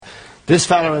This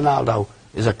fella Ronaldo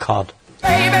is a cod.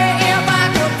 Baby, if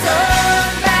I could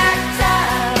turn back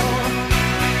time,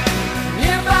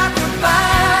 if I could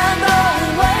find a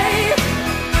way,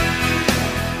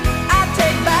 I'd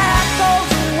take back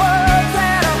those words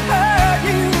that I heard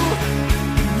you.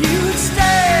 You'd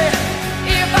stay.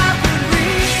 If I could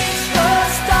reach the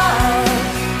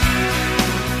stars,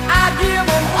 I'd give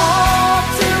them all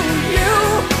to you.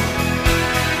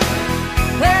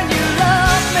 Then you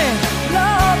love me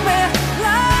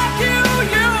like you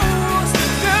used to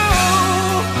do.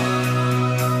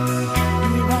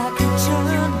 If I could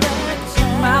turn back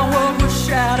time, my world was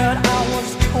shattered, I was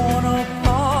torn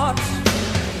apart,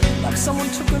 like someone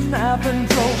took a knife and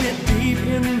drove it deep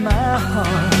in my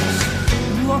heart.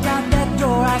 You walked out that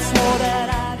door, I swore that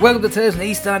I'd... Welcome to today's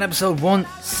East Stand episode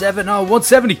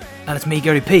 170, and it's me,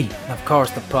 Gary P, and of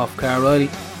course the Prof, Carl Riley.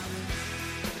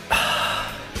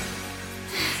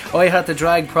 I had to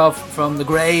drag Prof from the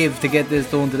grave to get this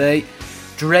done today,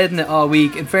 dreading it all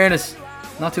week. In fairness,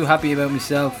 not too happy about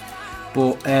myself,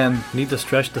 but Need to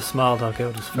stretch the small talk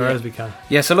out as far as we can.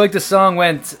 yeah, so like the song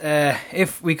went,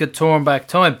 if we could turn back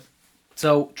time.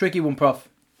 So, tricky one, Prof.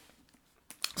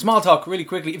 Small talk, really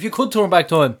quickly. If you could turn back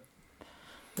time,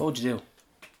 what would you do?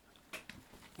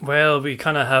 Well, we're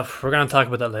going to talk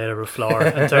about that later with Floor,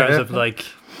 in terms of like,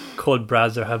 could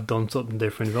Brazzer have done something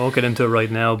different? We won't get into it right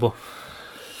now, but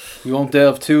We won't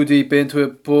delve too deep into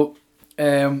it, but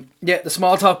yeah, the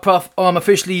small talk, Prof. I'm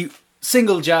officially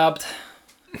single jabbed.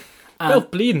 well,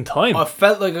 bleeding time. I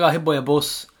felt like I got hit by a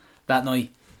bus that night,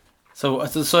 so I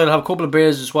decided to have a couple of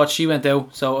beers, just watch. She went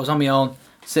out, so I was on my own,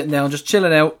 sitting down, just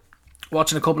chilling out,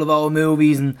 watching a couple of old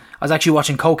movies, and I was actually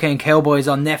watching Cocaine Cowboys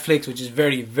on Netflix, which is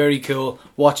very, very cool.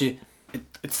 Watch it.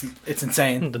 It's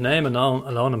insane. The name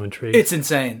alone I'm intrigued. It's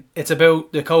insane. It's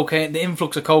about the cocaine, the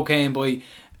influx of cocaine by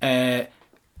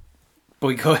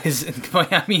guys in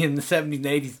Miami in the 70s and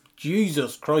 80s.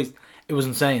 Jesus Christ. It was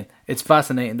insane. It's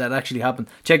fascinating that actually happened.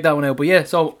 Check that one out. But yeah,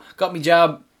 so got me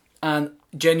jab, and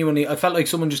genuinely I felt like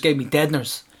someone just gave me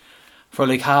deadeners for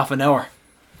like half an hour.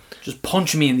 Just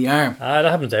punching me in the arm. That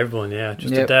happens to everyone, yeah.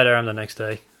 Just Yep. a dead arm the next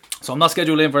day. So I'm not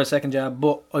scheduled in for a second jab,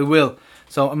 but I will.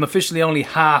 So I'm officially only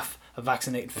half a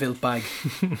vaccinated filth bag.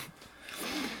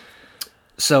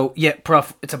 So yeah,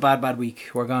 Prof, it's a bad week.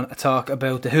 We're going to talk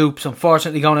about the hoops.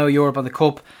 Unfortunately, going out of Europe on the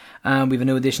Cup, and we've a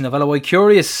new edition of LOI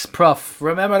Curious. Prof,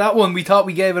 remember that one? We thought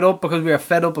we gave it up because we were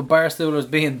fed up of Barstoolers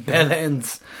being bell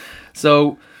ends.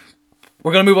 So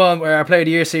we're going to move on with our Player of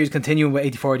the Year series, continuing with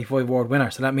 84-85 award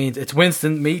winner. So that means it's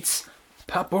Winston meets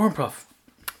Pat Byrne, Prof.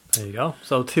 There you go.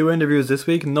 So 2 interviews this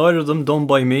week, neither of them done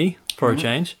by me, for a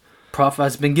change. Prof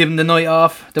has been given the night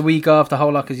off, the week off, the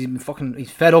whole lot, because he's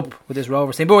fed up with this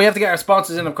Rovers team. But we have to get our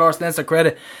sponsors in, of course. Leinster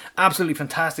Credit, absolutely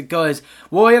fantastic guys.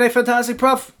 Why are they fantastic,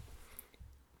 Prof?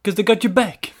 Because they got your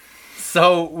back.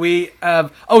 So we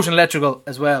have Ocean Electrical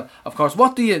as well, of course.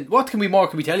 What can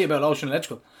we tell you about Ocean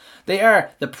Electrical? They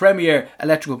are the premier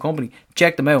electrical company.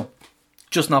 Check them out.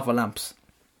 Just not for lamps.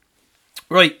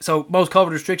 Right, so most COVID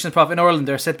restrictions, Prof, in Ireland,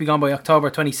 they're set to be gone by October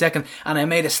 22nd, and I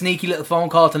made a sneaky little phone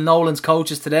call to Nolan's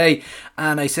coaches today,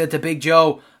 and I said to Big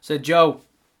Joe, Joe,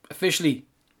 officially,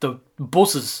 the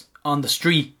buses on the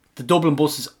street, the Dublin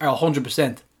buses, are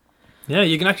 100%. Yeah,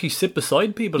 you can actually sit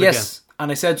beside people Yes, and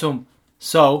I said to him,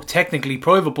 so, technically,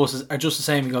 private buses are just the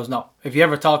same. He goes, no. If you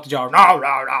ever talk to Joe, no, it's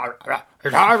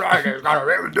alright, it's got a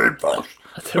really deep bus.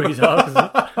 again. That's how he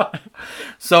talks.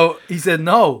 So, he said,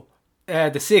 no.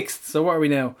 The 6th, so what are we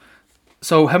now?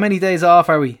 So how many days off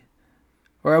are we?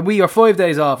 Or are we 5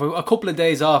 days off? A couple of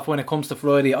days off when it comes to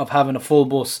Friday of having a full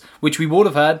bus, which we would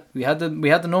have had. We had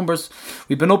the numbers.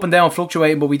 We've been up and down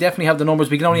fluctuating, but we definitely have the numbers.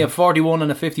 We can only have 41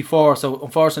 and a 54, so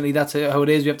unfortunately that's how it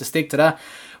is. We have to stick to that.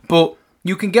 But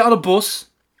you can get on a bus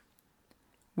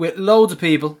with loads of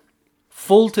people,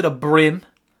 full to the brim,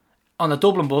 on a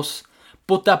Dublin bus,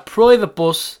 but that private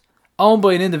bus owned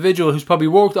by an individual who's probably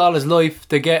worked all his life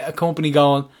to get a company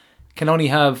going can only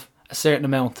have a certain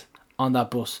amount on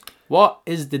that bus. What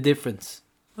is the difference?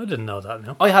 I didn't know that,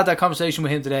 no. I had that conversation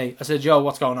with him today. I said, Joe,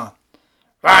 what's going on?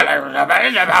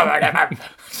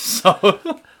 So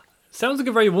Sounds like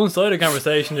a very one-sided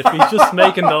conversation if he's just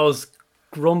making those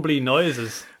grumbly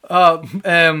noises. how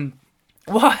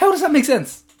does that make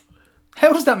sense?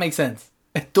 How does that make sense?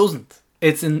 It doesn't.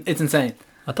 It's insane.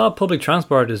 I thought public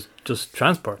transport is just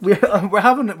transport. We're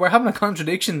having a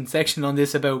contradiction section on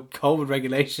this about COVID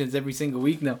regulations every single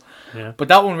week now. Yeah. But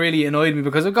that one really annoyed me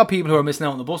because I've got people who are missing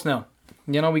out on the bus now.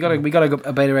 You know, we gotta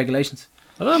obey the regulations.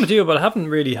 I don't know about you, but I haven't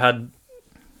really had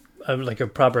a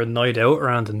proper night out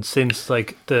around, and since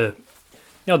like the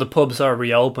pubs are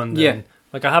reopened. Yeah. And,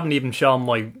 like I haven't even shown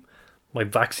my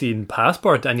vaccine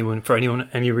passport to anyone for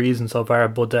any reason so far.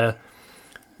 But there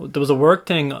was a work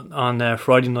thing on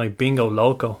Friday night, Bingo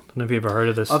Loco. I don't know if you've ever heard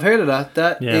of this. I've heard of that.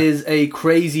 That is a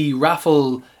crazy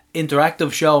raffle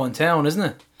interactive show in town, isn't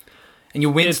it? And you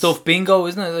win stuff bingo,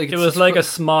 isn't it? Like it was like a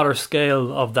smaller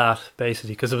scale of that,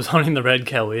 basically, because it was only in the Red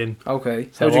Cow Inn. Okay.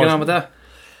 So How'd you get on with that?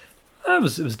 It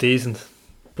was decent.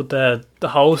 But the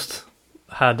host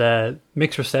had a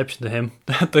mixed reception to him.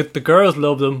 The girls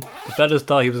loved him. The fellas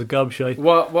thought he was a gobshite.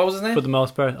 What was his name? For the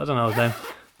most part. I don't know his name.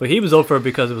 But he was up for it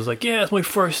because it was like, yeah, it's my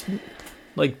first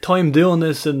time doing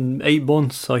this in 8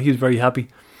 months. So he was very happy.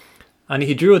 And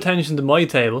he drew attention to my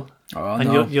table. Oh, and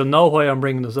no. you'll know why I'm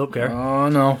bringing this up, Gar. Oh,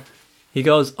 no. He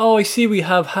goes, oh, I see we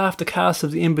have half the cast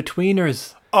of The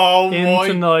In-Betweeners. Oh, my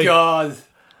tonight. God.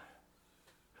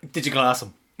 Did you glass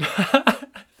him?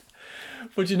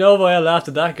 But you know why I laughed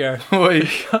at that, Gar? Why?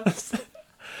 Because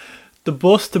the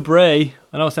bus to Bray,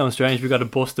 I know it sounds strange, we got a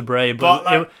bus to Bray,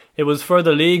 but it was for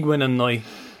the league winning night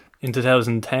in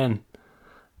 2010.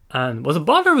 And was it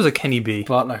Butler or was it Kenny B?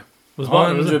 Butler. Was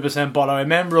Butler, was it? 100% Butler. I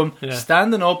remember him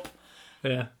standing up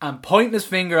and pointing his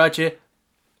finger at you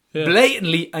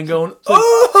blatantly and going,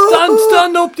 oh,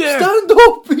 stand up there. Stand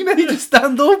up. He made you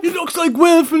stand up. He looks like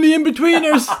Will from The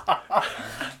In-Betweeners.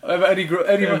 Eddie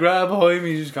McGrath behind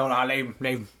me, just going, leave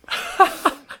him.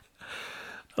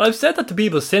 I've said that to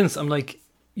people since. I'm like,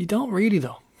 you don't really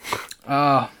though.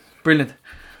 Brilliant.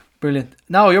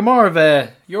 No, you're more of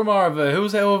a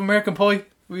who's that old American Pie?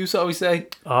 We used to always say.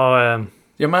 Oh,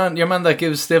 your man that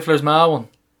gives Stifler's ma one.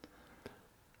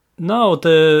 No,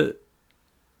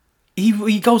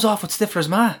 he goes off with Stifler's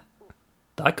ma.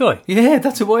 That guy. Yeah,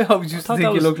 that's who I always used to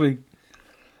think you look like.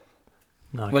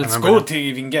 No, well, it's a good thing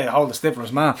if you can get a hold of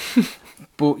Stifler's ma.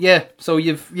 But yeah, so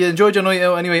you enjoyed your night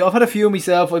out anyway. I've had a few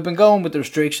myself. I've been going with the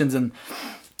restrictions, and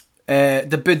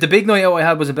the big night out I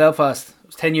had was in Belfast. I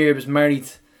was 10 years, I was married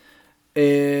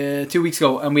 2 weeks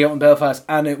ago, and we out in Belfast,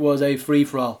 and it was a free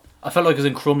for all. I felt like I was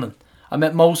in Crumlin. I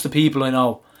met most of the people I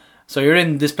know. So you're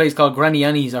in this place called Granny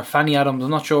Annie's or Fanny Adams.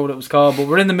 I'm not sure what it was called, but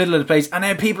we're in the middle of the place, and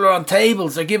then people are on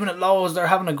tables. They're giving it lows. They're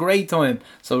having a great time.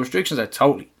 So restrictions are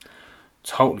totally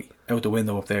out the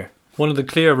window up there. One of the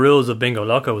clear rules of Bingo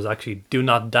Loco was actually do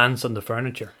not dance on the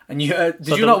furniture. And you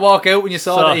did you not walk out when you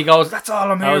saw that? He goes, that's all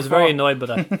I'm here for. I was very annoyed by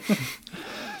that.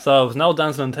 So there was no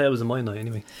dancing on tables in my night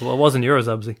anyway. Well, it wasn't yours,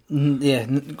 obviously.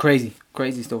 Crazy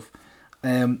stuff.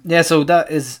 So that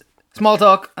is small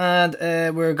talk, and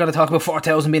we're going to talk about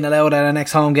 4,000 being allowed at our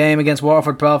next home game against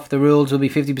Waterford Prof. The rules will be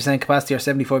 50% capacity or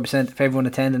 75% if everyone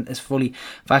attending is fully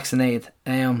vaccinated.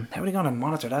 How are they going to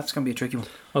monitor that? It's going to be a tricky one.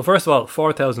 Well, first of all,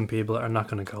 4,000 people are not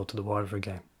going to go to the Waterford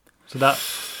game. So that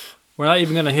we're not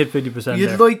even going to hit 50%.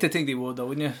 You'd like to think they would, though,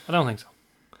 wouldn't you? I don't think so.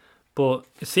 But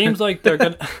it seems like they're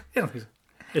going.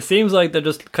 It seems like they're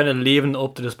just kind of leaving it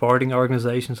up to the sporting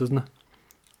organisations, isn't it?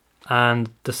 And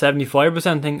the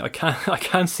 75% thing, I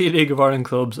can't see League of Ireland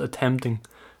clubs attempting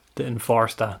to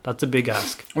enforce that. That's a big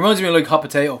ask. It reminds me of like hot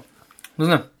potato,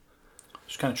 doesn't it?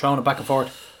 Just kind of throwing it back and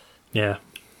forth. Yeah.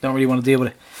 Don't really want to deal with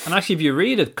it. And actually, if you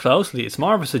read it closely, it's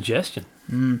more of a suggestion.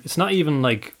 It's not even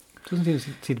like, it doesn't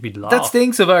seem to be law. That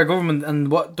stinks of our government and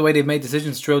the way they've made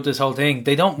decisions throughout this whole thing.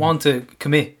 They don't want to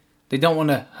commit. They don't want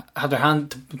to have their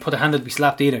hand, to put their hand to be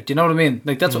slapped either. Do you know what I mean?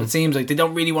 Like, that's what it seems like. They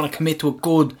don't really want to commit to a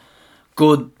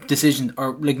good decision,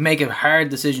 or like make a hard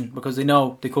decision, because they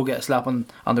know they could get a slap on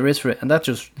the wrist for it, and that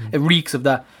just it reeks of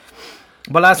that.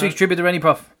 But last week's tribute to Rennie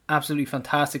Prof, absolutely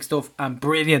fantastic stuff and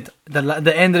brilliant.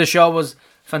 The end of the show was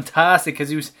fantastic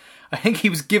because I think he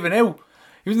was giving out.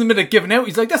 He was in the middle of giving out.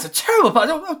 He's like, "That's a terrible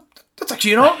pass. That's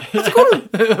actually, that's a good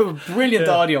one." Brilliant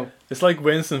audio. It's like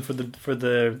Winston for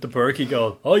the Berkey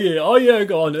goal. Oh yeah,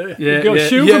 go on. Yeah, go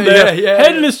shoot him there. Yeah.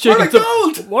 Headless chicken.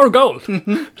 What a gold!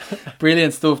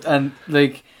 Brilliant stuff, and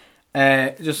like,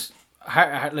 just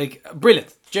like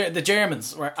brilliant. The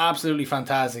Germans were absolutely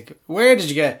fantastic. Where did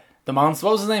you get the monster?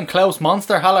 What was his name? Klaus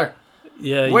Monsterhaller.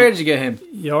 Yeah. Where did you get him?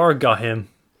 Yor got him,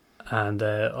 and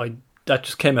that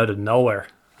just came out of nowhere.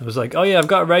 I was like, oh yeah, I've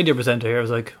got a radio presenter here. I was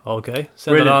like, okay,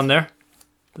 send it on there.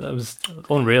 That was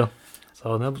unreal.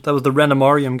 So that was the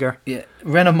Renamorium, Gar. Yeah,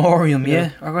 Renamorium,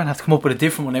 yeah. We're going to have to come up with a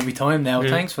different one every time now.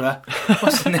 Yeah. Thanks for that.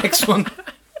 What's the next one?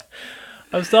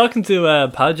 I was talking to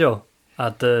Pajo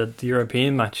at the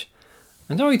European match.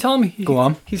 And he told me Go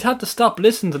on. He's had to stop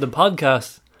listening to the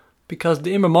podcast because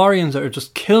the Immemorians are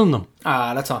just killing them.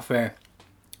 That's not fair.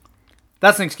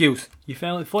 That's an excuse. You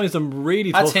finds them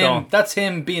really tough going. That's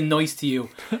him being nice to you.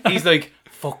 He's like,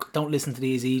 fuck, don't listen to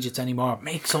these Egypts anymore.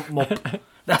 Make something up.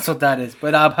 That's what that is.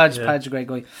 But Pad's a great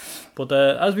guy. But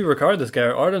as we record this,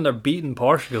 Gar, Ireland are beating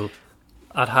Portugal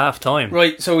at half time.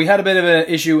 Right, so we had a bit of an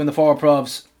issue in the four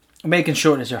profs. making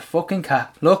sure there's your fucking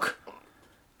cat. Look,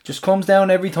 just comes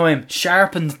down every time,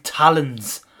 sharpened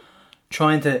talons,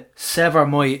 trying to sever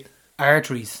my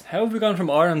arteries. How have we gone from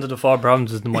Ireland to the four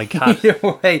provinces to my cat?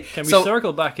 Either way. Can we So,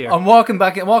 circle back here? I'm walking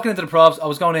into the props. I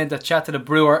was going in to chat to the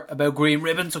brewer about Green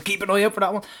Ribbon, so keep an eye out for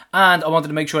that one. And I wanted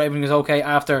to make sure everything was okay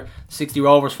after 60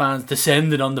 Rovers fans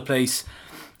descended on the place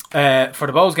for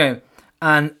the Bows game.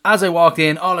 And as I walked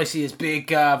in, all I see is Big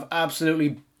Gav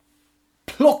absolutely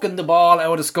plucking the ball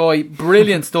out of the sky.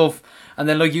 Brilliant stuff. And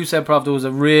then, like you said, Prof, there was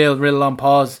a real long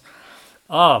pause.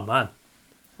 Oh, man.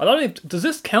 I don't know, does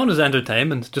this count as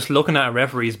entertainment? Just looking at a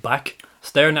referee's back,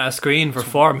 staring at a screen for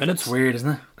 4 minutes? It's weird,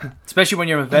 isn't it? Especially when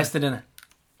you're invested in it.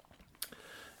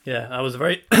 Yeah, that was a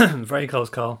very, very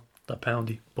close call, that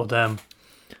penalty. But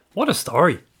what a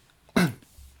story.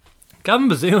 Gavin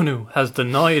Bazunu has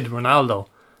denied Ronaldo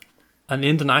an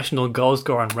international goal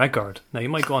scoring record. Now, he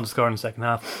might go on to score in the second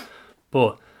half.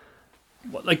 But,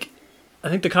 like, I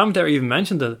think the commentary even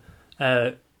mentioned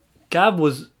that Gav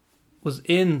was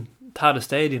in Tata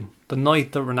Stadium the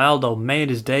night that Ronaldo made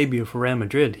his debut for Real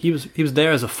Madrid. He was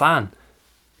there as a fan.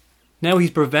 Now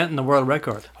he's preventing the world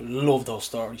record. I love those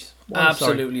stories. What a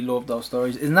story. Absolutely love those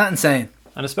stories. Isn't that insane?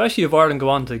 And especially if Ireland go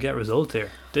on to get results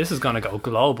here, this is going to go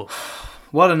global.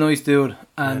 What a nice dude.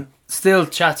 And still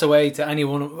chats away to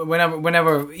anyone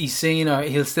whenever he's seen, or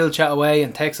he'll still chat away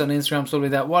and text on Instagram, stuff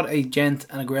like that. What a gent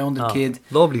and a grounded kid.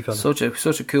 Lovely fella. Such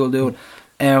a cool dude.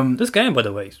 This game, by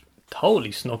the way,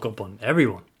 totally snuck up on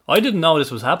everyone. I didn't know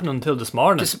this was happening until this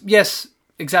morning. Yes,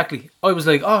 exactly. I was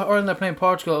like, oh, Ireland are playing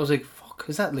Portugal. I was like, fuck,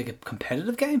 is that like a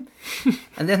competitive game?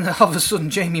 And then all of a sudden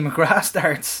Jamie McGrath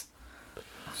starts.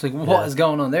 It's like, what is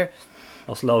going on there?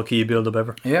 That's low key build up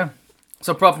ever. Yeah.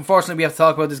 So, Prof, unfortunately we have to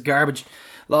talk about this garbage.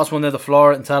 Lost one near the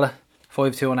floor in Tala.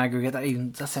 5-2 on aggregate.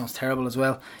 That sounds terrible as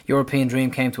well. European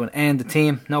dream came to an end. The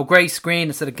team, no, Grace Green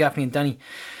instead of Gaffney and Danny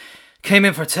came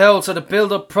in for towel. So the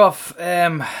build up, Prof,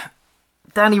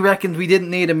 Danny reckoned we didn't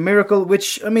need a miracle,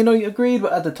 which, I mean, I agreed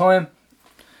with at the time.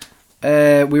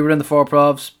 We were in the four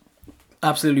provs.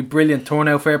 Absolutely brilliant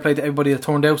turnout. Fair play to everybody that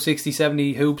turned out. 60,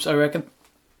 70 hoops, I reckon.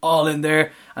 All in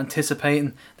there,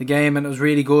 anticipating the game, and it was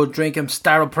really good. Drinking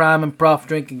Staropram and Prof,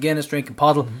 drinking Guinness, drinking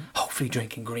Pottle. Hopefully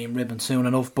drinking Green Ribbon soon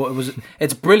enough. But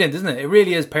it's brilliant, isn't it? It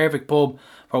really is perfect pub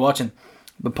for watching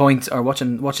the points or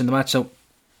watching the match. So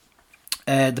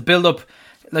the build up,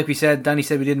 like we said, Danny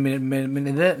said we didn't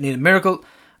need a miracle.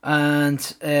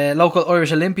 And local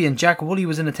Irish Olympian Jack Woolley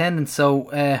was in attendance, so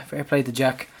fair play to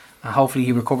Jack, and hopefully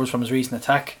he recovers from his recent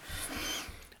attack.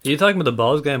 Are you talking about the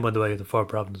Balls game, by the way, the four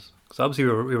provinces? Because obviously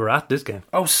we were at this game.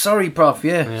 Oh, sorry, Prof.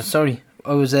 Yeah. Sorry.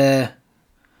 I was. It's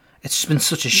just been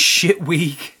such a shit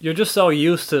week. You're just so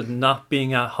used to not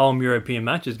being at home European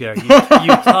matches, Gary. You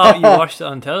thought you watched it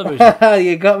on television.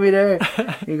 You got me there.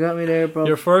 You got me there, Prof.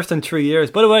 Your first in 3 years.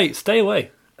 By the way, stay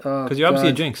away. Because you're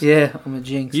obviously a jinx. Yeah, I'm a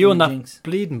jinx. You and that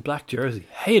bleeding black jersey.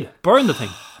 Hate it. Burn the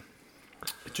thing.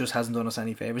 It just hasn't done us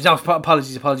any favours. No,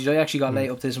 apologies. I actually got late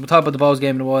up to this. We'll talk about the Balls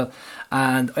game in a while.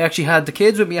 And I actually had the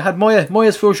kids with me. I had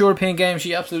Maya's first European game.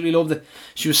 She absolutely loved it.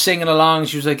 She was singing along.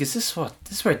 She was like, Is this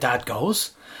where Dad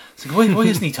goes? I was like, why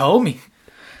hasn't he told me?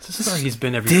 This is where he's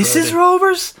been every This Friday. is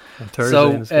Rovers?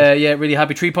 So, yeah, really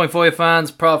happy. 3.5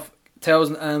 fans, Prof,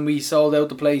 1,000, and we sold out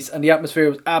the place. And the atmosphere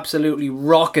was absolutely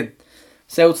rocking.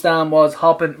 South Stand was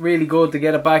hopping, really good to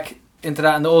get it back into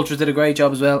that, and the Ultras did a great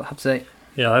job as well, I have to say.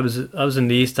 Yeah, I was in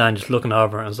the East Stand just looking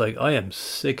over, and I was like, I am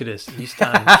sick of this East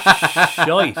Stand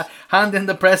shite. Hand in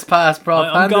the press pass, Prof.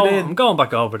 I'm Hand going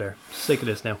back over there. Sick of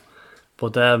this now.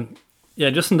 But yeah,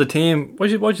 just in the team, what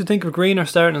did you think of Greener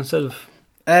starting instead of?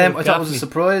 I thought it was a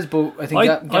surprise, but I think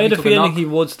I had a feeling he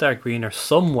would start Greener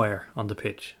somewhere on the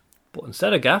pitch, but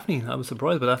instead of Gaffney, I was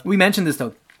surprised by that. We mentioned this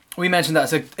though. We mentioned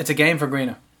that it's a game for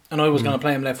Greener. And I was going to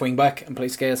play him left wing back and play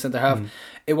Scale centre half.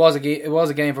 It was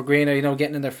a game for Greener,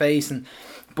 getting in their face,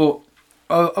 but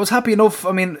I was happy enough.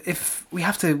 I mean, if we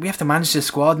have to manage this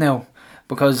squad now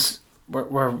because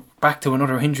we're back to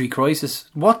another injury crisis.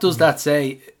 What does that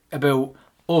say about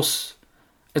us?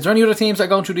 Is there any other teams that are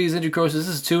going through these injury crises?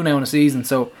 This is 2 now in a season,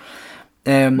 so.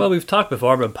 Well, we've talked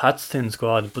before about Pat's thin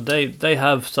squad, but they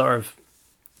have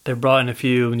they've brought in a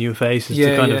few new faces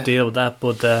to kind of deal with that.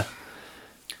 But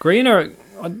Greener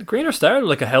started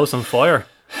like a house on fire.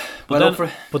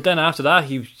 But then after that,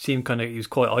 he seemed he was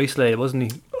quite isolated,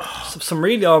 wasn't he? Some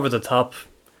really over the top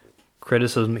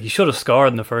criticism. He should have scored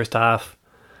in the first half.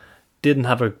 Probably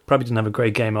didn't have a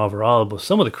great game overall, but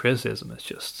some of the criticism is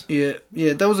just that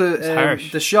was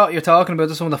harsh. The shot you're talking about.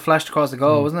 That's the one that flashed across the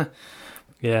goal, wasn't it?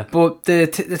 Yeah. But the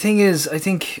thing is, I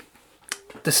think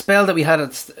the spell that we had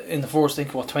in the first,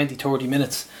 20-30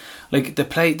 minutes, like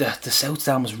the South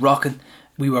Stand was rocking.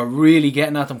 we were really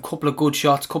getting at them. Couple of good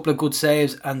shots, couple of good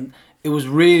saves, and it was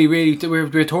really, really. We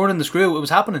were turning the screw. It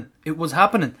was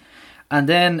happening. And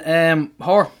then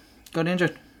Hoare got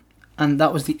injured, and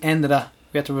that was the end of that.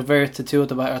 We had to revert to 2 at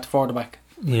the back, or to 4 at the back.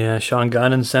 Yeah, Sean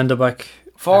Gannon, centre back.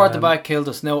 4 at the back killed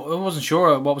us. Now, I wasn't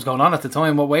sure what was going on at the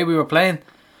time, what way we were playing.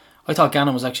 I thought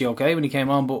Gannon was actually okay when he came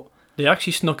on, but they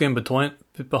actually snuck in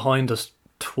behind us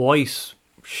twice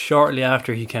shortly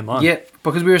after he came on. Yeah,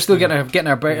 because we were still getting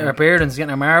our bearings,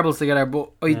 getting our marbles together. But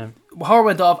Hoare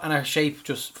went off and our shape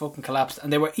just fucking collapsed,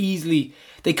 and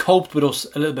they coped with us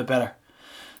a little bit better.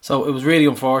 So it was really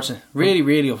unfortunate,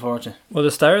 really unfortunate. Well,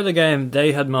 the start of the game,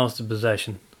 they had most of the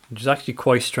possession, which is actually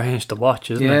quite strange to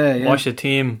watch, isn't it? Yeah. Watch the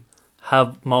team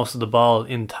have most of the ball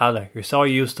in Tala. You're so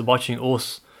used to watching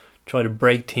us try to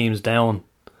break teams down.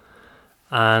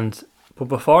 But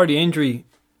before the injury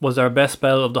was our best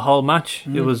spell of the whole match.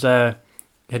 It was had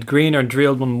Greener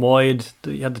drilled one wide.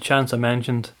 He had the chance I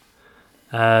mentioned.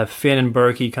 Finn and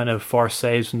Berkey kind of forced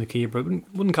saves from the keeper.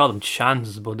 Wouldn't call them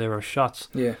chances, but they were shots.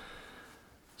 Yeah.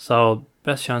 So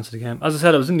best chance of the game. As I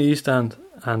said, I was in the East End,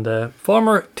 and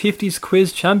former Tifty's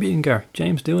quiz champion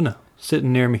James Duna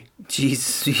sitting near me.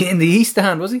 Jeez, in the East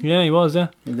Stand, was he? Yeah, he was. Yeah.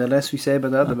 The less we say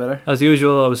about that, the better. As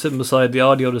usual, I was sitting beside the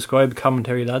audio described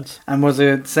commentary lads. And was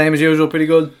it same as usual? Pretty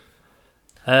good.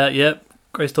 Yeah,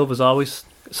 great stuff as always.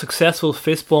 Successful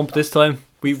fist bump this time.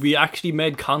 We actually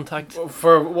made contact.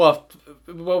 For what?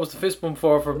 What was the fist bump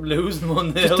for? For losing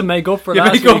 1-0? Just to make up for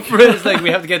last week. Up for it. It's like we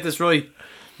have to get this right.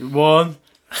 1,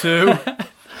 2.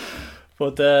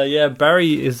 But yeah,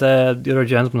 Barry is the other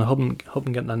gentleman. I hope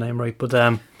I'm getting that name right.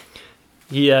 But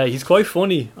he's quite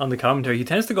funny on the commentary. He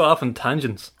tends to go off on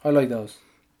tangents. I like those.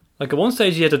 Like at one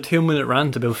stage he had a 2-minute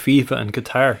rant about FIFA and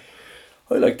Qatar.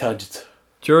 I like tangents.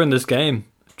 During this game,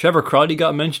 Trevor Crowley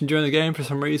got mentioned during the game for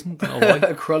some reason. Don't know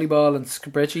why. Crowley ball and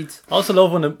spreadsheets. I also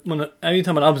love when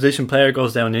anytime an opposition player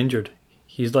goes down injured,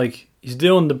 he's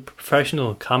doing the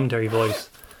professional commentary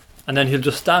voice, and then he'll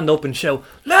just stand up and shout,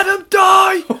 "Let him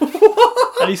die!"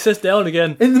 And he sits down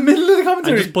again in the middle of the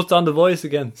commentary and just puts on the voice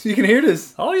again, so you can hear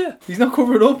this. Oh yeah, he's not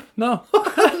covered up. No.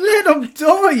 Let him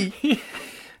die.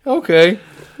 Okay,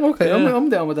 yeah. I'm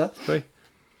down with that. Great.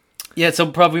 Yeah, so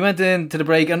we went into the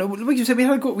break, and like you said, we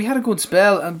had a good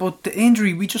spell, but the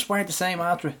injury, we just weren't the same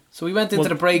after it. So we went into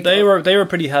the break. They were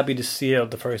pretty happy to see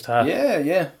out the first half.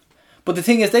 Yeah. But the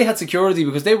thing is, they had security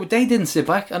because they didn't sit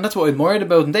back, and that's what I admired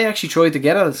about them. They actually tried to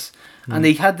get at us, and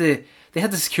they had the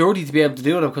security to be able to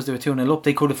do it because they were 2-0 up.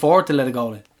 They could afford to let it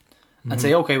go in and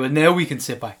say, okay, well now we can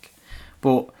sit back.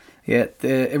 But yeah,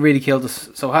 it really killed us.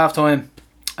 So half time,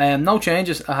 no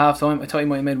changes at half time. I thought you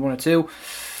might have made 1 or 2.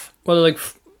 Well, like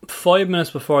 5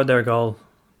 minutes before their goal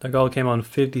came on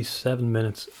 57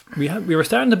 minutes. We were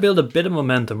starting to build a bit of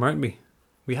momentum, weren't we?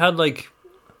 We had like,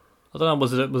 I don't know,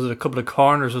 was it a couple of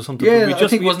corners or something? Yeah,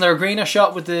 wasn't there a Greener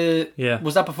shot with the? Yeah.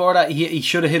 Was that before that? He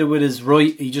should have hit it with his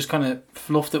right. He just kind of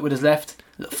fluffed it with his left.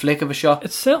 A little flick of a shot.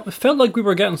 It felt like we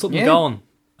were getting something going,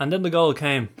 and then the goal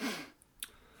came.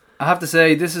 I have to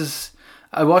say,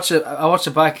 I watched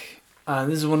it back,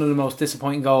 and this is one of the most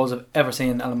disappointing goals I've ever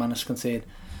seen Alamanis concede.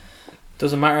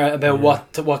 Doesn't matter about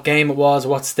what game it was, or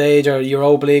what stage, or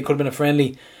Europa League, could have been a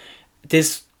friendly.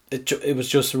 It was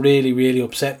just really, really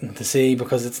upsetting to see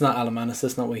because it's not Alamanis.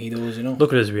 That's not what he does, you know.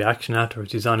 Look at his reaction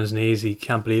afterwards. He's on his knees. He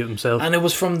can't believe it himself. And it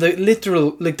was from the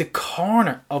literal, like the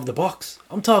corner of the box.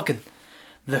 I'm talking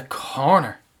the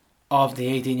corner of the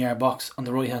 18-yard box on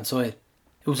the right hand side.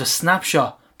 It was a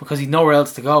snapshot because he'd nowhere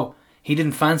else to go. He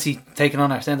didn't fancy taking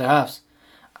on our centre halves.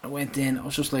 I went in. I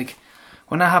was just like,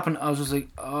 when that happened, I was just like,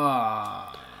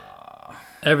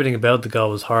 Everything about the goal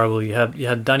was horrible. You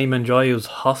had Danny Menjoy's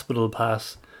hospital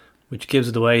pass, which gives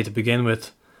it away to begin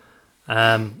with.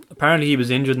 Apparently he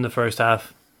was injured in the first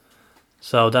half,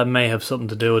 so that may have something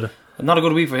to do with it. Not a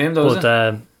good week for him though, is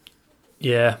it?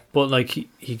 Yeah, but like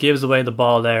he gives away the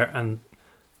ball there, and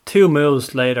 2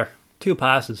 moves later, 2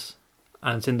 passes,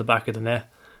 and it's in the back of the net.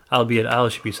 Albeit Al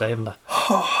should be saving that.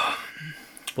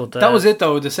 But that was it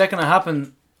though. The second it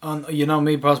happened, on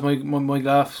me, perhaps my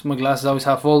glass is always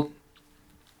half full.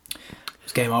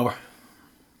 It's game over.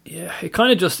 Yeah, it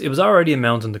was already a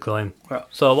mountain to climb. Yeah.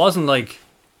 So it wasn't like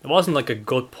a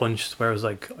gut punch where it was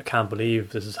like, I can't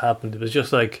believe this has happened. It was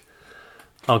just like,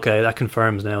 okay, that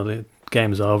confirms now the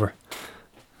game is over.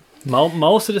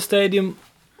 Most of the stadium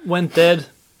went dead.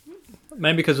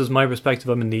 Maybe because it was my perspective.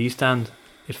 I'm in the East Stand.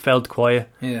 It felt quiet.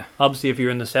 Yeah. Obviously, if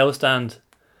you're in the South Stand,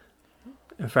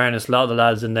 in fairness, a lot of the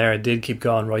lads in there did keep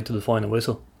going right to the final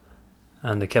whistle,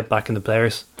 and they kept backing the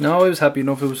players. No, I was happy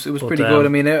enough. It was pretty good. I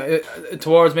mean,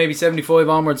 towards maybe 75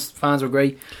 onwards, fans were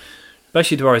great.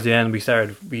 Especially towards the end,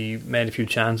 we made a few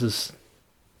chances.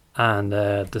 And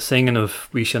the singing of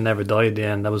 "We Shall Never Die" at the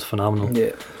end, that was phenomenal.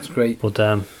 Yeah, it's great. But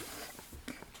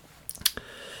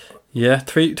yeah,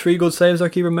 three good saves our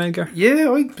keeper made, Gar.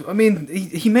 Yeah, I mean,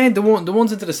 he made the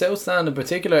ones into the south stand in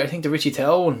particular. I think the Richie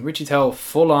Towell one. Richie Towell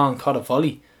full on caught a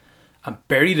volley and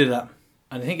buried it at him.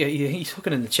 And I think he took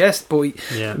it in the chest, but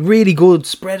really good,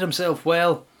 spread himself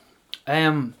well.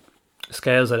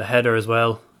 Scales had a header as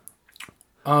well.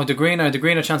 Oh, the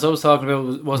greener chance I was talking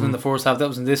about wasn't in the first half. That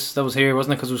was in this. That was here,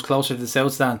 wasn't it? Because it was closer to the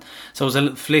south stand. So it was a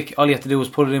little flick. All he had to do was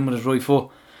put it in with his right foot.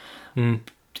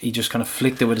 He just kind of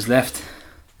flicked it with his left.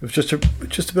 It was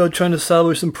just about trying to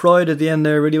salvage some pride at the end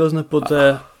there, really, wasn't it?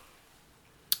 But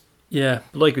yeah,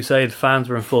 like we said, fans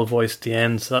were in full voice at the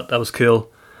end, so that was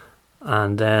cool.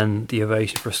 And then the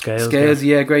ovation for Scales. Scales,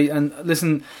 yeah, great. And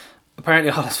listen,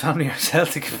 apparently all his family are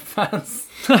Celtic fans.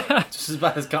 Just as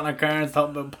bad as Conor Cairns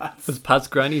talking about Pats. It's Pat's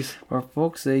grannies. For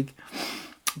fuck's sake.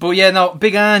 But yeah, no,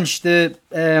 Big Ange, the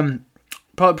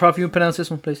Prof, you pronounce this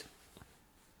one, please.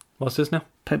 What's this now?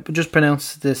 Just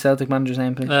pronounce the Celtic manager's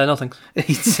name, please. No thanks.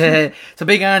 So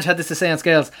Big Ange had this to say on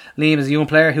Scales. Liam is a young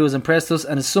player who has impressed us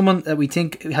and is someone that we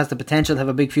think has the potential to have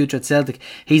a big future at Celtic.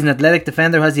 He's an athletic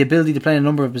defender who has the ability to play in a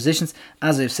number of positions.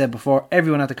 As I've said before,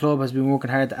 everyone at the club has been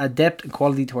working hard to add depth and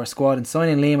quality to our squad. In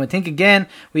signing Liam, I think again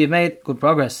we have made good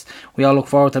progress. We all look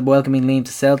forward to welcoming Liam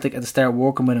to Celtic and to start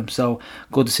working with him. So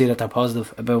good to see that they're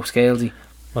positive about Scalesy.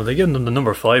 Well, they give them the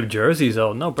number 5 jerseys,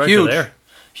 though. No pressure there.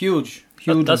 Huge.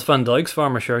 That's Van Dijk's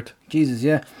former shirt. Jesus,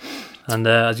 yeah. And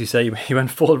as you say, he went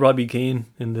full Robbie Keane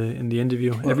in the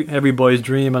interview. Every boy's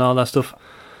dream and all that stuff.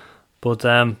 But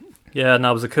yeah, no,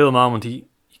 it was a cool moment. You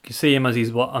can see him as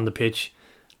he's on the pitch,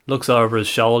 looks over his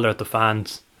shoulder at the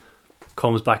fans,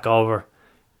 comes back over,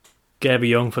 gave a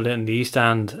young fella in the east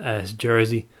stand his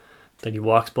jersey. Then he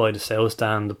walks by the south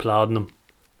stand applauding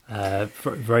him.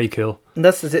 Very cool. And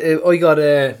that's I got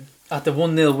at the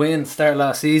 1-0 win start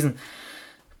last season.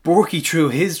 Borky threw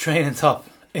his training top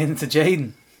into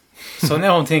Jaden. So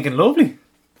now I'm thinking, lovely.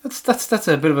 That's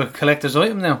a bit of a collector's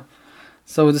item now.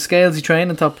 So the Scalesy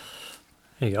training top.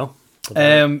 There you go.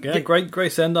 Yeah,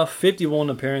 great send off.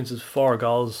 51 appearances, 4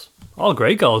 goals. All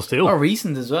great goals too. Oh,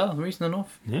 recent as well. Recent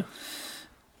enough. Yeah.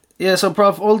 Yeah, so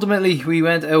Prof, ultimately we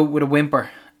went out with a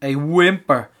whimper. A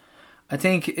whimper. I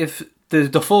think if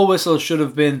the full whistle should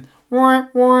have been wah,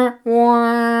 wah,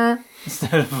 wah,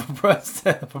 instead of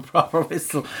a proper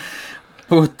whistle.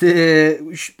 But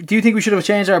do you think we should have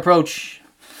changed our approach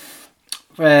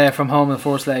from home in the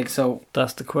first leg? So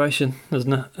that's the question,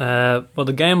 isn't it? Well,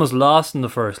 the game was lost in the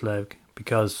first leg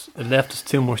because it left us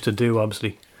too much to do,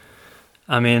 obviously.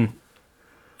 I mean,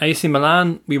 AC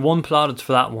Milan, we won plaudits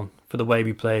for that one, for the way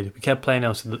we played. We kept playing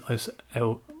out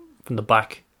from the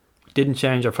back. We didn't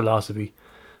change our philosophy.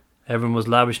 Everyone was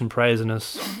lavish and praising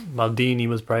us. Maldini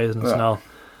was praising us and all.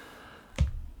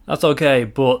 That's okay,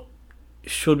 but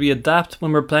should we adapt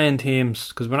when we're playing teams?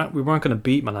 Because we weren't going to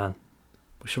beat Milan.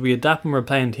 But should we adapt when we're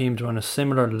playing teams who are on a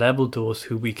similar level to us,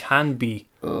 who we can beat?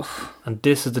 And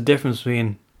this is the difference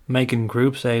between making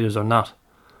group stages or not.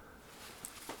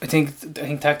 I think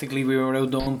tactically we were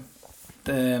outdone.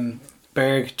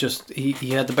 Berg just he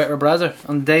had the better brother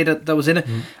on the day that was in it,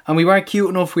 and we weren't cute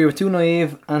enough. We were too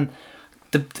naive, and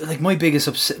my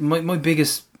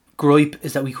biggest gripe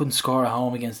is that we couldn't score at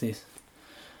home against these.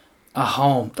 At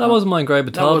home, that wasn't my gripe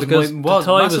at all because the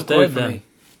tie was dead then. Me.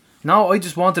 No, I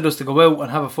just wanted us to go out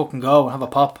and have a fucking go and have a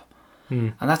pop,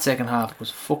 and that second half was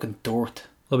fucking dirt.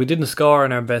 Well, we didn't score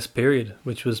in our best period,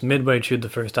 which was midway through the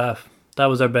first half. That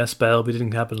was our best spell. We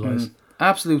didn't capitalise.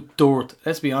 Absolute dirt.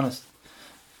 Let's be honest.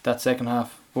 That second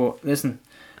half. But listen,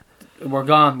 we're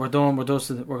gone. We're done. We're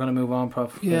dusted. We're going to move on,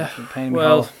 Prof. Yeah.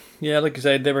 Yeah, like you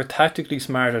said, they were tactically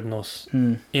smarter than us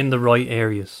in the right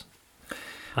areas.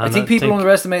 And I think people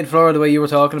underestimate Flora the way you were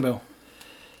talking about.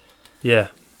 Yeah,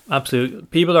 absolutely.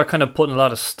 People are kind of putting a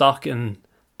lot of stock in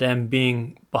them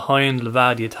being behind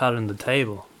Levadia Tallinn the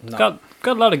table. It's got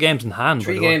a lot of games in hand.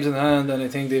 3 games in hand, and I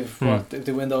think they've if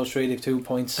they win those 3, they've 2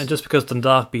 points. And just because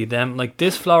Dundalk beat them, like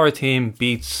this Flora team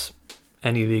beats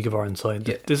any League of Ireland side.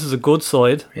 Yeah. This is a good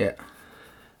side. Yeah.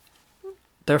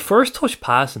 Their first touch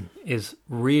passing is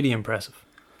really impressive.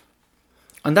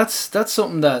 And that's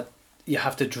something that you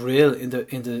have to drill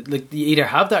into like you either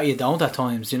have that or you don't at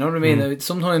times. You know what I mean?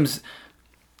 Sometimes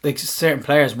like certain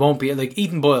players won't be like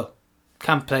Ethan Boyle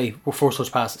can't play with first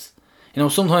touch passes. You know,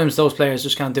 sometimes those players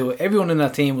just can't do it. Everyone in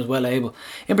that team was well able.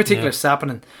 In particular,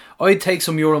 Sappinen. I'd take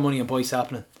some Euro money and buy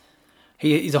Sappinen.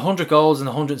 He's 100 goals and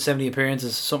 170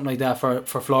 appearances, something like that for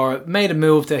Flora. Made a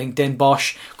move to, I think, Den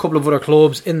Bosch, a couple of other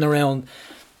clubs in and around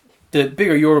the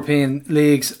bigger European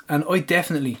leagues, and I'd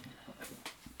be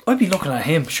looking at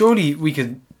him. Surely we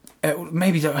could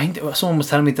maybe I think someone was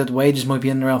telling me that the wages might be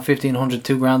in around 1,500,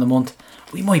 $2,000 a month.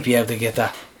 We might be able to get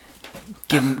that.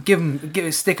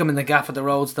 Stick him in the gaff at the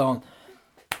Roadstone.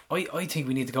 I think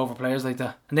we need to go for players like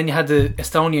that. And then you had the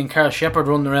Estonian Carl Shepard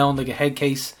running around like a head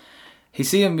case.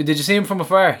 Did you see him from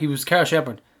afar? He was Carl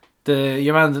Shepard,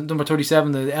 your man, number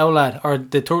 37, the L lad, or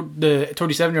the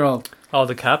 37-year-old. Oh,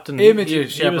 the captain. He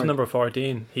was number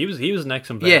 14. He was an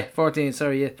excellent player. Yeah, 14.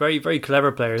 Sorry, yeah. Very, very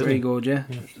clever player. Isn't Very he? good, yeah.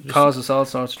 Caused us all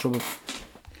sorts of trouble.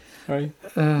 Right.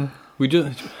 We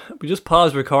just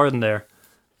paused recording there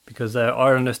because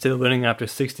Ireland are still winning after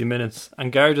 60 minutes,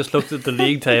 and Gary just looked at the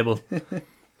league table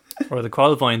or the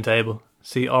qualifying table,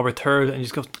 see we're third, and he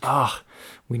just goes,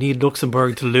 we need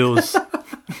Luxembourg to lose.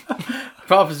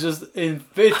 Prof is just in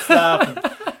fits laughing.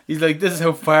 He's like, this is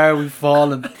how far we've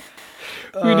fallen.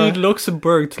 We need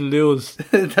Luxembourg to lose.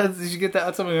 You should get that.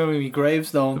 That's something on my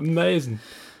gravestone. Amazing.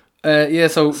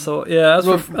 So yeah,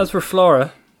 as for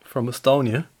Flora from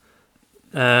Estonia,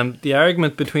 the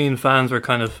argument between fans were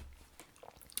kind of,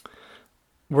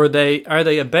 are they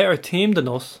a better team than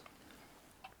us,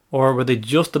 or were they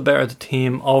just a better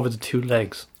team over the two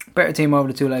legs? Better team over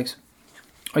the two legs.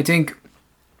 I think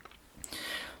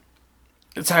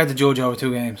it's hard to judge over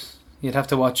 2 games. You'd have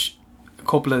to watch a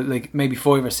couple of, like, maybe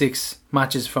 5 or 6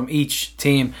 matches from each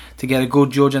team to get a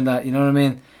good judge on that. You know what I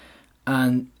mean?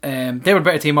 And they were a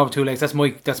better team over 2 legs. That's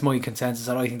my consensus,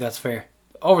 and I think that's fair.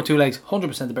 Over 2 legs,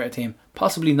 100% a better team.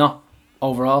 Possibly not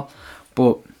overall,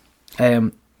 but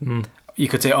you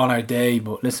could say on our day.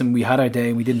 But listen, we had our day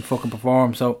and we didn't fucking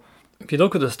perform. So if you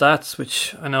look at the stats,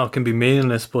 which I know can be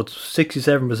meaningless, but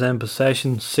 67%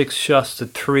 possession, 6 shots to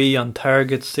 3 on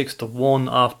target, 6 to 1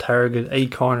 off target,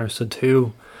 8 corners to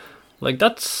 2. Like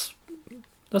that's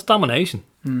domination.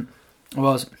 It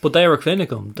was. But they were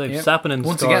clinical. They sapping in the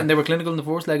Once score. again, they were clinical in the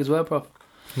first leg as well, Prof.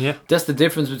 Yeah. That's the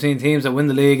difference between teams that win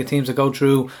the league and teams that go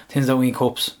through, teams that win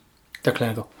cups. They're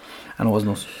clinical. And it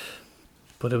wasn't us.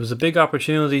 But it was a big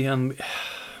opportunity, and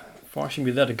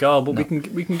fortunately we let it go. But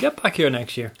we can get back here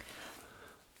next year.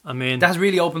 I mean, that's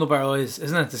really opened up our eyes,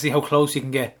 isn't it? To see how close you can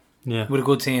get with a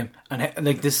good team. And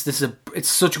like this is it's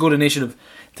such a good initiative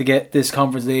to get this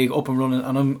Conference League up and running,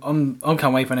 and I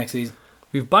can't wait for next season.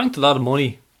 We've banked a lot of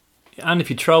money, and if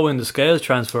you throw in the Scales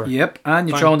transfer, yep, and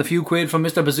you throw in the few quid from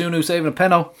Mr. Bazunu saving a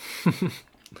penno.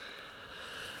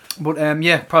 But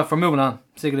yeah, Prof, we're moving on.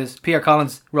 Sick of this. Pierre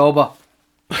Collins, robot.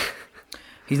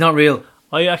 He's not real.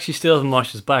 I actually still haven't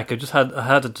watched his back. I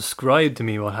had to describe to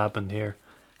me what happened here.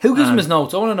 Who gives him his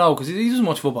notes? I want to know, because he doesn't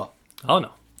watch football. Oh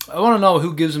no. I want to know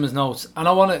who gives him his notes, and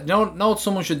I want to know what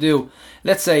someone should do.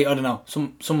 Let's say, I don't know,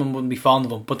 someone wouldn't be fond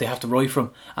of him, but they have to write for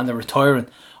him, and they're retiring.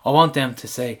 I want them to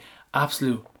say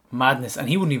absolute madness, and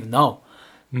he wouldn't even know.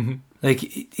 Mm-hmm.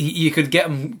 Like you could get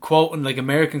him quoting like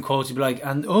American quotes. He'd be like,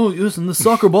 "And yes, and the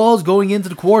soccer ball's going into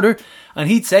the quarter," and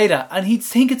he'd say that, and he'd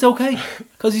think it's okay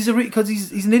because he's an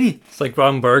idiot. It's like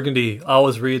Ron Burgundy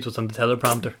always reads what's on the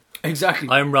teleprompter. Exactly.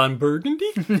 I'm Ron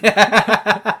Burgundy.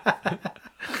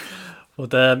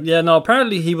 But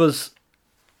apparently he was,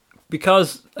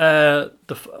 because during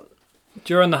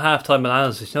the halftime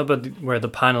analysis, you know about where the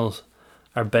panels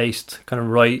are based, kind of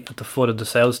right at the foot of the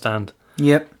south stand.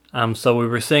 Yep. So we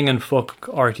were singing "Fuck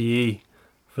RTE"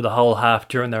 for the whole half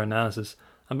during their analysis,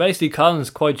 and basically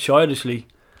Collins quite childishly,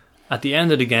 at the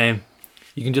end of the game,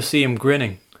 you can just see him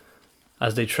grinning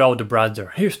as they throw the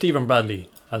Bradzer. Here's Stephen Bradley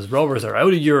as Rovers are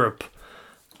out of Europe,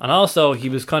 and also he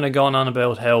was kind of going on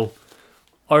about how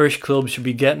Irish clubs should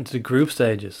be getting to the group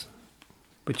stages,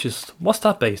 which is, what's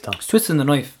that based on? It's twisting the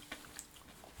knife.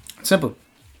 Simple.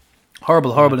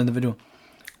 Horrible individual.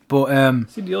 But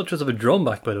see the ultras have a drum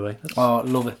back, by the way.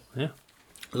 Love it. Yeah,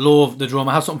 love the drum.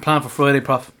 I have something planned for Friday,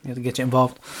 Prof. You have to get you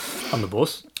involved on the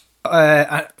bus,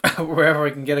 wherever I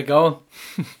can get it going.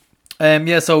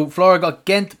 So Flora got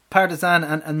Ghent, Partizan,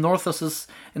 and Northus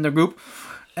in their group.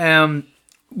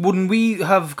 Wouldn't we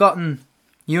have gotten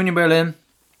Union Berlin,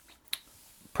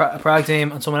 Prague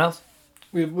team, and someone else?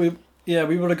 We would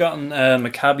have gotten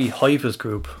Maccabi Haifa's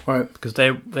group, right? Because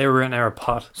they were in our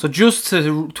pot. So just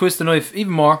to twist the knife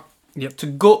even more, to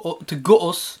gut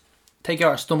us, take out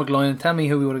our stomach line, and tell me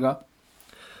who we would have got.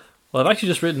 Well, I've actually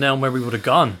just written down where we would have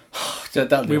gone.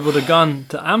 We would have gone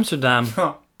to Amsterdam,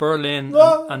 Berlin,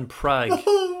 and Prague. I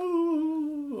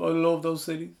love those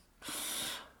cities.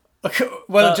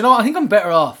 Well, do you know what? I think I'm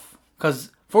better off, because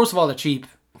first of all they're cheap,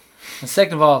 and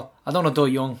second of all I don't want to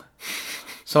die young,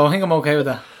 so I think I'm okay with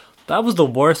that. That was the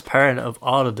worst part of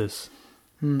all of this.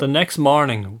 The next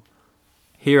morning,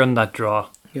 hearing that draw.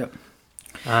 Yep.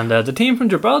 And the team from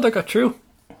Gibraltar got through.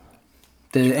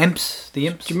 The Imps. Do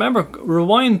you remember,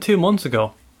 rewind 2 months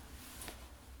ago,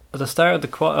 at the start of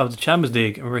the Champions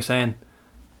League, and we were saying,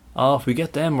 Oh, if we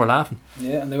get them, we're laughing.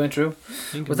 Yeah, and they went through.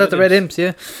 Lincoln Was that the Red Williams.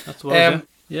 Imps? Yeah. That's what it was,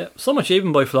 yeah. Some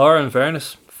achievement by Flora, in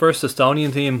fairness. First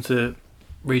Estonian team to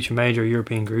reach a major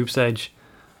European group stage.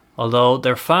 Although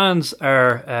their fans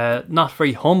are not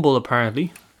very humble,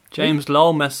 apparently. James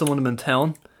Lowe met some of them in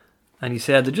town, and he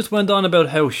said they just went on about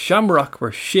how Shamrock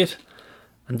were shit,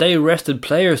 and they arrested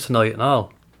players tonight and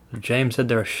all. And James said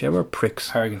they're shower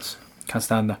pricks. Arrogance. Can't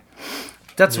stand that.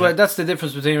 That's the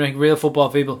difference between like, real football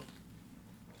people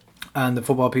and the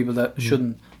football people that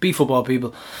shouldn't be football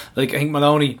people. Like I think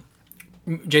Maloney,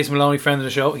 Jason Maloney, friend of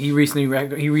the show, he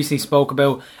recently spoke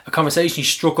about a conversation he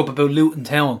struck up about Luton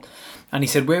Town, and he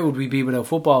said, where would we be without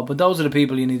football? But those are the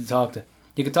people you need to talk to.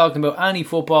 You can talk to them about any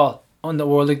football on the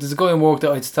world. Like there's a guy in work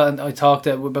that I talked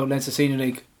to about Leinster Senior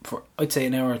League for I'd say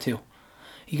an hour or two.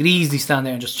 He could easily stand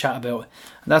there and just chat about it.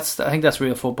 And I think that's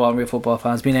real football and real football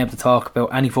fans, being able to talk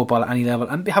about any football at any level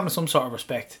and having some sort of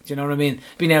respect. Do you know what I mean?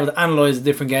 Being able to analyse a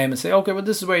different game and say, okay, well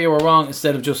this is where you were wrong,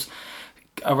 instead of just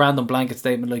a random blanket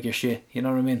statement like you're shit. You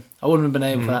know what I mean? I wouldn't have been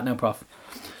able for that now, Prof.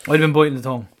 I'd have been biting the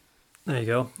tongue. There you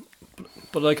go.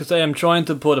 But like I say, I'm trying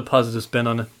to put a positive spin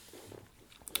on it.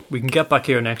 We can get back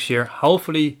here next year.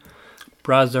 Hopefully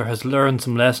Brazder has learned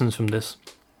some lessons from this.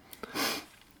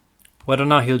 Whether or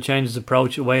not he'll change his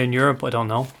approach away in Europe, I don't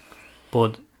know.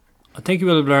 But I think he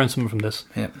will have learned something from this.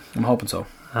 Yeah, I'm hoping so.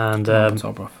 And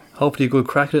Prof. hopefully a good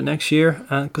crack at it next year.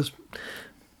 Because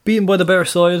beaten by the better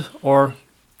side, or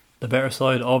the better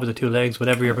side over the two legs,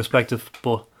 whatever your perspective.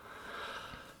 But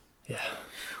yeah,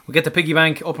 we'll get the piggy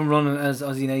bank up and running, as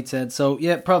Ozzy Nate said. So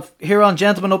yeah, Prof, here on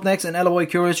Gentlemen up next and LOI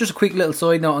Curious. Just a quick little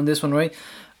side note on this one, right?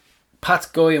 Pat's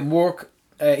guy at work,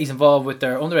 he's involved with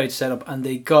their underage setup, and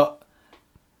they got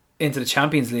into the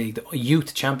Champions League, the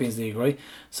Youth Champions League, right?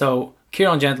 So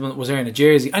Kieran Gentleman was wearing a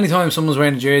jersey. Anytime someone's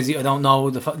wearing a jersey, I don't know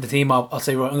the team of, I'll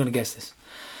say, right, I'm going to guess this.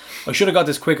 I should have got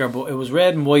this quicker, but it was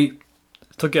red and white.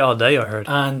 It took you all day, I heard.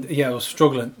 And yeah, I was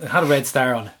struggling. It had a red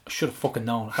star on it. I should have fucking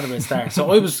known. It had a red star. So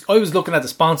I was looking at the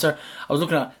sponsor. I was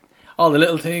looking at all the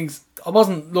little things. I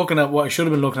wasn't looking at what I should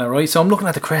have been looking at, right? So I'm looking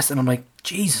at the crest and I'm like,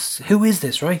 Jesus, who is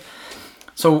this, right?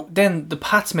 So then the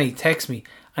Pats mate texts me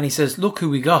and he says, look who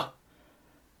we got.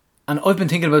 And I've been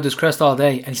thinking about this crest all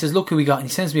day. And he says, look who we got. And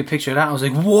he sends me a picture of that. And I was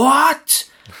like, what?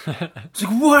 I was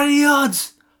like, what are the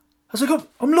odds? I was like,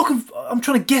 I'm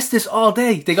trying to guess this all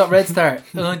day. They got Red Star,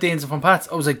 the 19s from Pats.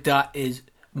 I was like, that is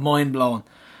mind blowing.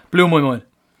 Blew my mind.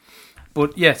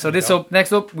 But yeah, so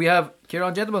next up, we have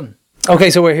Kieran Gentleman. Okay,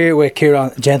 so we're here with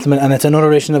Kieran Gentleman, and it's another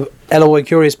edition of LOI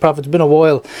Curious. Prof, it's been a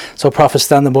while. So Prof is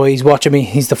standing by. He's watching me.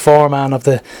 He's the foreman of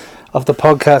the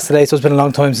podcast today, so it's been a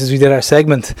long time since we did our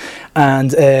segment,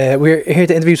 and we're here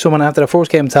to interview someone after the first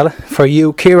game, Tala, for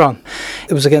you, Kieran.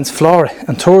 It was against Flora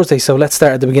on Thursday, so let's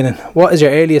start at the beginning. What is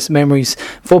your earliest memories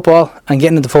football and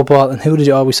getting into football, and who did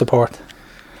you always support?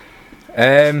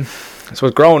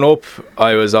 So growing up,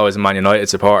 I was always a Man United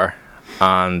supporter,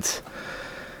 and it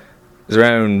was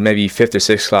around maybe 5th or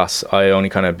 6th class I only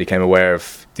kind of became aware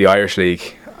of the Irish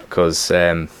League, because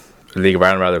League of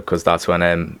Ireland rather, because that's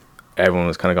when everyone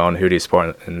was kind of going, who do you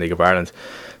support in League of Ireland?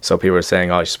 So people were saying,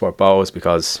 I should support Bows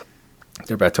because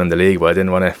they're better to win the league, but I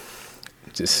didn't want to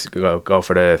just go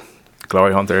for the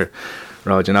glory hunter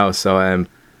road, you know. So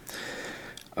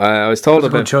I was told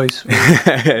about... That was a good choice.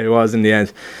 It was in the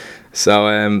end. So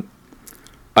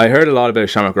I heard a lot about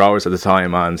Shamrock Rovers at the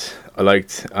time, and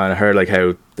I heard like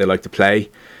how they like to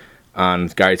play,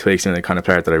 and Gary Twiggs is the kind of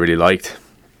player that I really liked.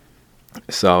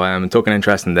 So I took an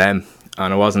interest in them,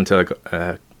 and it wasn't until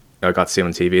I got to see them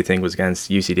on TV. I think it was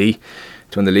against UCD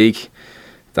to win the league.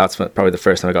 That's probably the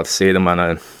first time I got to see them, and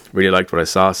I really liked what I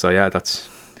saw. So yeah, I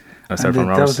started from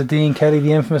Rovers. That was the Dean Kelly,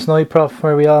 the infamous night, Prof,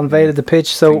 where we all invaded the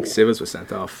pitch. So I think Sivas was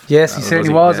sent off. Yes, he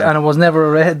certainly was, and it was never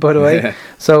a red, by the way. Yeah.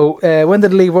 So when did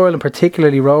the League of Ireland,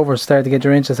 particularly Rovers, start to get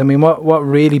your interest? I mean, what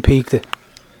really piqued it?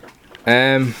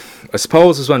 I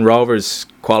suppose it was when Rovers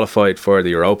qualified for the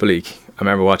Europa League. I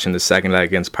remember watching the second leg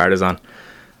against Partizan.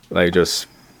 Like, just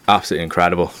absolutely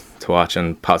incredible to watch,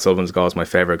 and Pat Sullivan's goal is my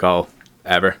favourite goal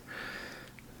ever.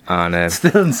 And it's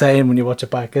still insane when you watch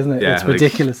it back, isn't it? Yeah, it's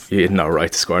ridiculous. He had no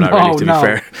right to score that, really, to be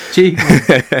fair.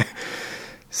 Gee.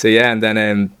 So yeah, and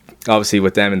then obviously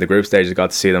with them in the group stage, I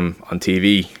got to see them on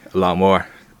TV a lot more.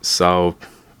 So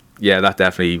yeah, that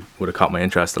definitely would have caught my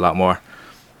interest a lot more.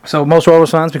 So most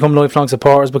Rovers fans become lifelong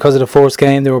supporters because of the first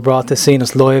game they were brought to seeing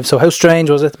us live. So how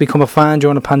strange was it to become a fan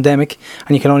during a pandemic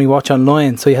and you can only watch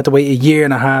online? So you had to wait a year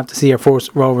and a half to see your first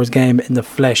Rovers game in the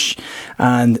flesh,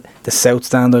 and the South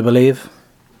Stand, I believe.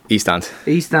 East Stand.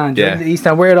 East Stand, yeah. The East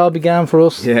Stand, where it all began for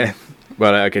us. Yeah,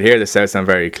 well, I could hear the South Stand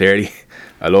very clearly.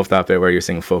 I love that bit where you're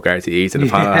singing Fuck RTE to the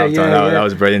panel. That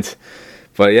was brilliant.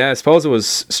 But yeah, I suppose it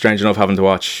was strange enough having to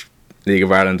watch League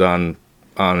of Ireland on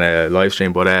a live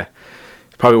stream, but it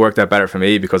probably worked out better for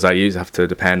me because I used to have to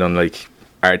depend on like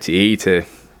RTE to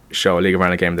show a League of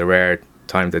Ireland game the rare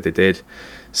time that they did.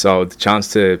 So the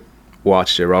chance to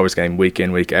watch the Rovers game week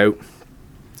in, week out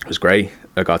was great.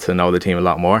 I got to know the team a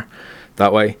lot more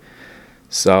that way.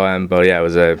 So, but yeah, it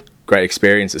was a great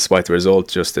experience despite the result,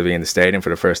 just to be in the stadium for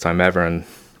the first time ever. And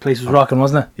Place was rocking,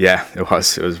 wasn't it? yeah, it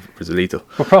was lethal.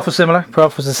 Well, Prof was similar.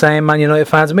 Prof was the same, Man United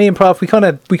fans. Me and Prof, we kind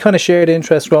of shared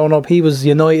interest growing up. He was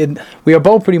United. We were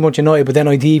both pretty much United, but then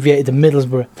I deviated to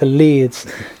Middlesbrough, to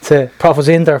Leeds, to Prof was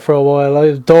Inter for a while.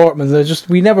 I was Dortmund.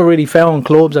 We never really found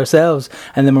clubs ourselves.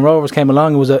 And then when Rovers came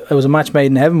along, it was a match made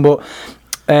in heaven. But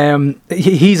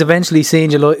he's eventually seen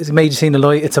the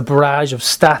light. It's a barrage of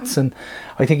stats, and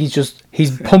I think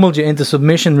he's pummeled you into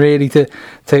submission really to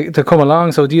come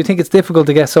along. So do you think it's difficult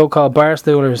to get so-called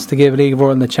barstoolers to give League of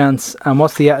Ireland a chance? And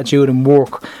what's the attitude and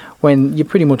work when you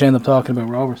pretty much end up talking about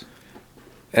Rovers?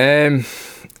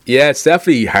 Yeah, it's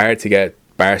definitely hard to get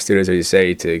barstoolers, as you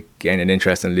say, to gain an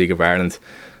interest in League of Ireland.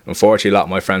 Unfortunately, a lot of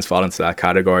my friends fall into that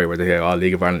category where they go, "Oh,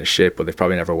 League of Ireland is shit," but they've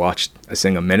probably never watched a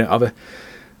single minute of it.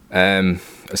 I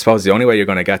suppose the only way you're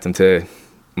going to get them to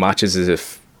matches is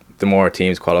if the more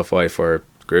teams qualify for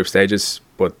group stages.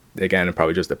 But again, it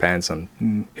probably just depends on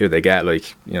who they get.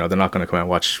 Like, they're not going to come out and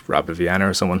watch Rapid Vienna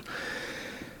or someone.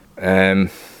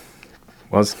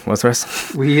 What's the rest?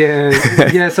 So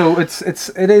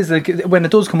it is like when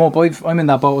it does come up. I'm in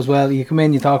that boat as well. You come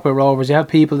in, you talk about Rovers. You have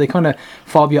people, they kind of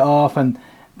fob you off, and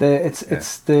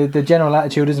the general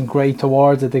attitude isn't great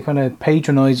towards it. They kind of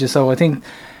patronise you. So I think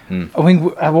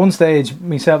at one stage,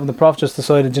 myself and the Prof just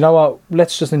decided, you know what,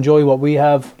 let's just enjoy what we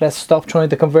have. Let's stop trying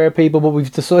to convert people, but we've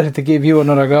decided to give you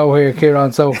another go here,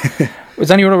 Kieran. So,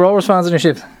 was any other Rovers fans in your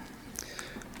shift?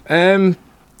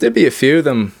 There'd be a few of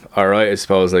them, alright, I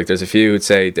suppose. Like, there's a few who'd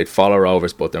say they'd follow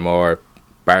Rovers, but they're more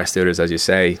barstoolers, as you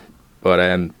say. But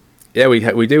yeah,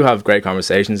 we do have great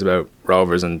conversations about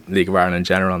Rovers and League of Ireland in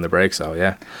general on the break, so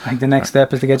yeah. I think the next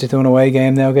step is to get you to an away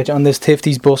game now, get you on this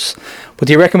Tifties bus. But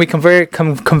do you reckon we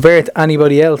convert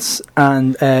anybody else,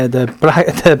 and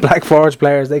the Black Forge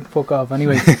players, they can fuck off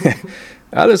anyway?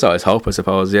 Well, there's always hope, I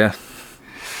suppose, yeah.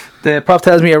 The Prof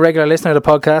tells me you're a regular listener of the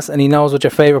podcast and he knows what your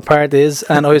favourite part is.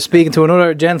 And I was speaking to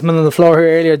another gentleman on the floor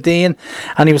here earlier, Dean,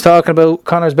 and he was talking about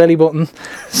Connor's belly button.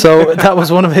 So that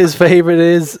was one of his favourite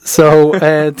is. So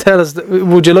tell us,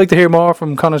 would you like to hear more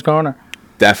from Connor's Corner?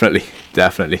 Definitely.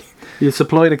 You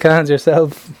supply the cans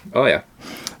yourself? Oh yeah.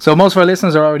 So most of our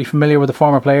listeners are already familiar with the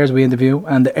former players we interview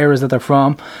and the eras that they're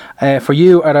from. For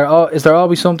you, is there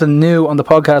always something new on the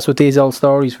podcast with these old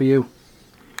stories for you?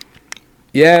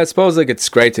 Yeah, I suppose it's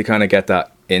great to kind of get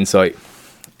that insight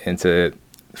into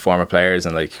former players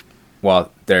and like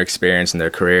what their experience and their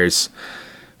careers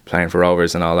playing for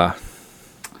Rovers and all that.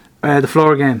 The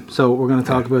floor game. So we're going to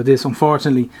talk about this.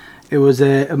 Unfortunately, it was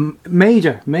a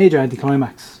major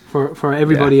anticlimax for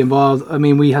everybody involved. I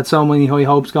mean, we had so many high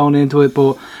hopes going into it,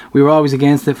 but we were always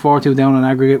against it. 4-2 down on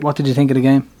aggregate. What did you think of the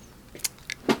game?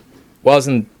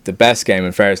 Wasn't the best game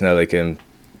in fairness. Now,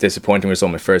 disappointing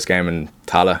result. My first game in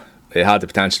Tala. It had the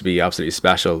potential to be absolutely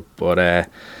special, but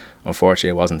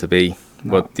unfortunately it wasn't to be.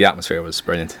 No. But the atmosphere was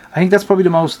brilliant. I think that's probably the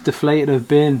most deflated I've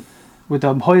been. With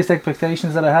the highest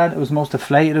expectations that I had, it was the most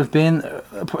deflated I've been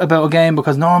about a game,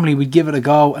 because normally we'd give it a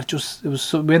go. We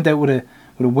went out with a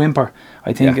whimper,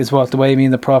 I think, is what the way me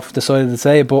and the Prof decided to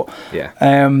say it. But what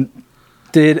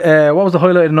was the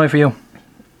highlight of the night for you?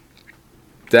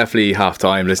 Definitely half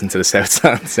time listening to the South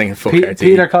Stand singing fuck RTE.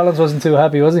 Peter Collins wasn't too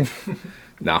happy, was he?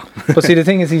 No. But see, the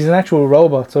thing is, he's an actual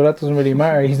robot, so that doesn't really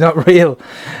matter. He's not real.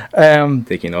 I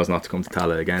think he knows not to come to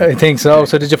Tala again. I think so.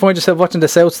 So did you find yourself watching the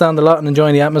South Stand a lot and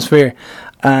enjoying the atmosphere?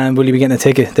 And will you be getting a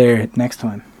ticket there next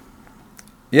time?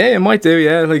 Yeah, you might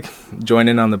do, join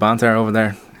in on the banter over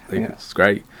there. It's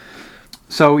great.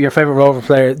 So your favourite Rover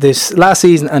player this last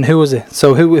season, and who was it?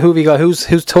 So who have you got? Who's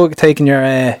taking your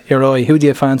eye? Who do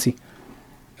you fancy?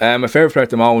 My favourite player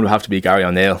at the moment would have to be Gary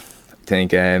O'Neill. I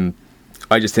think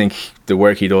I just think the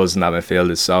work he does in that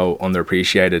midfield is so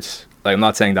underappreciated. I'm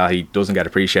not saying that he doesn't get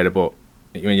appreciated, but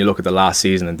when you look at the last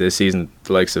season and this season,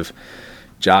 the likes of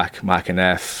Jack,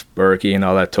 McInnes, Berkey and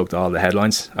all that took all the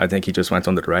headlines. I think he just went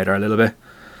under the radar a little bit.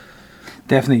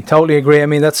 Definitely, totally agree. I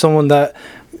mean, that's someone that,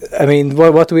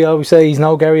 what do we always say? He's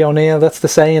no Gary O'Neill. That's the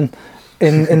saying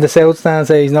in the South Stand,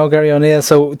 say he's no Gary O'Neill.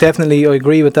 So definitely I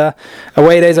agree with that.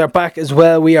 Away days are back as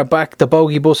well. We are back. The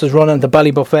bogey bus is running. The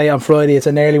Ballybuffet on Friday. It's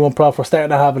an early one, Prof. We're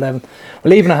starting at 11:30. We're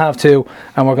leaving at 2:30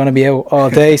 and we're going to be out all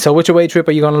day. So which away trip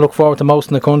are you going to look forward to most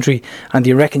in the country? And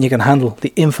do you reckon you can handle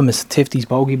the infamous Tifties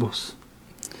bogey bus?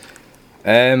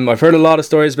 I've heard a lot of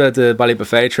stories about the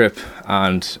Ballybuffet trip,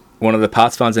 and one of the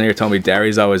Pats fans in here told me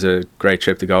Derry's always a great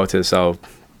trip to go to, so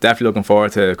definitely looking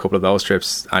forward to a couple of those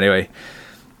trips anyway.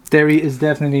 Derry is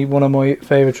definitely one of my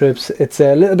favourite trips. It's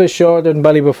a little bit shorter than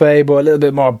Ballybuffet, but a little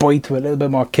bit more bite to it, a little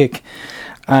bit more kick.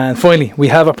 And finally, we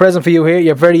have a present for you here,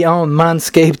 your very own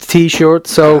Manscaped t-shirt.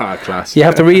 So Class. you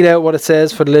have to read out what it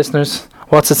says for the listeners.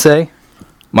 What's it say?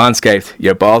 Manscaped,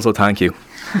 your balls will thank you.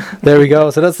 There we go.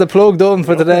 So that's the plug done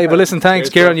for today. But listen, thanks,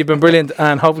 Cheers, Kieran. bro. You've been brilliant,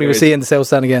 and hopefully we'll see you in the South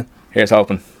Stand again. Here's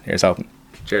hoping.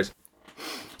 Cheers.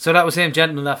 So that was him,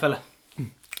 gentlemen, that fella.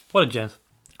 What a gent.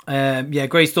 Yeah,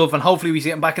 great stuff, and hopefully we see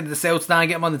him back into the South Stand,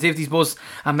 get him on the Tifties bus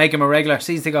and make him a regular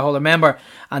season ticket holder member,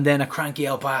 and then a cranky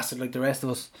old bastard like the rest of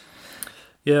us.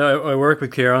 Yeah, I work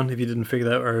with Kieran, if you didn't figure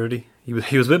that out already. He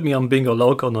was with me on Bingo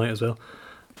Loco night as well.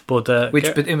 But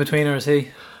Which bit in betweener is he?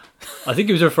 I think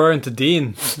he was referring to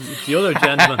Dean, the other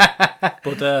gentleman.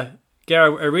 But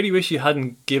Gar, I really wish you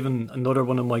hadn't given another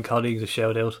one of my colleagues a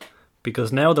shout out,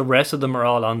 because now the rest of them are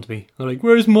all on to me. They're like,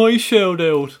 "Where's my shout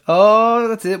out?" Oh,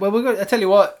 that's it. Well, I tell you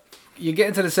what, you get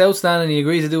into the South Stand and you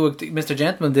agree to do what Mr.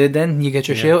 Gentleman did, then you get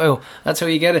your shout out. That's how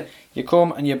you get it. You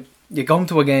come and you come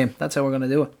to a game. That's how we're going to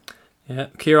do it. Yeah,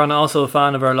 Kieran also a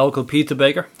fan of our local pizza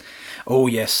baker. Oh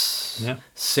yes, Yeah,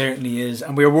 certainly is.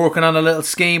 And we're working on a little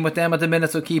scheme with them at the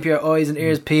minute, so keep your eyes and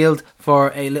ears peeled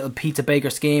for a little pizza baker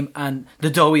scheme. And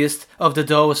the doughiest of the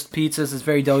doughest pizzas is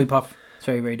very doughy, Pop. It's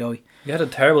very, very doughy. we had a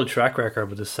terrible track record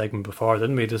with this segment before,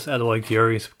 didn't we? This LOI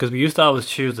Curious, because we used to always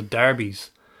choose the derbies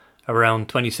around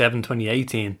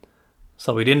 2018.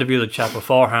 So we'd interview the chap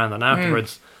beforehand and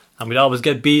afterwards, and we'd always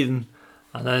get beaten.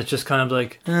 And then it's just kind of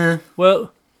like,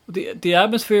 well, the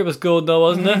atmosphere was good though,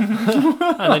 wasn't it?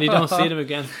 And then you don't see them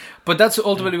again. But that's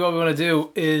ultimately what we want to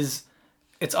do. Is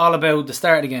it's all about the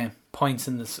start of the game, points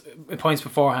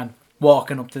beforehand,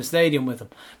 walking up to the stadium with them,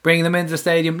 bringing them into the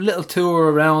stadium, little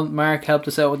tour around. Mark helped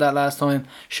us out with that last time,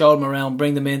 showed them around,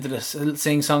 bring them into the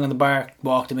sing song in the bar,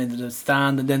 walk them into the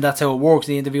stand, and then that's how it works.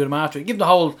 They interview them after, give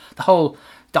them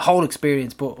the whole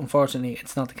experience. But unfortunately,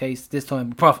 it's not the case this time.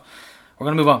 But Prof, we're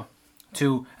going to move on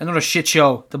to another shit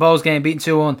show. The Bows game beaten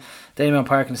 2-1 Dalymount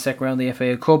Park in the second round of the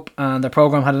FA Cup, and their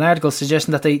programme had an article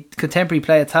suggesting that they could temporarily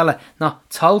play at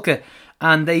Tolka,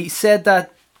 and they said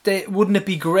that wouldn't it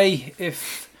be great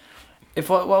if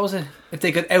what was it? If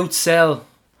they could outsell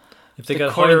If they the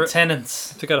got current higher,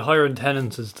 tenants. if they got higher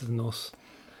attendances than us.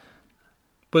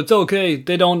 But it's okay.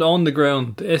 They don't own the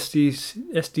ground. The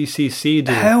SDCC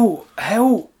do.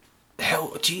 How?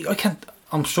 Gee, I can't.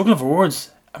 I'm struggling for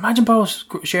words. Imagine Bows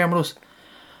sharing with us.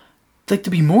 Like to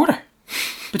be murder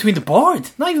between the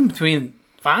board, not even between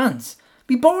fans.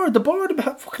 Be bored. The board would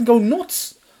fucking go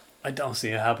nuts. I don't see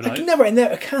it happening.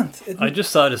 I can't. I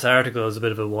just saw this article as a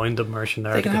bit of a wind-up merchant They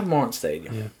article. can have Morton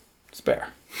Stadium. Yeah. It's better.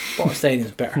 Morton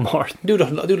Stadium's better. Morton. Do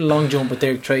the long jump with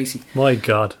Derek Tracy. My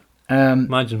God.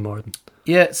 Imagine Morton.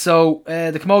 Yeah. So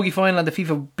the Camogie final and the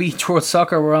FIFA Beach World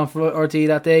Soccer were on for RTE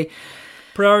that day.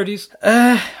 Priorities.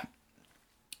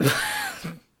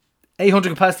 800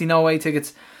 capacity, no away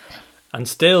tickets. And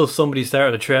still somebody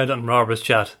started a thread on Robert's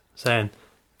chat saying,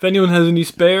 if anyone has any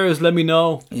spares, let me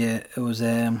know. Yeah, it was.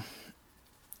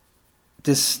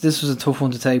 This was a tough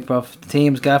one to take, Prof. The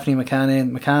teams, Gaffney, McCann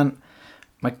in.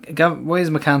 Why is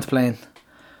McCann playing?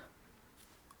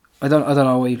 I don't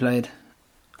know why he played.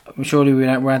 I'm surely we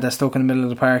weren't that stuck in the middle of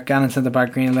the park. Gannon centre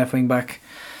back, Green left wing back.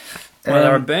 Well,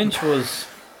 our bench was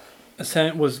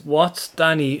Watts,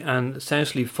 Danny, and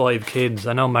essentially 5 kids.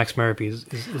 I know Max Murphy is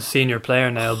a senior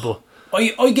player now, but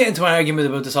I get into an argument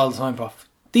about this all the time, Prof.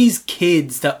 These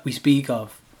kids that we speak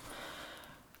of,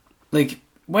 like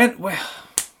when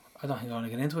I don't think I want to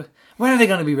get into it. When are they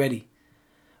going to be ready?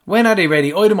 When are they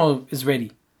ready? Idemo is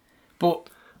ready, but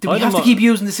do we have to keep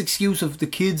using this excuse of the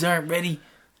kids aren't ready?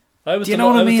 I was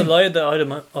delighted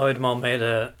that Idemo made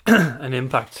an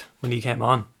impact when he came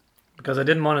on, because I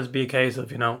didn't want it to be a case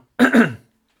of,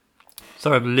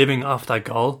 sort of living off that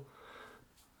goal.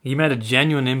 He made a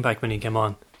genuine impact when he came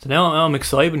on. So now I'm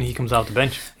excited when he comes off the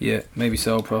bench. Yeah, maybe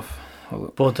so, Prof.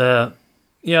 But I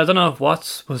don't know if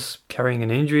Watts was carrying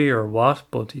an injury or what,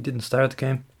 but he didn't start the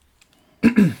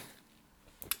game.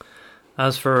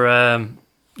 As for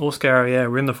Oscar,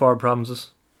 we're in the forward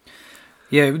provinces.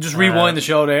 Yeah, we'll just rewind the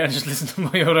show there and just listen to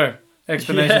my other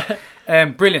explanation.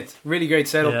 Brilliant, really great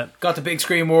setup. Yeah. Got the big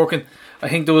screen working. I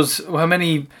think there was how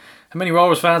many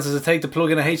Rovers fans does it take to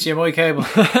plug in a HDMI cable?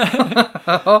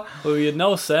 Well, we had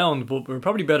no sound, but we were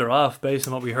probably better off based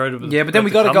on what we heard of it. Yeah, but then we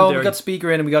got to go. We got the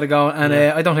speaker in and we got to go. And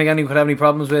I don't think anyone could have any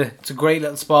problems with it. It's a great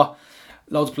little spot.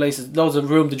 Loads of places, loads of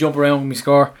room to jump around when we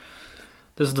score.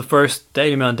 This is the first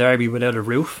Dalymount derby without a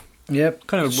roof. Yep.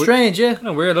 Kind of strange, yeah. Kind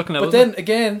of weird looking at it. But then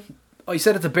again, I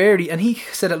said it to Beardy, and he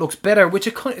said it looks better, which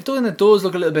it does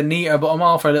look a little bit neater. But I'm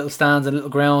all for little stands and little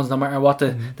grounds, no matter what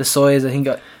the size. I think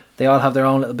they all have their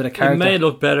own little bit of character. It may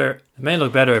look better. It may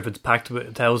look better if it's packed with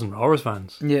 1,000 Rovers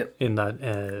fans. Yeah. In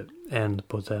that end,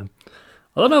 but I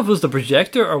don't know if it was the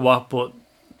projector or what. But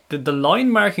the line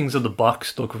markings of the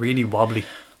box look really wobbly.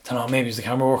 I don't know. Maybe it's the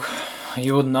camera work.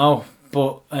 You wouldn't know.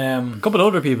 But a couple of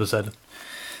other people said it.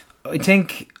 I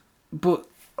think, but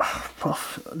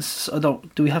Prof, I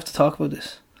don't. Do we have to talk about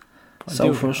this?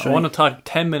 So frustrating. I want to talk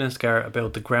 10 minutes, Garrett,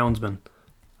 about the groundsman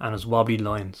and his wobbly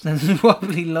lines.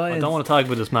 Wobbly lines. I don't want to talk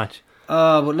about this match.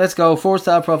 But let's go. First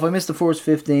half, Prof. I missed the first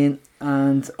 15,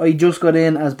 and I just got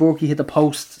in as Borky hit the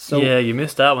post. So yeah, you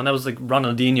missed that one. That was like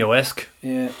Ronaldinho-esque.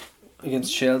 Yeah,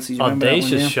 against Chelsea. Do you remember audacious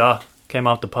that one, yeah? shot came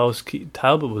off the post.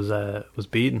 Talbot was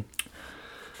beaten.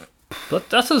 But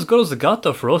that's as good as it got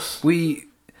though for us. We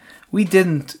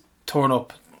didn't turn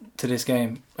up to this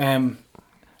game.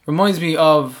 Reminds me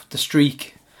of the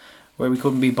streak where we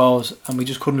couldn't beat Bows and we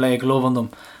just couldn't lay a glove on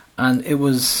them, and it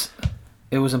was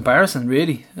embarrassing,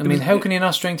 really. I mean, how can you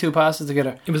not string two passes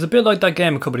together? It was a bit like that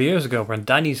game a couple of years ago when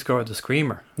Danny scored the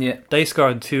screamer. Yeah, they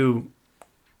scored two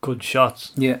good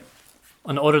shots. Yeah,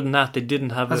 and other than that, they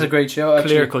didn't have a great shot,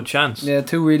 clear-cut chance. Yeah,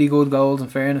 two really good goals. In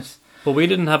fairness, but we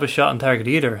didn't have a shot on target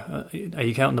either. Are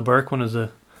you counting the Burke one as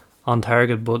a on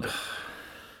target? But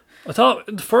I thought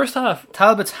the first half,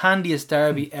 Talbot's handiest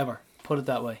derby ever. Put it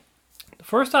that way. The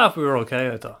first half we were okay.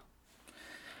 I thought.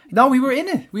 No, we were in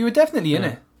it. We were definitely in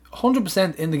it.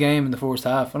 100% in the game in the first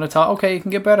half, and I thought, okay, it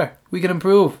can get better. We can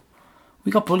improve.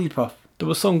 We got bullied, Prof. There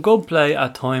was some good play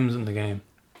at times in the game,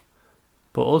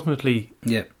 but ultimately,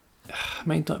 yeah, I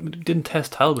mean, we didn't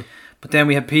test Talbot. But then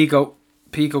we had Pico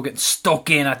getting stuck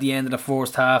in at the end of the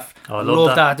first half. Oh, I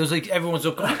love that. There's like everyone's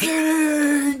up.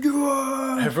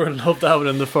 Everyone loved that one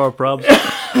in the four probs.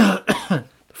 The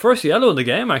first yellow in the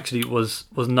game actually was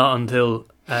not until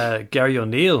Gary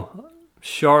O'Neill.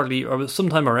 Shortly, or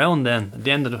sometime around then, at the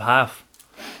end of the half,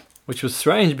 which was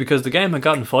strange because the game had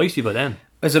gotten feisty by then.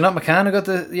 Is it not McCann who got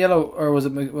the yellow, or was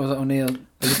it O'Neill?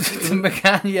 The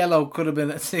McCann yellow could have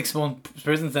been a 6-month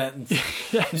prison sentence.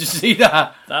 Yeah. Did you see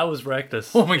that? That was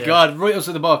reckless. Oh my God, right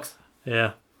outside the box.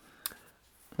 Yeah.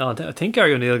 No, I think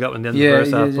Gary O'Neill got one in the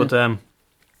first half, but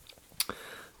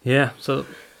yeah. So,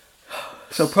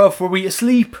 Prof, were we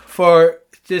asleep for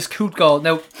this cute goal?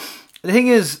 Now, the thing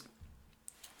is,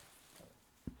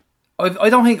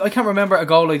 I can't remember a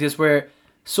goal like this where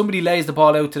somebody lays the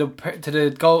ball out to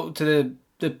the goal to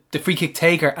the free kick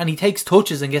taker and he takes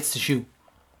touches and gets to shoot.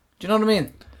 Do you know what I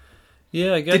mean?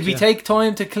 Yeah, I get Did we take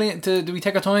time to clean? Did we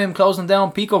take our time closing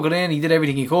down? Pico got in. He did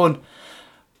everything he could.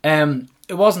 It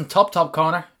wasn't top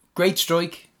corner. Great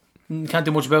strike. Can't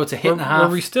do much about it. It's a hit and a half.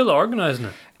 Were we still organising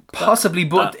it? Possibly,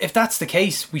 but if that's the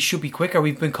case, we should be quicker.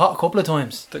 We've been caught a couple of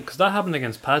times. Because that happened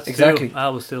against Pats exactly. too.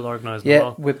 Al was still organising the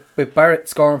ball. with Barrett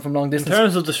scoring from long distance. In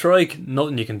terms of the strike,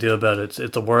 nothing you can do about it.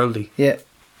 It's a worldie. Yeah.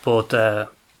 But,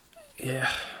 yeah.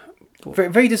 Very,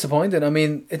 very disappointing. I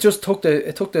mean, it just took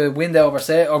the wind out of our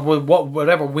set, or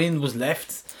whatever wind was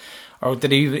left. Or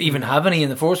did they even have any in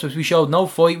the first place? We showed no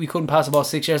fight. We couldn't pass a ball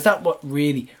 6 yards. That's what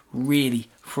really, really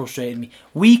frustrated me.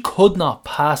 We could not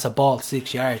pass a ball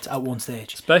 6 yards at one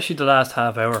stage. Especially the last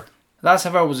half hour. Last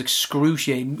half hour was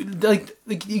excruciating. Like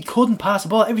you couldn't pass a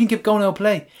ball. Everything kept going out of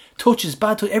play. Touches,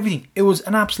 bad touch, everything. It was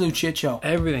an absolute shit show.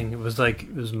 Everything. It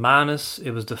was Manus.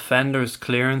 It was defenders,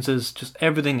 clearances, just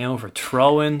everything out for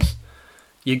throw-ins.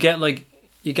 You get a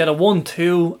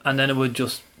 1-2 and then it would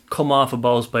just come off a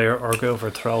Bowls player or go for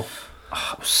a throw.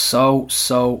 Oh,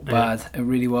 so bad. Yeah. It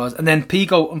really was. And then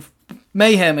Pico,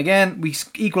 mayhem again. We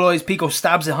equalised. Pico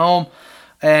stabs it home.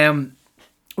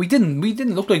 We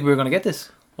didn't look like we were going to get this.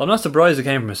 Well, I'm not surprised it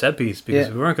came from a set piece because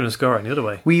we weren't going to score any other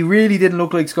way. We really didn't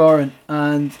look like scoring.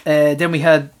 And then we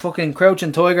had fucking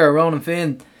Crouching Tiger, Ronan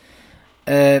Finn.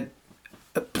 To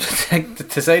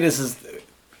say this is,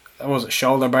 was a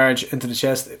shoulder barge into the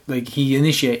chest. Like, he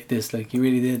initiated this. Like, he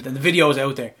really did. And the video's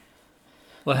out there.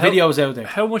 Well, video's out there.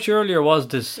 How much earlier was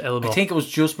this elbow? I think it was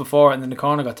just before, and then the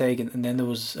corner got taken, and then there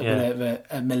was a bit of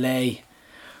a melee.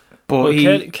 But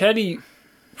Kelly,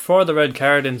 for the red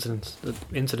card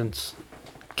incidents,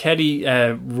 Kelly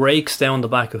rakes down the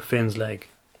back of Finn's leg.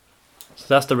 So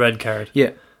that's the red card.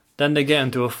 Yeah. Then they get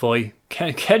into a fight.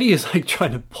 Kelly is like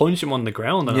trying to punch him on the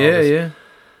ground. And yeah.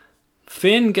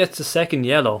 Finn gets a second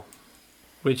yellow,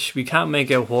 which we can't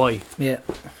make out why. Yeah.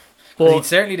 But he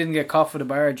certainly didn't get caught for the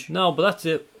barge. No, but that's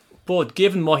it. But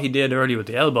given what he did earlier with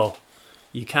the elbow,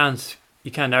 you can't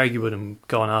argue with him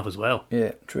going off as well.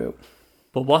 Yeah, true.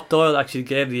 But what Doyle actually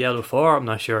gave the yellow for, I'm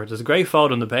not sure. There's a great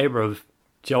photo in the paper of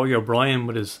Joey O'Brien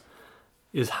with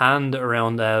his hand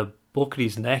around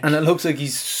Buckley's neck. And it looks like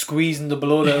he's squeezing the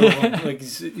blood out of him. Like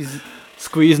he's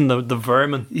Squeezing the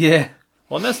vermin. yeah.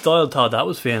 Well, unless Doyle thought that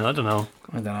was fine, I don't know.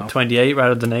 I don't know. 28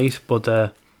 rather than 8, but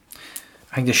I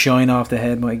think the shine off the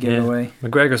head might give it away.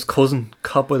 McGregor's cousin,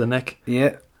 caught by the neck.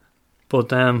 Yeah.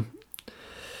 But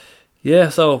yeah,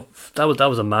 so that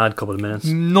was a mad couple of minutes.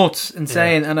 Nuts,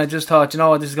 insane. And I just thought, you know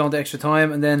what, this is going to extra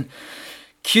time. And then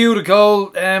cue the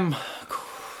goal. A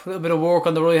little bit of work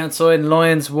on the right hand side, and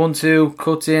Lyons 1-2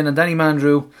 cuts in, and Danny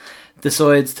Mandrew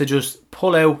decides to just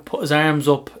pull out, put his arms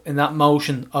up in that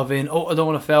motion of I don't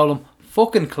want to foul him.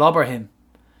 Fucking clobber him.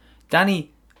 Danny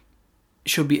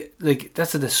should be like,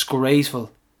 that's a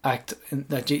disgraceful act.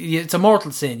 It's a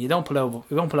mortal sin. You don't pull out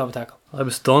a tackle. I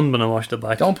was stunned when I watched it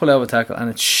back. Don't pull out a tackle, and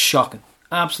it's shocking,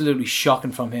 absolutely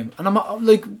shocking from him. And I'm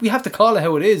like, we have to call it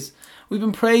how it is. We've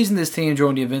been praising this team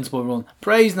during the Invincible run,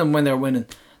 praising them when they're winning.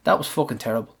 That was fucking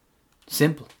terrible.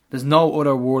 Simple. There's no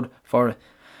other word for it.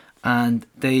 And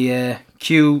they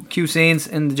cue scenes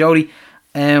in the Jody.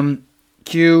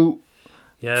 Cue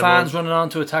fans running on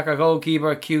to attack our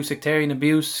goalkeeper. Cue sectarian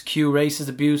abuse. Cue racist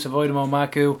abuse of Oidemo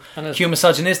Maku. Cue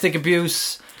misogynistic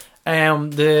abuse.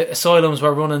 The asylums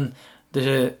were running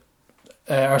the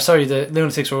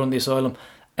lunatics were running the asylum.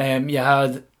 You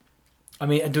had, I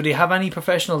mean, do they have any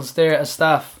professionals there as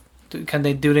staff? Do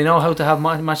they know how to have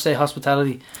match day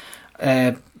hospitality?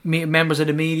 Members of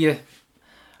the media,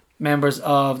 members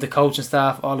of the coaching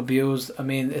staff, all abused. I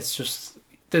mean, it's just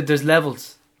there's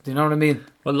levels. Do you know what I mean?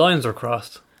 Well, lines were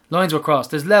crossed. Lines were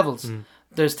crossed. There's levels.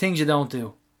 There's things you don't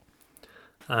do.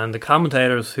 And the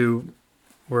commentators who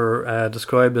were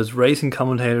described as racing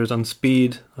commentators on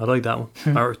speed, I like that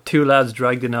one, are two lads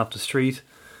dragged in off the street.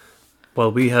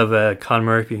 Well, we have Con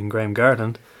Murphy and Graham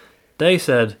Garland. They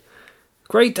said,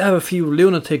 "Great to have a few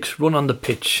lunatics run on the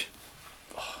pitch."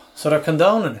 So they're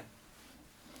condoning it.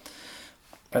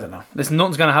 I don't know. Listen,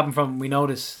 nothing's going to happen from. We know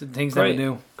this. Things never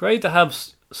do. Great to have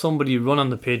somebody run on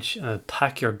the pitch and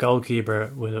attack your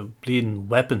goalkeeper with a bleeding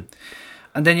weapon.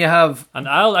 And then you have... And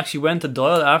Al actually went to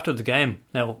Doyle after the game.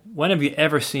 Now, when have you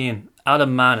ever seen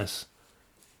Adam Manis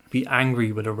be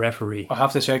angry with a referee? I'll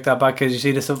have to check that back, because you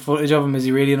see the footage of him. Is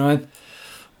he really annoying?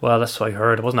 Well, that's what I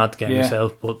heard. I wasn't at the game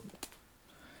myself, but...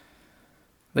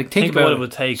 Like, think about what it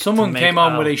would take. Someone came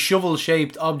on with a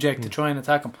shovel-shaped object to try and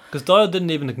attack him. Because Doyle didn't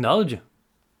even acknowledge it.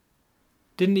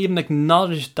 Didn't even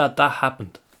acknowledge that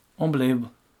happened.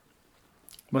 Unbelievable.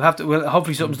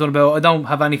 Hopefully something's done about it. I don't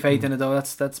have any faith in it, though.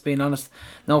 That's being honest.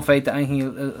 No faith that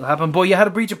anything will happen. But you had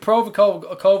a breach of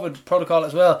COVID protocol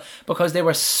as well, because they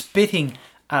were spitting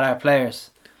at our players.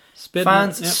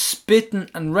 Fans spitting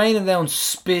and raining down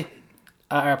spit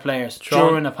at our players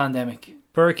during a pandemic.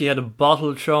 Berkey had a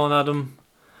bottle thrown at him.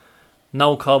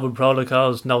 No COVID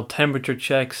protocols, no temperature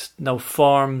checks, no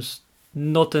forms,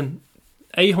 nothing.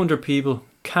 800 people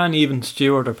can't even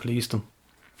steward or police them.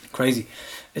 Crazy.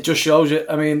 It just shows you.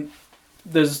 I mean,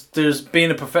 there's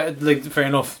been fair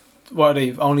enough. What are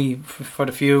they? Only for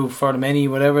the few, for the many,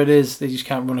 whatever it is. They just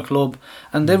can't run a club,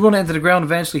 and they run it into the ground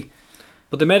eventually.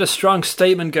 But they made a strong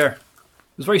statement, Ger. It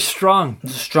was very strong.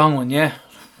 It's a strong one, yeah,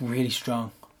 really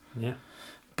strong. Yeah.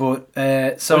 But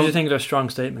so, what do you think of their strong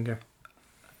statement, Ger?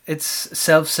 It's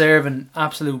self-serving,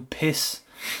 absolute piss.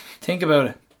 Think about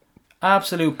it.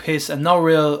 Absolute piss, and no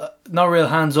real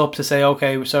hands up to say,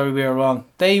 okay, we're sorry, we were wrong.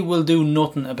 They will do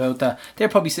nothing about that. They're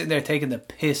probably sitting there taking the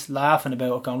piss, laughing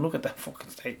about it, going, look at that fucking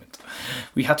statement.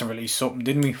 We had to release something,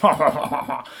 didn't we?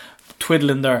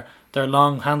 Twiddling their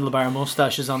long handlebar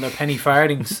moustaches on their penny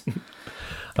farthings.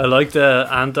 I liked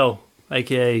Anto,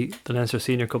 aka the Leinster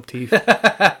Senior Cup thief.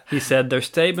 He said their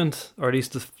statement, or at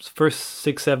least the first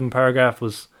 6-7 paragraph,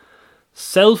 was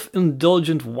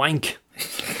self-indulgent wank.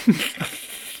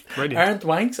 Aren't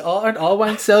all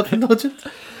wanks self-indulgent?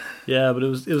 Yeah, but it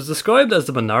was described as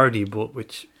the minority, but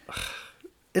which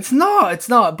it's not.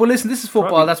 But listen, this is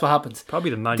football. Probably, that's what happens. Probably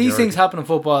the majority. These things happen in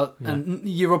football, and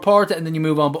you report it and then you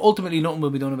move on. But ultimately, nothing will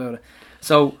be done about it.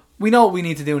 So we know what we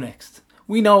need to do next.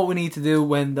 We know what we need to do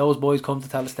when those boys come to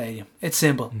Tallaght Stadium. It's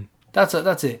simple. That's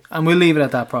it, and we'll leave it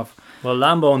at that, Prof. Well,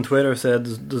 Lambo on Twitter said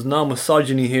there's no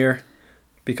misogyny here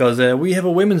because we have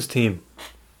a women's team,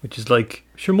 which is like,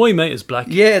 sure, my mate is black.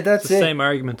 Yeah, that's it's the same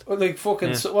argument. Well, like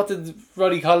fucking, so what did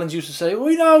Roddy Collins used to say?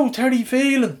 We know, Terry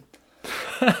Phelan.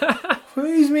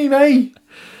 Where's me mate?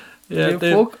 Yeah,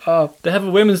 fuck up. They have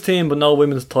a women's team, but no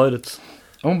women's toilets.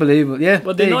 Unbelievable. Yeah,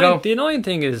 but there you go. The annoying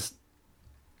thing is,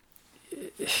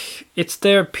 it's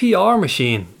their PR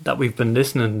machine that we've been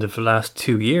listening to for the last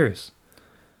 2 years.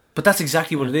 But that's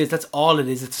exactly what it is. That's all it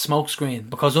is. It's a smoke screen,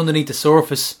 because underneath the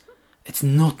surface, it's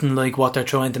nothing like what they're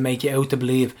trying to make you out to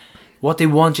believe. What they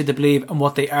want you to believe and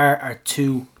what they are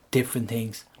two different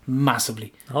things.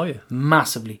 massively. Oh yeah.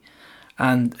 Massively.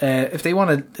 And if they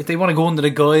want to go under the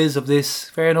guise of this,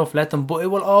 fair enough, let them. But it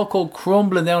will all go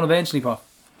crumbling down eventually, Prof.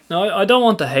 No, I don't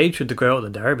want the hatred to grow out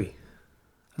of the derby,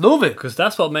 Love it. because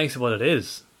that's what makes it what it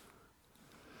is.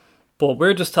 But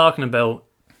we're just talking about,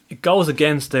 it goes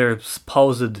against their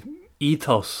supposed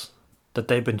ethos that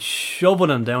they've been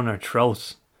shoveling down our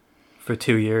throats for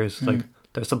 2 years. Like,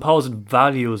 their supposed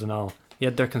values and all.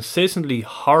 Yet they're consistently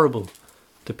horrible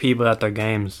to people at their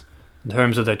games in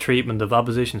terms of their treatment of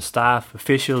opposition staff,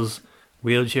 officials,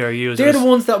 wheelchair users. They're the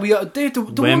ones that they're the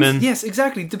Women. ones, yes,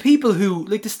 exactly. The people who,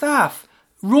 like the staff,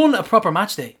 run a proper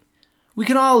match day. We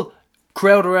can all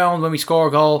crowd around when we score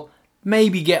a goal,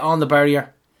 maybe get on the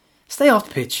barrier. Stay off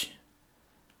the pitch.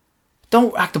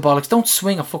 Don't act the bollocks. Don't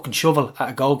swing a fucking shovel at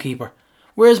a goalkeeper.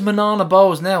 Where's Manana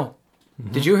Bowes now?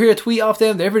 Did you hear a tweet off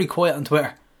them? They're very quiet on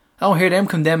Twitter. I don't hear them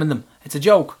condemning them. It's a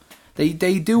joke. They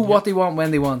do what they want when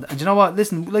they want. And you know what?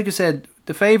 Listen, like I said,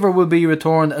 the favour will be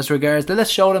returned as regards to let's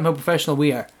show them how professional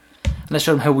we are. And let's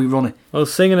show them how we run it. I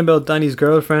was singing about Danny's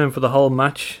girlfriend for the whole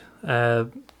match.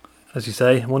 As you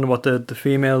say, I wonder what the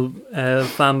female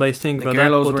fan base think The about that.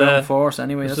 girls But, were on force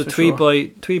anyway. there's That's a for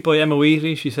tweet by Emma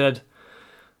Wheatley. She said,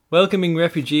 "Welcoming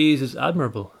refugees is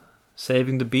admirable.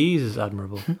 Saving the bees is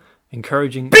admirable.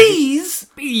 Encouraging bees.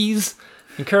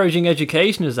 Encouraging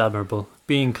education is admirable.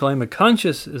 Being climate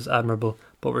conscious is admirable.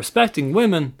 But respecting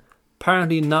women,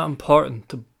 apparently not important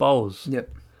to Bowes." Yep.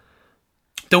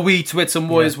 The Wheats with some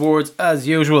wise words as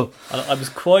usual. I was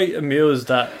quite amused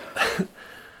that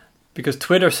because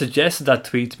Twitter suggested that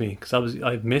tweet to me because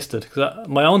I'd missed it because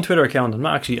my own Twitter account, I'm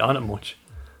not actually on it much,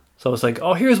 so I was like,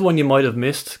 oh, here's one you might have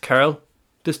missed, Carl,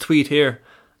 this tweet here,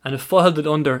 and it filed it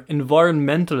under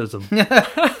environmentalism.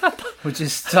 Which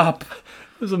is stop.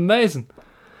 It was amazing.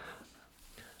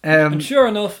 And sure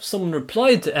enough, someone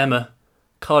replied to Emma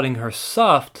calling her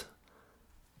soft,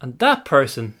 and that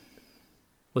person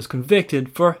was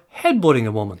convicted for headbutting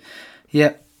a woman.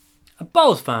 Yeah. A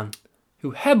Bowes fan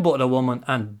who headbutted a woman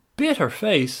and bit her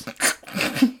face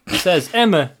says,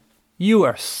 Emma, you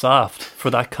are soft for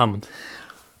that comment.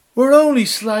 We're only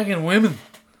slagging women.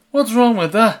 What's wrong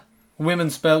with that? Women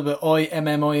spelled with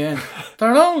I-M-M-I-N.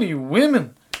 They're only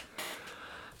women.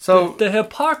 So The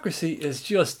hypocrisy is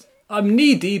just, I'm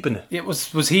knee deep in it.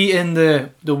 was he in the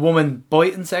woman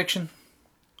biting section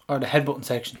or the headbutting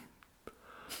section?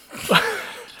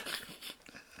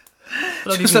 I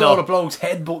don't Just even a lot know, of blokes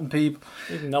headbutting people. I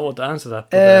don't even know what to answer that.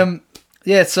 But,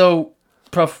 Yeah, so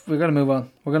Prof, we're gonna move on.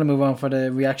 We're gonna move on for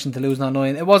the reaction to losing on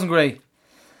 9. It wasn't great.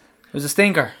 It was a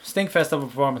stinker. Stinkfest of a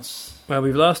performance. well,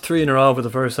 we've lost 3 in a row for the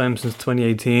first time since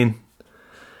 2018.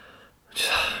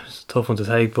 It's a tough one to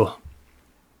take, but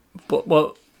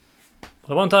what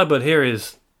I want to talk about here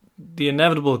is the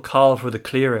inevitable call for the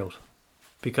clear out,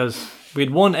 because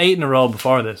we'd won 8 in a row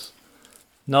before this.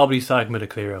 Nobody's talking about a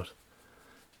clear out.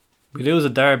 We lose a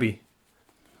derby.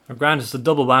 Or granted, it's the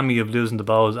double whammy of losing the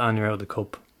Bowes and you're out of the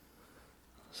cup.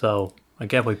 So I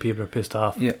get why people are pissed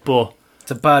off. Yeah. But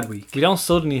It's a bad week. we don't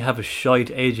suddenly have a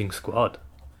shite aging squad.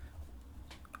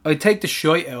 I'd take the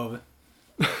shite out of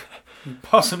it.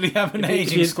 Possibly have an If you-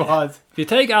 aging squad. If you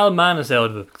take Al Manis out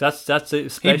of it, that's a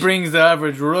He brings the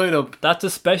average right up. that's a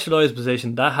specialised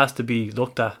position that has to be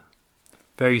looked at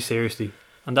very seriously,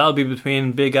 and that'll be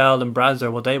between Big Al and Bradzer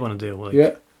what they want to do.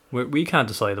 Like, we can't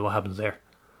decide what happens there.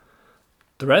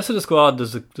 The rest of the squad,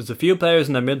 there's a few players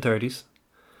in their mid-30s.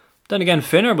 Then again,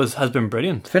 Finner has been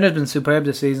brilliant. Finn has been superb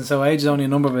this season, so age is only a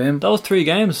number for him. Those 3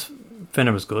 games,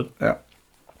 Finner was good. Yeah.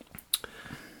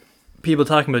 People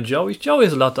talking about Joey. Joey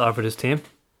has a lot to offer this team.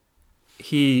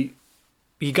 He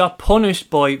got punished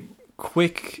by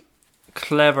quick,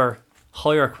 clever,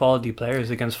 higher quality players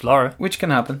against Flora. Which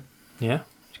can happen. Yeah,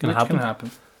 it's going Which to happen. can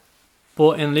happen.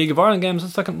 But in League of Ireland games,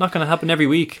 it's not going to happen every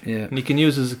week. Yeah. And he can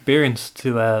use his experience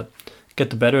to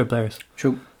get the better of players.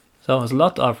 True. So there's a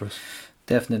lot to offer us.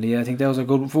 Definitely, yeah. I think those are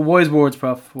good. For wise words,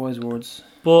 Prof. Wise words.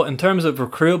 But in terms of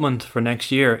recruitment for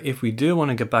next year, if we do want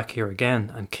to get back here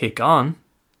again and kick on,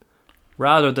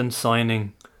 rather than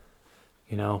signing,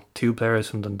 2 players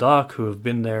from Dundalk who have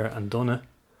been there and done it,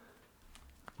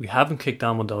 we haven't kicked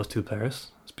on with those 2 players,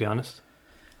 let's be honest.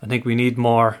 I think we need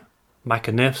more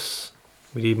McAniffs,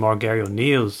 we need more Gary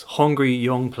O'Neills, hungry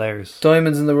young players.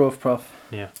 Diamonds in the rough, Prof.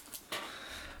 Yeah.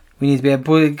 We need to be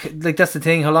able, like, that's the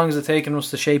thing. How long is it taking us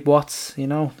to shape Watts?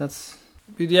 That's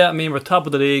But yeah, I mean, we're top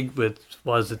of the league with,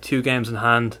 2 games in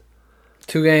hand.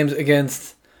 2 games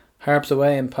against Harps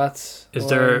away and Pats. Is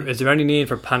away. there any need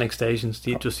for panic stations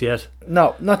just yet?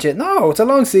 No, not yet. No, it's a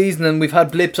long season and we've had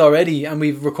blips already and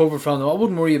we've recovered from them. I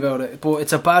wouldn't worry about it, but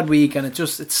it's a bad week and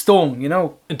it's stung,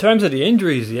 In terms of the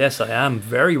injuries, yes, I am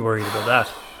very worried about that.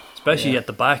 especially at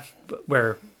the back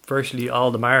where virtually all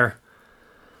of them are.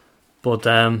 But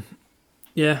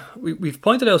we've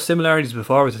pointed out similarities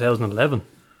before with 2011,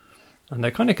 and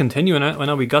they're kind of continuing. I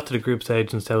know we got to the group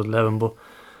stage in 2011, but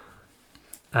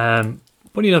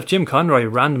funny enough, Jim Conroy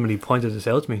randomly pointed this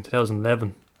out to me in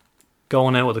 2011,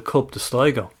 going out with a cup to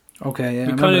Sligo. Okay,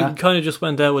 yeah. We kind of just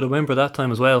went out with a whimper that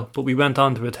time as well, but we went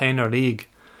on to retain our league.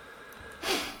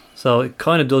 So it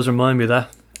kind of does remind me of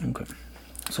that. Okay.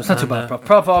 So it's not too bad, Prof.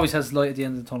 Prof always has light at the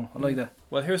end of the tunnel. I like that.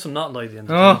 Well, here's some not light at the end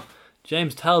of the tunnel.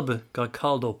 James Talbot got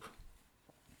called up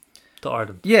to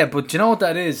Ireland. Yeah, but do you know what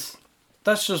that is?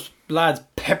 That's just lads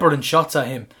peppering shots at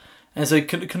him. And it's like,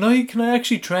 can I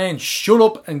actually try and shut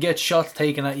up and get shots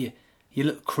taken at you? You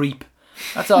little creep.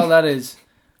 That's all that is.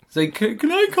 It's like,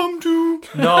 can I come too?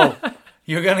 No.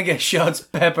 You're going to get shots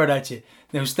peppered at you.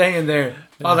 Now stay in there.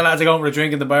 All the lads are going for a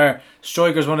drink in the bar.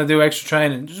 Strikers want to do extra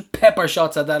training. Just pepper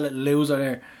shots at that little loser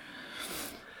there.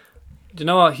 Do you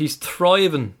know what? He's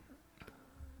thriving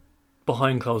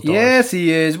behind closed doors. Yes,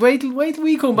 he is. Wait till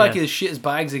we come back. He'll shit his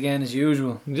bags again as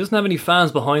usual. He doesn't have any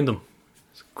fans behind him.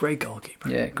 He's a great goalkeeper.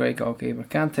 Yeah, great goalkeeper.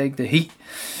 Can't take the heat.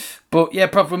 But yeah,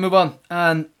 Prof, we'll move on.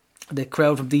 And the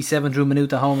crowd from D7 drew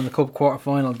Maynooth at home in the Cup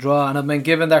quarter-final draw, and have been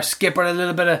giving their skipper a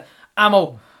little bit of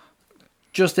ammo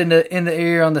just in the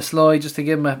ear on the slide, just to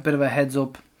give him a bit of a heads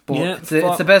up. But it's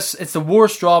the best. It's the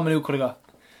worst draw Maynooth could have got.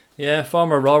 Yeah,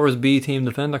 former Rovers B team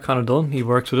defender Conor Dunn. He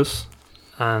works with us,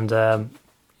 and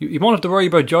you won't have to worry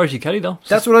about Georgie Kelly though.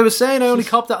 That's what I was saying. I only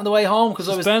copped that on the way home because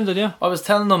I was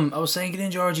telling them, I was saying, get in,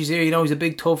 Georgie's here. You know, he's a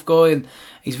big tough guy and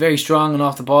he's very strong and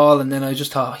off the ball. And then I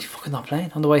just thought, he's fucking not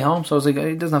playing on the way home. So I was like,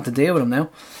 he doesn't have to deal with him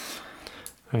now.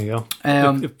 There you go.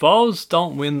 If Bows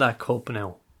don't win that cup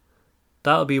now,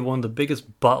 that'll be one of the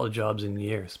biggest bottle jobs in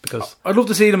years, because I'd love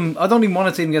to see them. I don't even want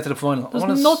to see them get to the final.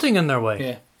 There's nothing in their way.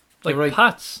 Yeah, like right.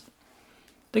 Pats,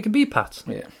 they can beat Pats.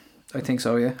 Yeah, I think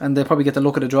so. Yeah, and they'll probably get the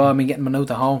look at the draw. I mean, getting Maynooth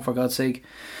at home, for God's sake.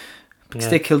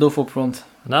 Stick Kilduff up front.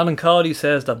 And Alan Cody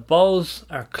says that Bows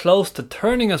are close to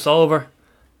turning us over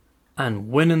and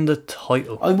winning the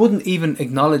title. I wouldn't even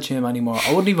acknowledge him anymore.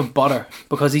 I wouldn't even bother,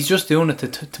 because he's just doing it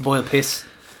to boil piss.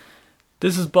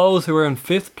 This is Bows, who are in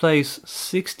 5th place,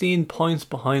 16 points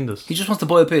behind us. He just wants to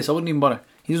boil piss. I wouldn't even bother.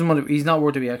 He doesn't want to, he's not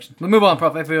worth the reaction. We'll move on,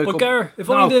 Prof. But Gar,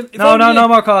 no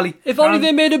more Collie. If only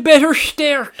they made a better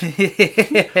start,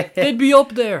 they'd be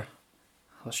up there.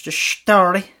 That's just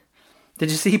story. Did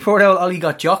you see poor old Ollie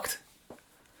got jocked?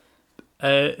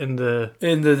 In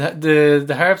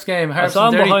the Harps game. I saw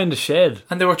him behind the shed,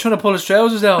 and they were trying to pull his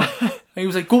trousers down. And he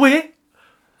was like, "Go away."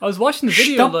 I was watching the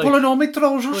video. Stop pulling on my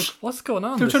trousers. Like, what's going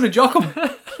on? They're trying to jock him.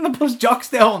 Trying to pull his jocks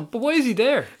down. But why is he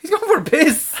there? He's going for a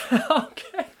piss.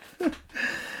 Okay.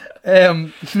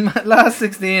 Last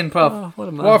 16, Prof. Oh, what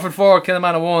a man. Warford 4,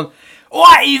 Kilmarnock 1.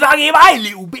 What is talking about,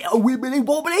 little bit of wibbly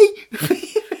wobbly?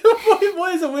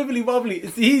 Why is it wibbly wobbly?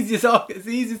 It's the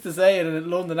easiest to say it in a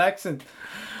London accent.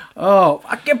 Oh,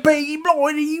 fucking piggy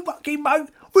bloody, you fucking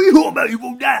mouth. What are you talking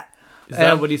about that? Is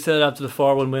that what he said after the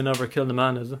 4-1 win over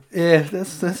Kilnaman, is it? Yeah,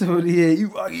 that's what he is.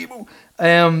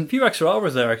 A few extra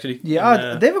hours there, actually.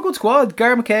 Yeah, they have a good squad.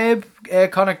 Gar McCabe,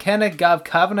 Conor Kennick, Gav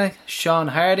Kavanagh, Sean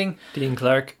Harding, Dean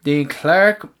Clark.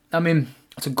 I mean,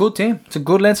 it's a good team. It's a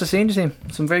good Leinster senior team.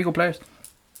 Some very good players.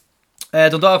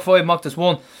 Dundalk 5, Mocktus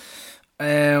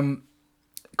 1.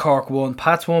 Cork 1.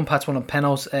 Pats 1 on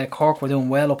Pennos. Cork were doing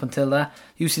well up until that.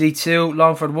 UCD 2,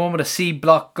 Longford 1 with a C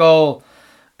block goal.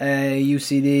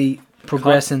 UCD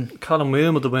progressing. Colin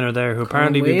Whelan with the winner there, who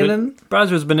apparently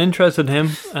Bradford's been interested in him.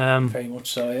 Very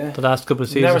much so, yeah. The last couple of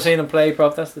seasons. Never seen him play,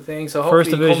 Prof. That's the thing. So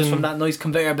hopefully he comes from that nice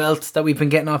conveyor belt that we've been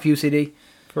getting off UCD.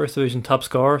 First division top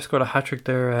scorer, scored a hat trick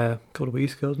there a couple of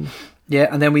weeks ago, didn't he? Yeah,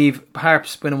 and then we've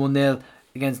Harps winning 1-0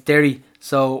 against Derry.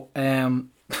 So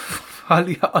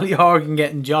Ollie Horgan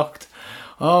getting jocked.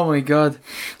 Oh my God,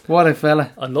 what a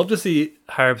fella. I'd love to see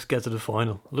Harps get to the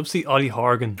final. I'd love to see Ollie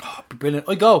Horgan. Oh, brilliant.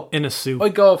 I'd go in a suit.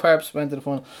 I'd go if Harps went to the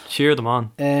final. Cheer them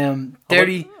on.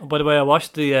 Derry. By the way, I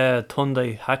watched the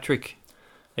Tunday hat trick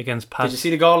against Pats. Did you see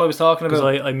the goal I was talking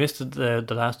about? Because I missed it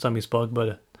the last time we spoke about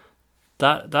it.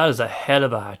 That is a hell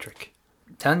of a hat trick.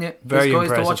 Telling you, very guys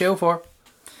impressive to watch out for.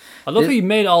 I love he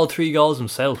made all 3 goals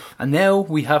himself. And now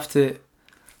we have to.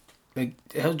 Like,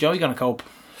 how's Joey gonna cope?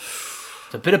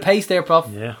 It's a bit of pace there, Prof.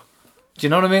 Yeah. Do you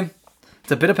know what I mean?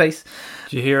 It's a bit of pace.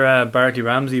 Did you hear Bartley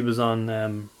Ramsey was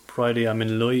on Friday? I'm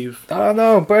in live. Oh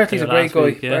no, Bartley's a great guy.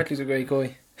 Week, yeah. Bartley's a great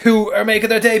guy. Who are making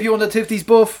their debut on the Tifties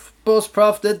bus,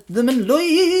 Prof. Them in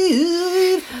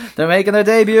live. They're making their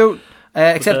debut.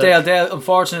 Except Dale. Dale,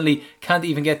 unfortunately, can't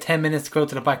even get 10 minutes to go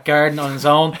to the back garden on his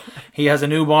own. He has a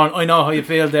newborn. I know how you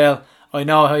feel, Dale. I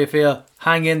know how you feel.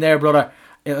 Hang in there, brother.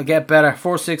 It'll get better.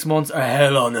 4-6 months are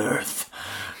hell on earth.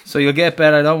 So you'll get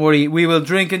better, don't worry. We will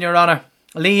drink in your honour.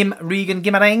 Liam Regan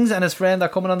Gimarings and his friend are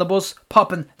coming on the bus,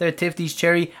 popping their Tifty's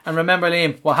cherry. And remember,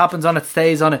 Liam, what happens on it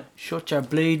stays on it. Shut your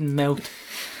bleeding mouth.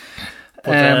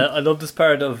 But I love this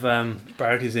part of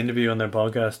Barty's interview on their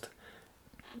podcast,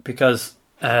 because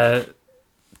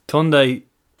Tunde,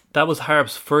 that was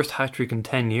Harp's first hat-trick in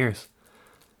 10 years.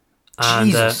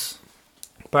 And Jesus.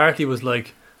 Barty was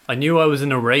like, I knew I was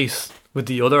in a race with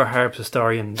the other Harps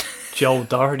historian, Joe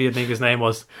Doherty, I think his name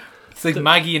was. It's like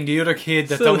Maggie and the other kid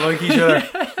that don't like each other,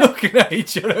 looking at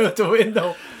each other out the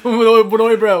window with an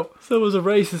eyebrow. So it was a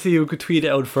race to see who could tweet it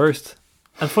out first.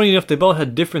 And funny enough, they both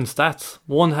had different stats.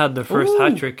 One had the first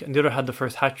hat-trick and the other had the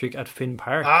first hat-trick at Finn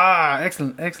Park. Ah,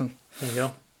 excellent, excellent. There you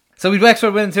go. So we've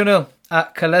Wexford winning 2-0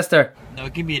 at Colester. No,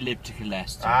 give me a lip to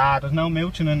Leicester. There's no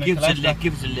mooching in the Give us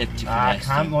a lip to Leicester.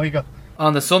 Can't, Michael.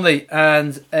 On the Sunday,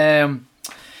 and on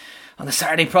the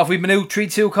Saturday, Prof, we've been out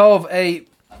 3-2 Cove, a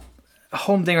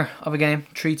humdinger of a game,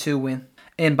 3-2 win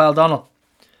in Baldonnel.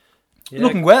 Yeah.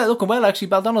 Looking well actually.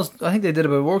 Baldonnel's, I think they did a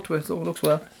bit of work to it. Looks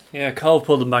well. Yeah, Cole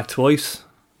pulled them back twice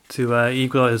to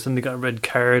equalise, and they got a red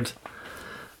card.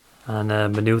 And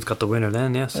Maynooth got the winner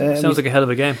then, yes. Sounds like a hell of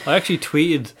a game. I actually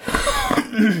tweeted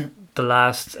the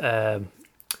last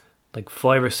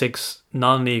 5 or 6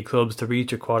 non-league clubs to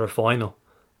reach a quarter-final.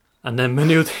 And then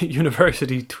Maynooth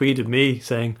University tweeted me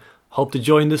saying, hope to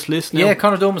join this list now. Yeah,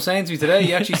 Conor Dunn was saying to me today,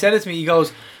 he actually said it to me, he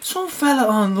goes, some fella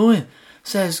online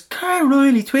says, Carl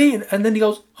Riley tweeting, and then he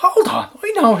goes, hold on,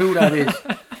 I know who that is.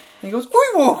 And he goes,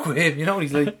 I work with him, you know what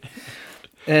he's like.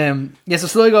 So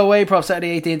Sligo away, Prof,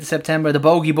 Saturday 18th of September. The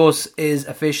bogey bus is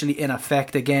officially in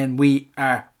effect again. We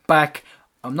are back.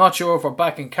 I'm not sure if we're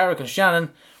back in Carrick and Shannon.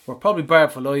 We're probably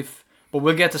barred for life, but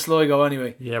we'll get to Sligo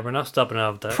anyway. Yeah, we're not stopping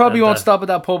out there. Probably won't stop at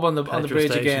that pub on the bridge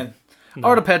station again. No.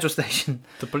 Or the petrol station.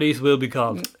 The police will be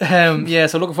called. So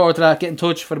looking forward to that. Get in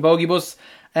touch for the bogey bus.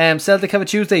 Celtic have a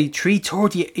Tuesday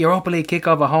 3:30 Europa League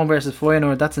kickoff at home versus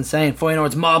Feyenoord. That's insane.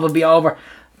 Feyenoord's mob will be over.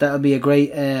 That'll be a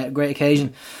great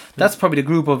occasion. That's probably the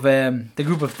group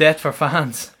of death for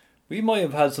fans. We might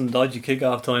have had some dodgy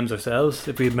kick-off times ourselves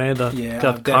if we'd made that. Yeah,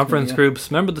 that conference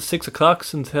groups. Remember the 6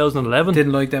 o'clocks in 2011?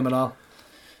 Didn't like them at all.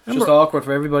 Just awkward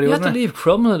for everybody, You had wasn't to it? leave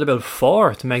Crumlin at about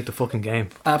 4 to make the fucking game.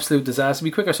 Absolute disaster.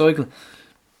 Be quicker cycling.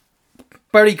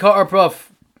 Barry Cotter,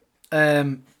 Prof.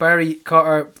 Barry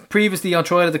Cotter, previously on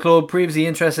trial at the club, previously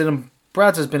interested in him.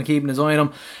 Brad's has been keeping his eye on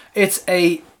him. It's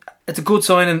a good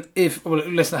signing.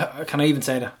 Listen, can I even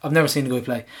say that? I've never seen the guy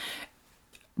play.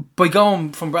 By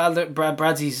going from Brad's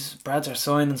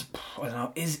signings, I don't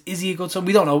know. Is he a good sign?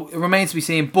 We don't know. It remains to be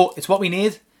seen. But it's what we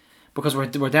need, because we're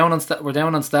down on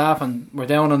staff and we're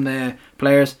down on the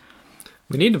players.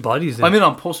 We need the bodies in. I'm in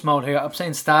on post mode here. I'm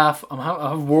saying staff. I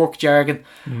have work jargon.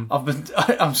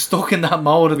 I'm stuck in that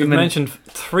mode at the We've minute. mentioned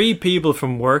 3 people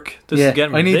from work. This is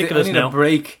getting ridiculous I need now. a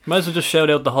break. Might as well just shout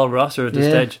out the whole roster at this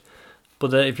stage.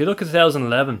 But if you look at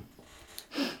 2011,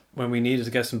 when we needed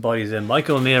to get some bodies in,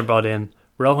 Michael O'Neill brought in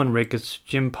Rohan Ricketts,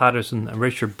 Jim Patterson and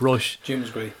Richard Brush. Jim's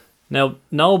great. Now,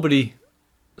 nobody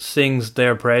sings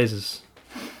their praises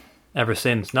ever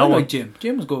since. I like Jim.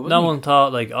 Jim was good. No one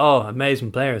thought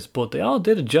amazing players, but they all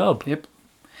did a job. Yep,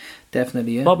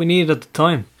 definitely. Yeah. What we needed at the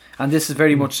time, and this is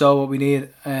very much so what we need.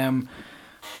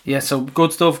 So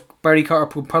good stuff. Barry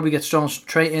Carter will probably get strong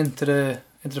straight into the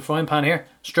frying pan here,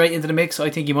 straight into the mix.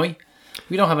 I think he might.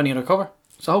 We don't have any other cover,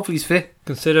 so hopefully he's fit.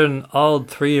 considering all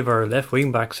 3 of our left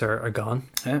wing backs are gone,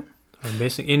 Yeah, are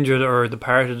missing, injured or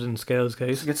departed in Scales'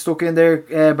 case. get stuck in there,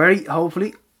 Barry.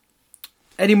 Hopefully.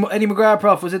 Eddie McGrath,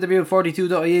 Prof, was interviewed at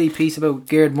 42.ie, piece about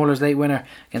Gerd Muller's late winner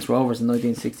against Rovers in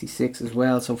 1966 as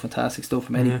well. So fantastic stuff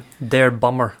from Eddie. Yeah. Their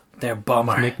bomber, Their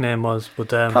bomber. his nickname was, but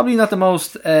Probably not the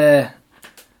most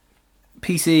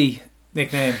PC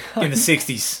nickname in the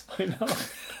 60s. I know.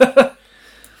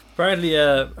 Apparently,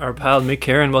 our pal Mick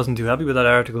Kieran wasn't too happy with that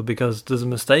article because there's a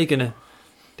mistake in it.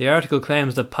 The article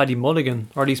claims that Paddy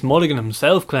Mulligan, or at least Mulligan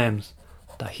himself claims,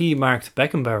 that he marked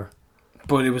Beckenbauer.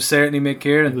 But it was certainly Mick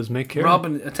Kieran. It was Mick Kieran.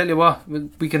 Robin, I tell you what,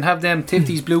 we can have them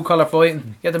Tifty's blue collar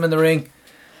fighting. Get them in the ring.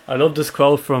 I love this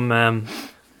quote from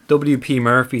W.P.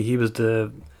 Murphy. He was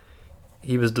the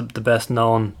best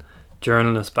known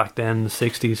journalist back then in the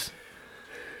 60s.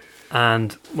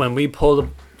 And when we pulled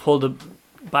it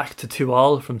back to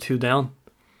 2-2 from 2 down,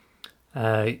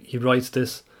 he writes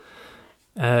this: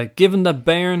 given that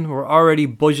Bayern were already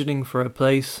budgeting for a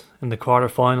place in the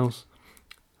quarterfinals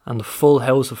and the full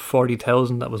house of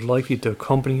 40,000 that was likely to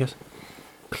accompany it,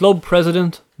 club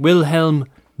president Wilhelm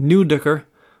Neudecker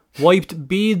wiped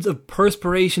beads of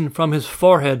perspiration from his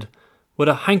forehead with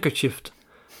a handkerchief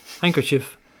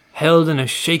held in a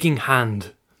shaking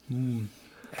hand.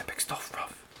 Epic stuff,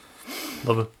 Prof.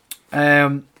 Love it.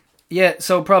 Yeah,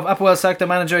 so Prof, Applewell sacked the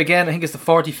manager again. I think it's the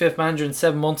 45th manager in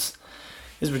 7 months.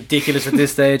 It's ridiculous at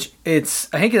this stage. I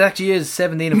think it actually is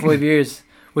 17 in 5 years,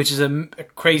 which is a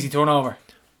crazy turnover.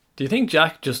 Do you think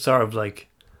Jack just sort of like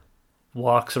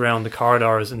walks around the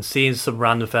corridors and sees some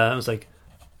random fella and is like,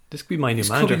 this could be my new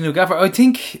Could manager? be the new gaffer. I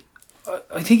think he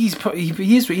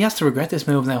has to regret this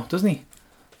move now, doesn't he?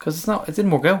 Because it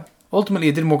didn't work out. Ultimately,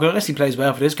 it didn't work out unless he plays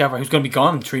well for this gaffer who's going to be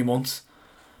gone in 3 months.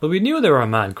 But we knew they were a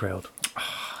mad crowd.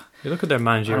 You look at their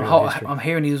managerial history. I'm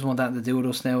hearing he doesn't want that to do with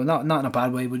us now. Not in a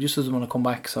bad way, but just doesn't want to come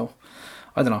back. So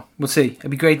I don't know. We'll see. It'd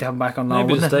be great to have him back on loan.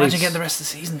 Maybe Wouldn't the it? Imagine States. getting the rest of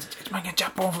the season. Imagine getting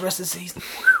Jack Bourne for the rest of the season.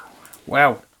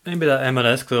 Wow. Maybe that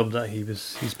MLS club that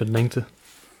he's been linked to.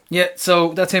 Yeah,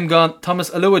 so that's him gone. Thomas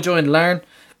Alua joined Larne.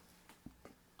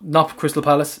 Not Crystal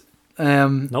Palace.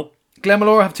 Nope.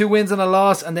 Glenmalure have 2 wins and a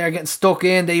loss, and they're getting stuck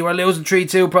in. They were losing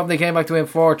 3-2. Probably came back to win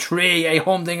 4-3. A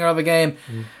humdinger of a game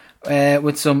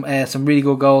with some really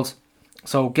good goals.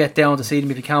 So get down to see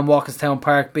them if you can. Walkerstown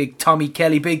Park, big Tommy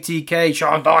Kelly, big TK,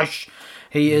 Sean Dosh.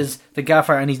 He is the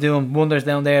gaffer and he's doing wonders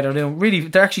down there.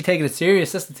 They're actually taking it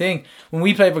serious. That's the thing. When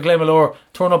we played for Glenmalure,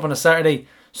 turn up on a Saturday,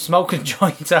 smoking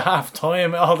joints at half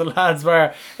time. All the lads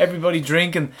were, everybody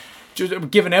drinking,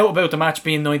 just giving out about the match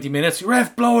being 90 minutes.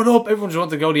 Ref, blow it up. Everyone just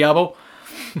wanted to go the abo.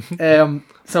 And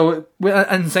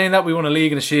saying that, we won a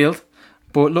league and a shield.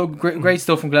 But look, great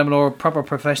stuff from Glenmalure, proper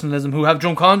professionalism, who have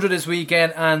Drumcondra this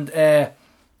weekend, and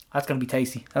that's going to be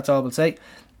tasty. That's all I'll say.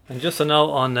 And just a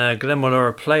note on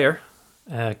Glenmalure player,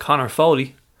 Connor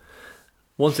Foley.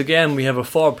 Once again, we have a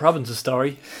Four Provinces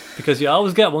story, because you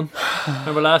always get one.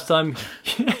 Remember last time,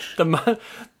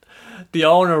 the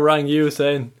owner rang you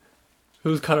saying,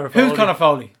 who's Connor Foley? Who's Connor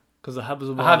Foley? Because it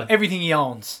happens I have everything he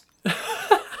owns.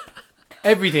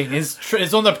 Everything. His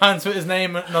underpants with his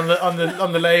name on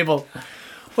the label.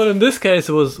 Well, in this case,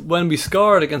 it was when we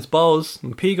scored against Bowes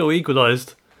and Pico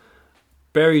equalised.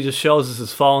 Barry just shows us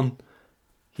his phone.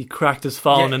 He cracked his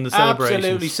phone in the celebrations.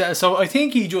 Absolutely. So I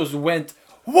think he just went,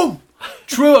 whoa,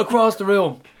 threw it across the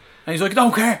room. And he's like,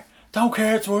 don't care,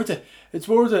 it's worth it.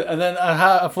 And then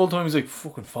at full time, he's like,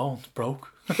 fucking phone's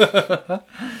broke.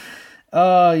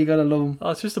 Oh, you gotta love him.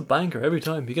 Oh, it's just a banker every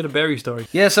time. You get a Barry story.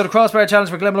 Yeah, so the crossbar challenge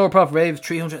for Glenmalure Prof Rave,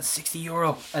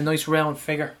 €360. A nice round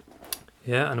figure.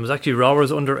 Yeah, and it was actually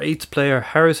Rovers under 8s player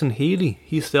Harrison Healy.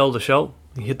 He stole the show.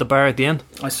 He hit the bar at the end.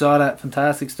 I saw that.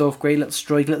 Fantastic stuff. Great little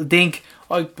strike, little dink.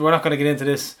 We're not going to get into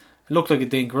this. It looked like a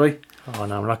dink, right? Oh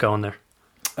no, we're not going there.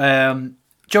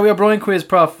 Joey O'Brien quiz,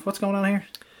 Prof. What's going on here?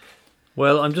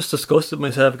 Well, I'm just disgusted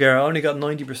myself, Gareth. I only got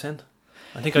 90%.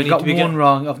 I think I need to be one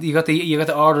wrong. You got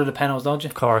to order the penalties, don't you?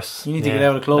 Of course. You need to get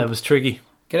out of the club. That was tricky.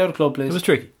 Get out of the club, please. It was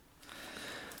tricky.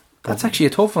 That's actually a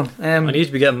tough one. I need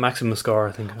to be getting maximum score,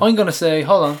 I think. I'm going to say,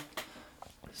 hold on.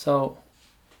 So,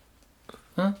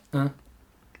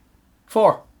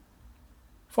 4.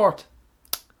 Fourth.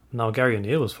 No, Gary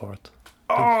O'Neill was fourth.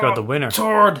 Got the winner.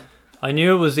 Third. I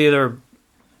knew it was either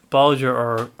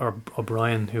Bolger or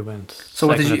O'Brien who went so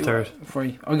second what did or third.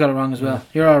 Free. I got it wrong as well.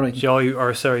 You're alright.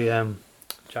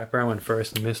 Jack Brown went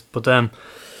first and missed. But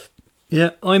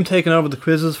yeah, I'm taking over the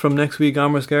quizzes from next week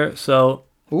onwards, Gareth. So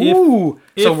so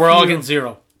we're all you- getting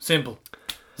 0. Simple.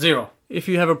 0. If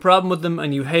you have a problem with them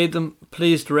and you hate them,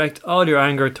 please direct all your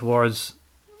anger towards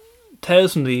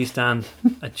Tales from the East End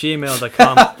at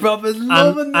gmail.com Rob is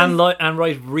loving this. and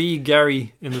write "Read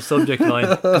Gary" in the subject line,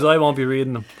 because I won't be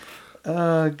reading them.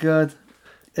 Oh god.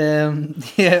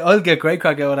 Yeah, I'll get great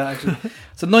crack out of that actually.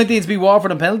 So 19th beat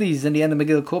Waterford on penalties in the end of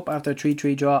McGill Cup after a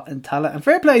 3-3 draw in Tala. And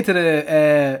fair play to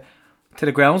the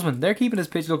groundsman. They're keeping his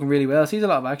pitch looking really well. Sees a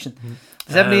lot of action.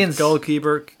 The 17th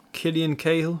goalkeeper Killian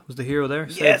Cahill was the hero there.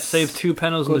 Yes. Saved 2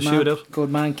 penalties in the man. shootout.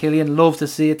 Good man, Killian. Love to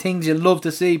see it. Things you love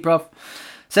to see, Prof.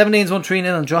 17s won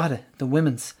 3-0 on Drogheda. The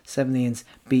women's 17s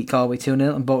beat Galway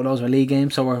 2-0, and both of those were league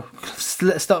games, so we're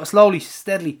slowly,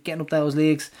 steadily getting up those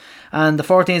leagues. And the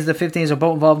 14s and the 15s are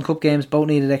both involved in cup games, both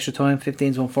needed extra time.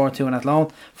 15s won 4-2 in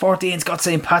Athlone. 14s got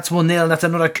St. Pat's 1-0, and that's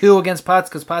another coup against Pats,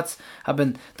 because Pats have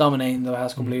been dominating the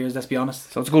last couple of years, let's be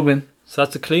honest. So it's a good win. So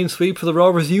that's a clean sweep for the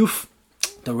Rovers youth.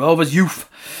 The Rovers youth.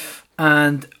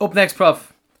 And up next,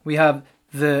 Prof, we have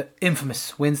the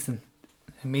infamous Winston,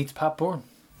 who meets Pat Bourne.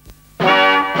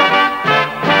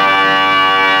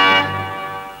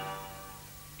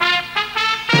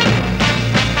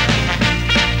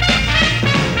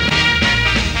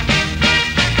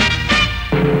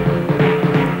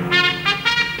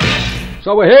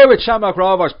 So we're here with Shamrock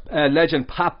Rovers legend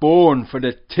Pat Bourne for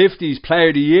the Tifties Player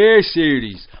of the Year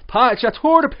series. Pat, it's your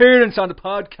third appearance on the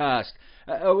podcast.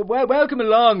 Welcome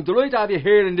along. Delighted to have you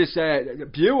here in this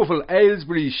beautiful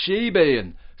Aylesbury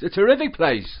Shebane. It's a terrific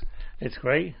place. It's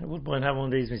great. I wouldn't mind having one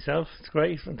of these myself. It's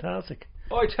great, fantastic.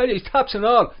 Oh, I tell you, he's taps and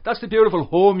all. That's the beautiful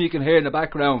hum you can hear in the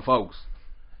background, folks.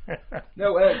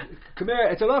 Now, come here.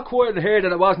 It's a lot quieter here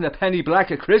than it was in a penny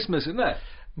black at Christmas, isn't it?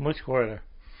 Much quieter.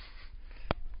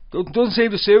 Doesn't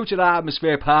seem to suit you, that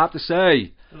atmosphere, Pat, I have to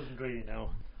say. Doesn't really,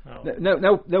 no.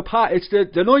 Now, Pat, it's the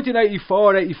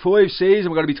 1984-85 season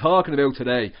we're going to be talking about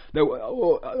today. Now,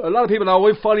 a lot of people know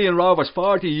I'm following Rovers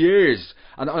 40 years,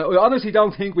 and I honestly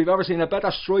don't think we've ever seen a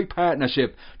better strike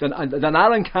partnership than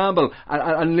Alan Campbell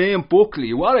and Liam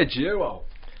Buckley. What a duo!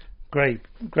 Great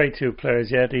two players.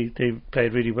 Yeah, they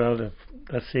played really well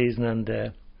that season, and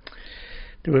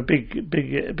they were a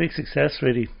big success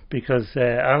really, because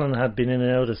Alan had been in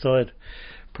and out of the side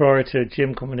prior to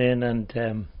Jim coming in, and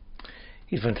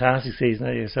he had a fantastic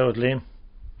season. So had Liam.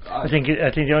 I think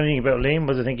the only thing about Liam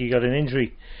was I think he got an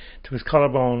injury to his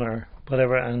collarbone or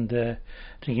whatever, and I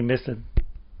think he missed it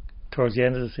towards the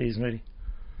end of the season really.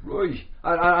 Right,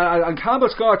 and Campbell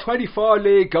scored 24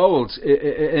 league goals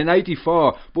in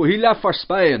 '84, but he left for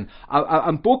Spain,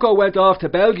 and Bucko went off to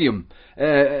Belgium.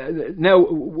 Now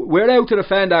we're out to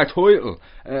defend our title,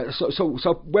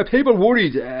 so were people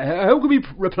worried? How could we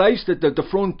replace the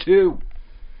front two?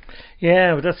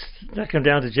 Yeah, but that came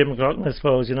down to Jim McLaughlin, I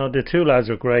suppose. You know, the two lads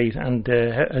are great, and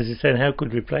as you said, how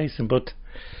could we replace them? But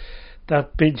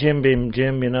that big Jim,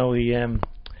 you know, he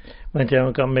went down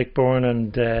and got Mick Bourne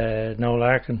and Noel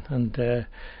Larkin, and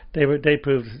they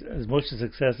proved as much a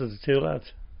success as the two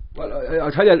lads. Well,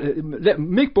 I'll tell you,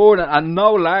 Mick Bourne and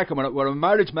Noel Larkin were a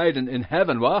marriage made in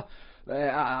heaven, what?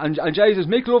 And Jesus,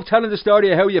 Mick loved telling the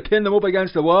story of how you pinned them up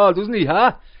against the wall, doesn't he,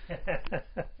 huh?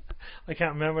 I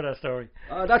can't remember that story.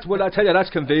 That's well, I tell you,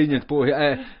 that's convenient. But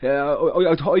I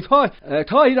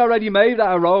thought he'd already made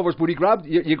that at Rovers, but you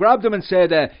grabbed him and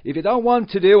said, if you don't want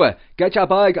to do it, get your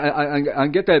bag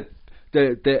and get the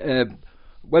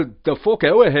fuck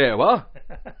out of here, what?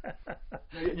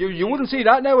 you wouldn't see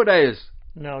that nowadays.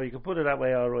 No, you could put it that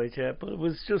way, all right, yeah. But it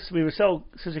was just we were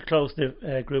such a close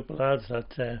group of lads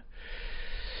that.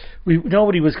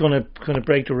 Nobody was going to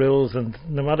break the rules, and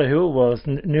no matter who it was,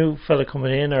 new fella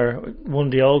coming in or one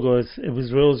of the old guys, it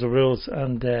was rules are rules,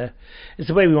 and it's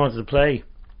the way we wanted to play.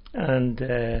 And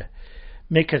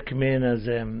Mick had come in as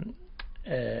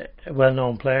a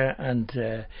well-known player, and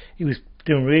he was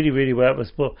doing really, really well with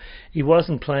us, but he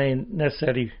wasn't playing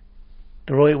necessarily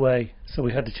the right way, so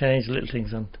we had to change little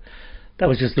things, and that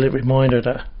was just a little reminder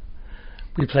that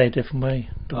we play a different way,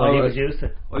 the way he was used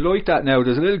to. I like that now.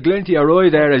 There's a little glint of your eye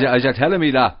there as you're telling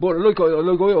me that. But look, I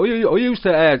used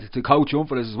to coach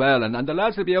for us as well, and the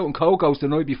lads would be out in Cocos the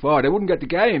night before. They wouldn't get the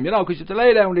game, you know, because you have to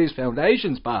lay down these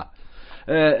foundations, Pat.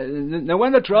 Now,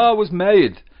 when the draw was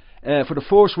made for the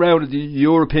first round of the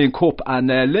European Cup, and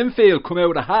Linfield come out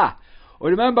of the hat, I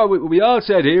remember we all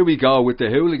said, here we go with the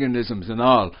hooliganisms and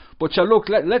all. But look,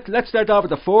 let's start off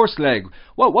with the first leg.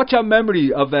 What's your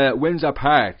memory of Windsor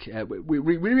Park? We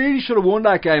really should have won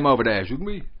that game over there, shouldn't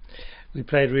we? We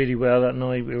played really well that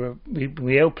night.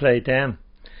 We outplayed them,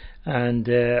 and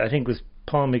I think it was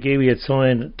Paul McGee we had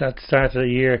signed at the start of the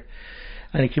year,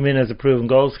 and he came in as a proven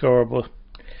goal scorer. But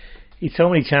he had so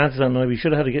many chances that night. We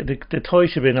should have had the tie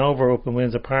should have been over up in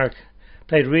Windsor Park.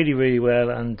 Played really, really well,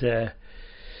 and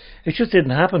it just didn't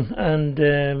happen.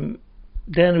 And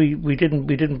then we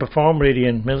didn't perform really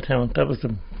in Milltown.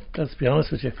 Let's be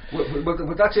honest with you. Well,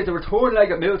 that's it. The return leg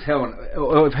at Milltown.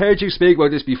 I've heard you speak about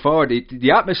this before.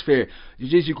 The atmosphere.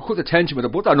 You could cut the tension with a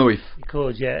butter knife. You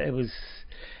could, yeah. It was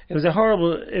a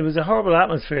horrible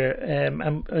atmosphere.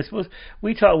 And I suppose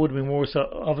we thought it would have been worse,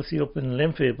 obviously up in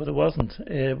Linfield, but it wasn't.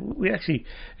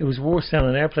 It was worse down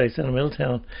in our place than in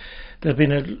Milltown. There'd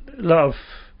been a lot of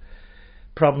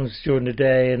problems during the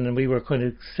day, and we were kind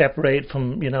of separated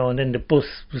from, and then the bus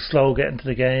was slow getting to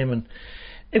the game, and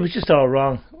it was just all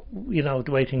wrong. The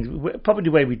way things, probably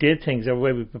the way we did things or the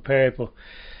way we prepared, but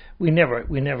we never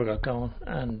got going.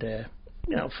 And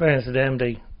fairness to them,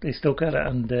 they stuck at it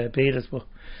and beat us, but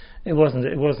it wasn't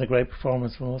a great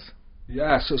performance from us.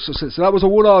 Yeah, so that was a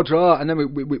 1-1 draw, and then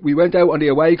we went out on the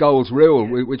away goals rule,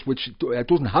 which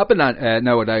doesn't happen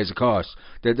nowadays, of course.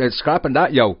 They're scrapping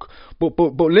that yoke. But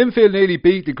Linfield nearly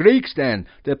beat the Greeks then,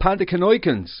 the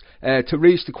Panathinaikons, to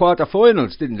reach the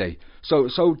quarter-finals, didn't they? So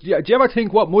do you ever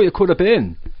think what might have could have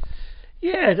been?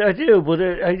 Yeah, I do, but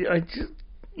I just,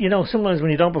 sometimes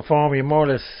when you don't perform, you more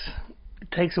or less,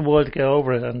 it takes a while to get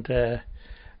over it, and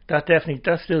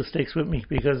that still sticks with me,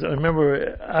 because I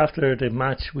remember after the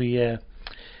match we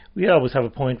always have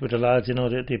a point with the lads,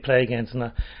 that they play against,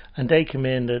 and they come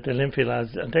in, the Linfield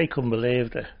lads, and they couldn't believe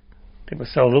that they were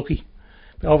so lucky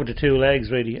over the two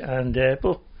legs really, and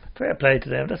but fair play to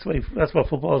them. That's what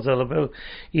football's all about.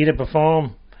 You either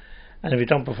perform And if you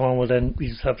don't perform well, then we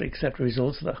just have to accept the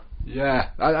results of that. Yeah,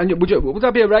 and would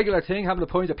that be a regular thing, having a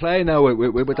point of play now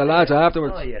with the lads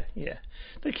afterwards? Oh yeah.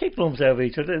 They kick lumps out of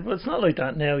each other, but it's not like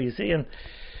that now, you see. And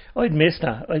I'd miss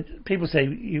that. People say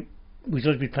we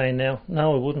should be playing now.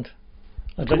 No, I wouldn't.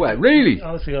 Really?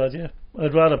 Honest to God, yeah.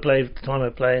 I'd rather play the time I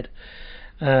played.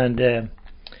 And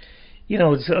you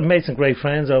know, I've made some great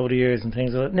friends over the years and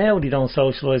things like that. Now they don't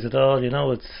socialise at all. You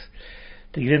know,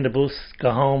 they get in the bus,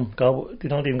 go home, they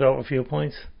don't even go up a few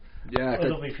points. Yeah, I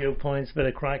love me a few points, bit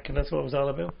of crack, and that's what it was all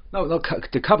about. No,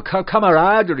 the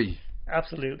camaraderie.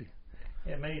 Absolutely.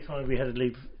 Yeah, many times we had to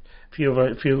leave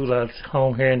a few lads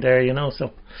home here and there, you know,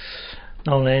 so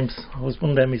no names. I was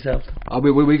one of them myself.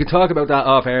 We could talk about that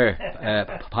off air,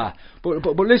 Pat.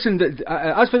 But listen,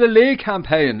 as for the league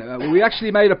campaign, we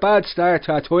actually made a bad start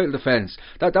to our title defence.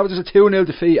 That was just a 2-0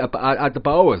 defeat at the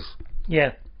Boas.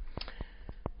 Yeah.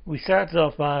 We started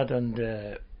off bad, and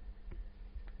that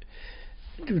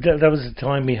was the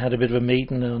time we had a bit of a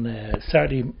meeting on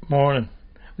Saturday morning.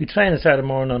 We trained on Saturday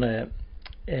morning on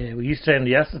we used to train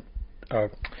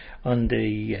on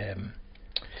the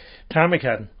tarmac.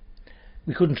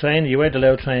 We couldn't train. You weren't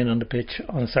allowed to train on the pitch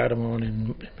on a Saturday morning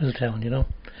in Milltown, you know.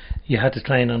 You had to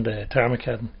train on the tarmac.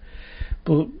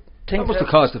 But that must have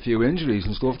caused a few injuries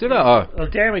and stuff, did it? Well,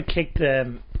 Dermot kicked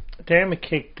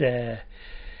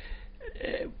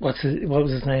what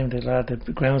was his name, the lad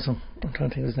that grounds him? I'm trying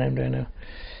to think of his name there now.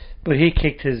 But he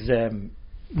kicked his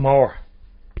Moore.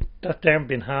 That Dermot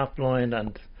being half blind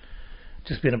and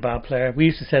just being a bad player. We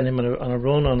used to send him on a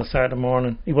run on a Saturday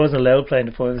morning. He wasn't allowed playing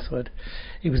the 5-a-side.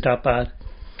 He was that bad.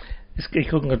 He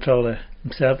couldn't control it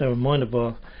himself, never mind the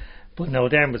ball. But no,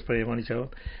 Dermot was pretty money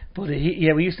joke. But we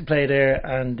used to play there,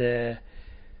 and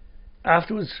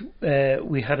afterwards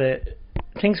we had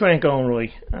things weren't going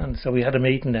right, and so we had a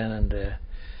meeting then, and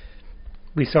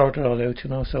we sorted it all out, you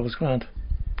know, so it was grand.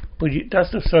 But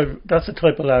that's the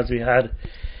type of lads we had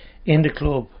in the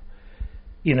club.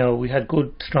 You know, we had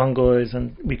good, strong guys,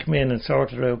 and we come in and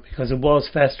sorted it out, because it was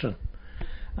festering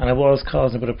and it was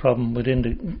causing a bit of problem within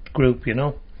the group, you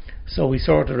know. So we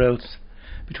sorted it out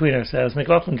between ourselves.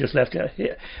 McLaughlin just left. I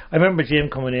remember Jim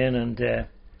coming in and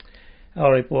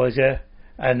all right boys, yeah,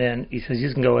 and then he says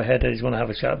you can go ahead, he's going to have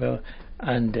a chat about it.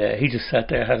 And he just sat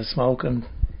there, had a smoke, and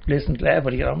listened, let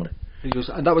everybody get on with it.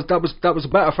 And that was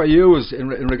better for you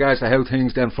in regards to how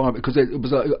things then formed, because it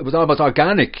was almost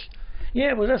organic.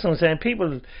 Yeah, well, that's what I'm saying.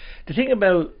 The thing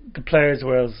about the players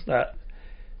was that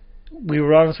we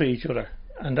were honest with each other,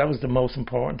 and that was the most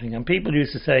important thing. And people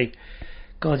used to say,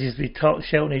 God, you used to be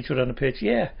shouting at each other on the pitch.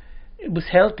 Yeah, it was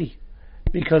healthy,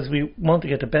 because we want to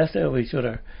get the best out of each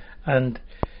other. And,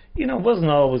 you know, it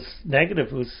wasn't always negative.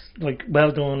 It was like,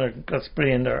 well done, or got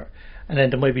sprayed, and then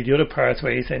there might be the other parts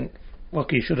where you're saying,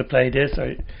 look, you should have played this,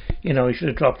 or, you know, you should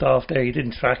have dropped off there, you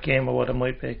didn't track him, or what it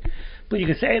might be. But you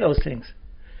could say those things.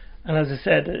 And as I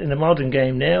said, in the modern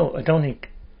game now, I don't think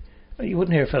you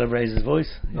wouldn't hear a fella raise his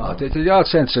voice. No, they all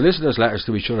send solicitors' letters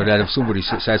to each other then if somebody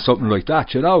says something like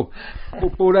that, you know.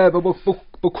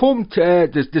 But come to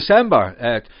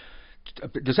December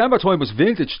time was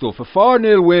vintage stuff. A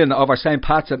 4-0 win over St.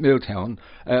 Pat's at Milltown,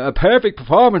 a perfect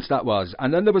performance that was.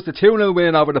 And then there was the 2-0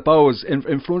 win over the Bows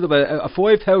in front of a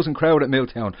 5,000 crowd at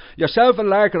Milltown. Yourself and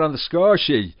Larkin on the score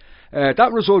sheet.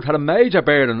 That result had a major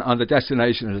bearing on the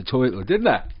destination of the title, didn't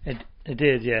it? It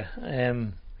did, yeah.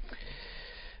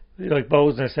 Like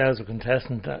Bows and ourselves were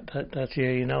contestant that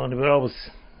year, you know, and they were always,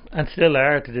 and still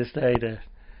are to this day.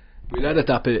 We let it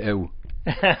that bit out.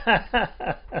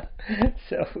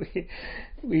 So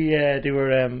they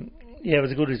were it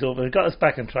was a good result, but it got us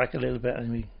back on track a little bit,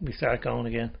 and we started going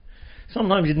again.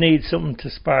 Sometimes you need something to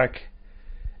spark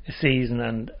a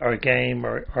season or a game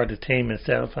or the team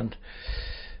itself, and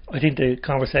I think the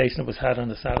conversation that was had on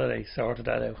the Saturday sorted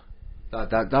that out.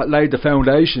 That laid the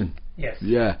foundation. Yes.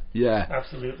 Yeah.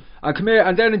 Absolutely. And come here,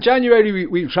 and then in January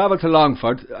we travelled to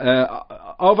Longford.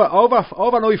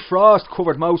 Overnight frost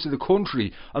covered most of the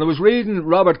country, and I was reading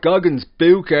Robert Goggins'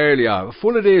 book earlier,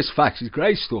 full of these facts. It's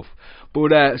great stuff.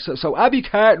 But so Abbey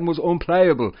Carton was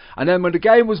unplayable, and then when the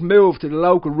game was moved to the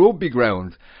local rugby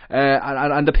ground,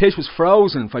 and the pitch was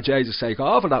frozen, for Jesus' sake,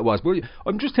 awful that was. But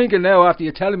I'm just thinking now, after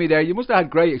you telling me there, you must have had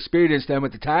great experience then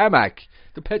with the tarmac.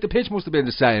 The pitch must have been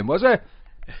the same, was it?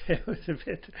 It was a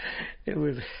bit. It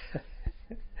was.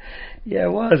 Yeah,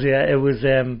 it was. Yeah, it was.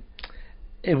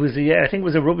 It was. Yeah, I think it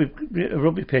was a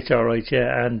rugby pitch, all right.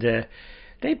 Yeah, and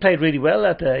they played really well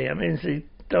that day. I mean,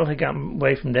 don't think I'm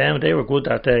away from them. They were good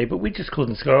that day, but we just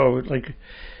couldn't score.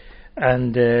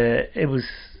 And it was,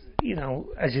 you know,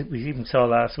 as we even saw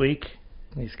last week,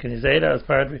 Can you say that as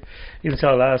part of it? Even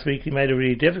saw last week, he made it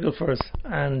really difficult for us,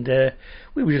 and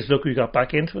we were just lucky we got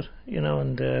back into it,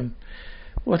 and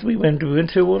what did we win? Did we win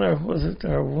 2-1 or was it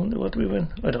or what did we win?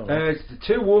 I don't know.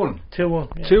 2-1.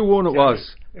 2-1. Yeah. 2-1 it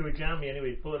was. It was jammy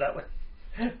anyway. Put it that way.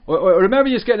 I remember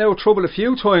you getting out of trouble a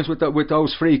few times with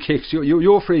those free kicks.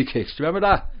 Your free kicks. Do you remember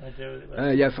that? I do.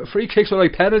 Yeah, free kicks were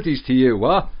like penalties to you,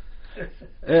 what?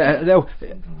 No.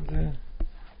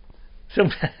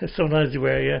 Sometimes you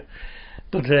were, yeah.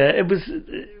 But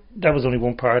that was only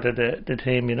one part of the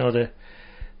team.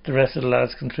 The rest of the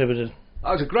lads contributed.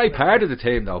 That was a great part of the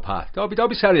team, though, Pat. Don't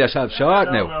be selling yourself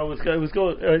short now. No, it was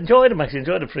good. I enjoyed them, actually.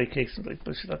 Enjoyed the free kicks. But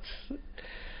that's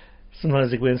sometimes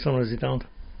they win, sometimes they don't.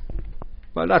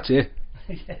 Well, that's it.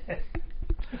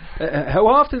 How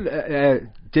often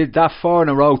did that 4 in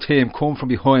a row team come from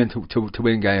behind to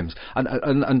win games?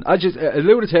 And I just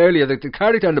alluded to earlier, the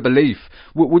character and the belief.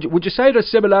 Would you say there's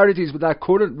similarities with that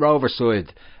current Rover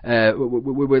side,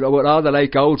 with all the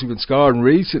late goals we've been scoring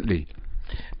recently?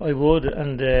 I would,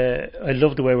 and I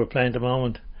love the way we're playing at the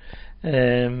moment.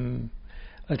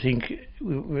 I think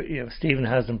Stephen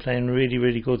has them playing really,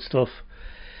 really good stuff,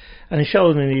 and he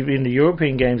showed in the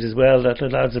European games as well that the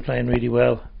lads are playing really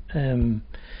well.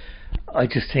 I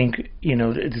just think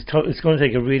it's going to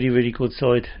take a really, really good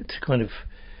side to kind of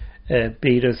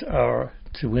beat us or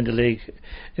to win the league.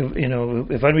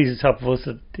 If anybody's the top of us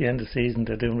at the end of the season,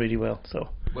 they're doing really well. So.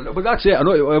 But that's it.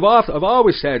 I've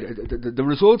always said the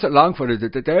results at Longford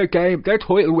that their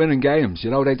title winning games.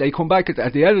 They come back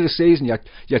at the end of the season.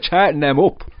 You're charting them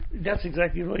up. That's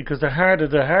exactly right, because the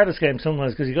hardest game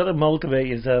sometimes, because you got to motivate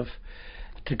yourself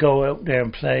to go out there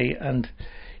and play, and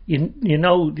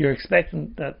you're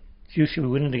expecting that you should be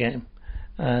winning the game,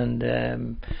 and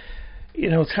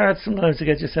it's hard sometimes to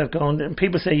get yourself going. And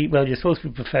people say, well, you're supposed to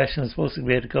be professional, you're supposed to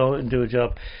be able to go and do a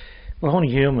job. We're only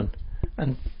human.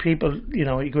 And people, you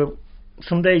go out,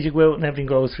 some days you go out and everything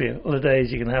goes for you. Other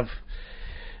days you can have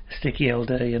a sticky old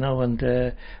day,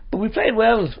 and but we played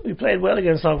well. We played well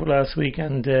against Longford last week,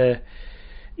 and the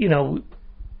only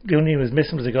thing was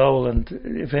missing was a goal, and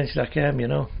eventually that came,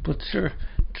 But sure,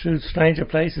 through stranger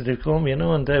places they've come,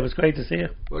 and it was great to see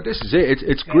it. Well, this is it.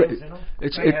 It's grit.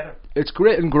 It's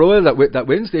grit and groil that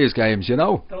wins these games,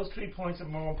 Those 3 points are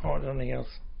more important than anything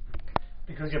else,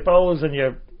 because your bowls and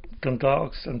your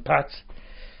Dundalks and Pats,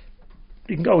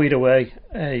 you can go either way,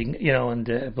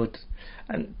 but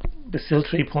still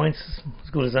 3 points is as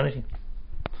good as anything.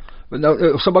 Well, now,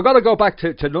 so we're going to go back to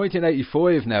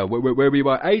 1985 now, where we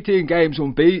were 18 games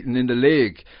unbeaten in the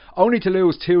league, only to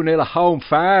lose 2-0 at home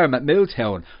farm at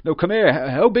Milltown. Now, come here,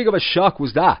 how big of a shock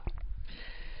was that?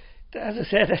 As I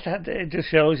said, that it just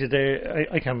shows you there.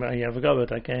 I can't. I forgot about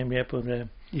that game yet, but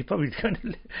you probably kind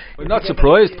of. We're not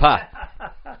surprised, Pat.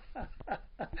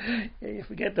 Yeah, you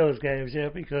forget those games,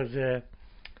 because they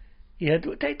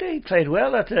played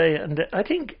well that day, and I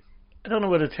don't know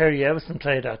whether Terry Everson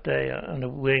played that day on the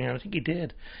wing, and I think he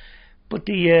did, but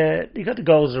they got the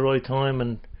goals at the right time,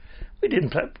 and we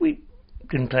didn't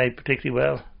play particularly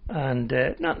well, and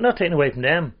not taking away from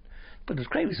them, but it was a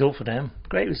great result for them,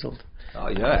 great result. Oh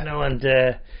yeah, and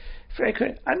very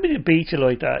great. I'm going to beat you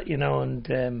like that,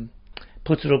 and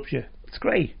puts it up to you. It's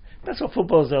great. That's what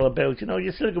football's all about,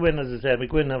 You still go in, as I said, we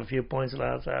go in and have a few points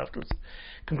last afterwards.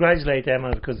 Congratulate them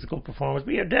on it because it's a good performance,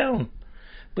 but you're down.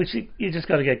 But you just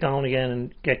got to get going again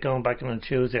and get going back on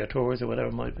Tuesday or Thursday or whatever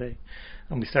it might be,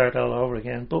 and we start all over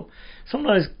again. But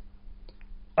sometimes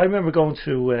I remember going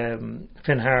to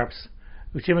Finn Harps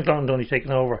with Jim McLaughlin only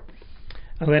taking over.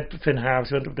 I went to Finn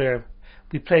Harps, went up there.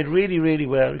 We played really, really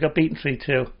well. We got beaten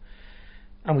 3-2.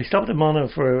 And we stopped them on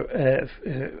it for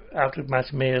after the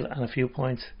match meal and a few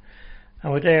points.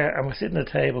 And we're there and we're sitting at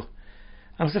the table.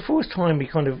 And it was the first time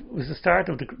it was the start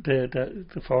of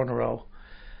the 4 in a row.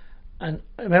 And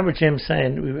I remember Jim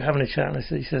saying, we were having a chat, and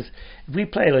he says, if we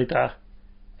play like that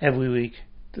every week,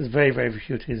 there's very, very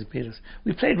few teams that beat us.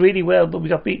 We played really well, but we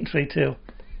got beaten 3-2.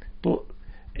 But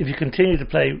if you continue to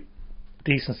play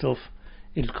decent stuff,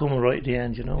 it'll come right at the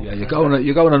end, Yeah, you're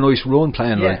going a nice run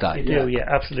playing like that. You do, yeah,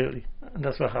 absolutely. And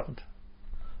that's what happened.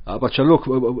 But look,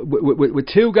 with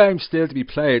 2 games still to be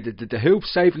played, the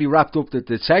Hoops safely wrapped up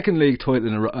the second league title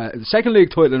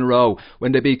in a row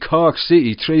when they beat Cork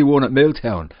City 3-1 at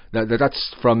Milltown.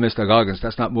 That's from Mr. Goggins.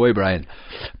 That's not my brain.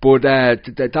 But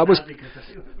that was.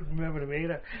 Remember the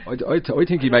meter. I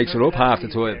think he makes it up half the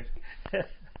time.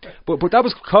 But that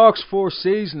was Cork's first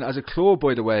season as a club,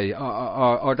 by the way,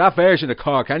 or that version of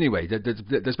Cork anyway.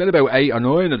 There's been about 8 or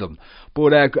 9 of them.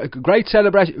 But great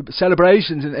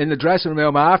celebrations in the dressing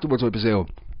room afterwards, I presume.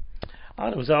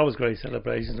 There was always great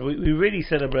celebrations. We really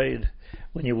celebrated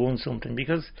when you won something,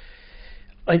 because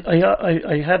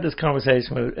I had this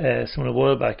conversation with someone a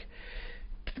while back.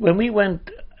 When we went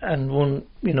and won,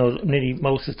 nearly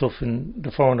most of the stuff in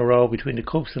the 4 in a row between the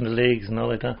cups and the leagues and all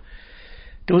like that,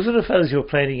 there was other fellas you were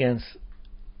playing against,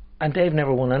 and they've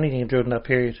never won anything during that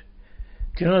period.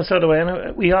 Do you know the sort of way? And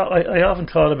I often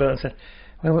thought about it and said,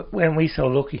 when we so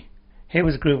lucky, here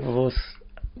was a group of us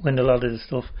win a lot of this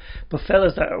stuff, but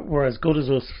fellas that were as good as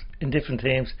us in different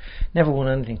teams never won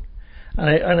anything.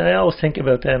 And I always think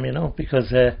about them,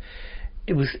 because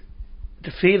it was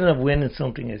the feeling of winning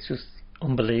something is just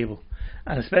unbelievable,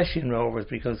 and especially in Rovers,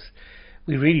 because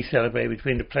we really celebrate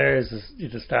between the players,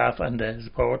 the staff, and the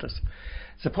supporters.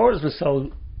 Supporters were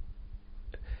so,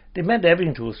 they meant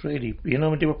everything to us, really.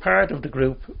 They were part of the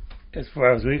group as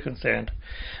far as we were concerned.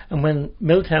 And when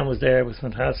Milltown was there, it was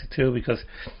fantastic too, because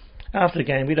after the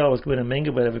game we'd always go in and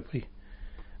mingle with everybody,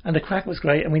 and the crack was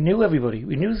great, and we knew everybody,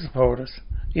 we knew the supporters,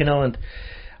 and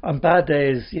on bad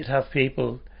days you'd have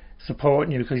people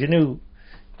supporting you because you knew,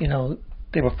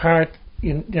 they were part,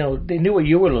 they knew what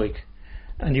you were like,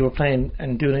 and you were playing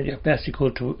and doing your best you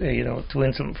could to to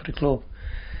win something for the club.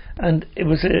 And it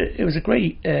was a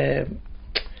great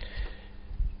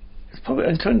probably,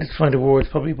 I'm trying to find the words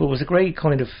probably, but it was a great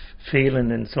kind of feeling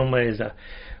in some ways that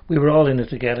we were all in it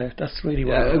together. That's really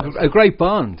what it was. A great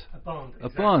bond. A bond. A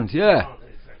bond, yeah.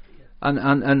 And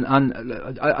I'll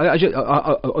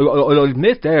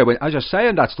admit there, when as you're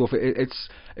saying that stuff,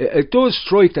 it does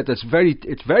strike that it's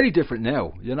very different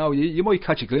now. You might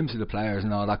catch a glimpse of the players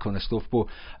and all that kind of stuff, but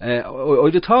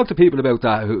I talk to people about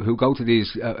that who go to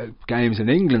these games in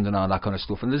England and all that kind of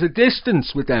stuff, and there's a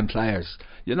distance with them players.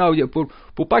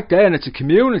 But back then it's a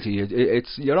community.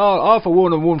 It's you're all for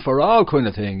one and one for all kind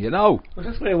of thing. Well,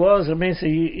 that's the way it was. I mean, so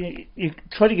you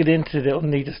try to get into the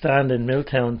underneath the stand in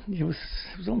Milltown. It was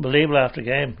unbelievable after the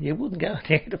game. You wouldn't get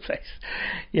near the place.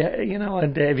 Yeah,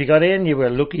 and if you got in, you were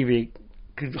lucky if you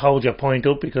could hold your point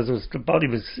up, because it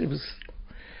was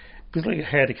like a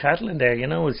herd of cattle in there. It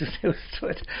was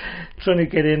trying to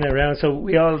get in and around. So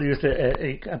we all used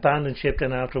to abandon ship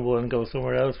then after a while and go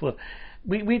somewhere else. But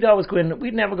we'd always go in.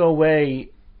 We'd never go away,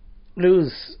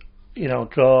 lose,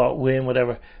 draw, win,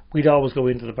 whatever. We'd always go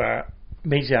into the bar,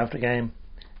 meet you after the game,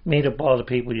 meet up all the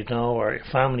people or your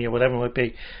family or whatever it might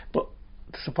be, but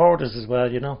the supporters as well,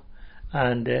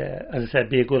 and as I said,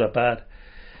 be it good or bad.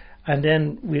 And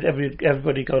then we'd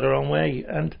everybody go their own way.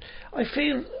 And I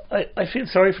feel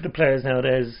sorry for the players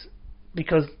nowadays,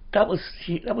 because that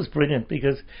was brilliant,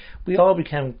 because we all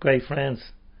became great friends.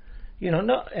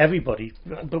 Not everybody,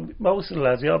 but most of the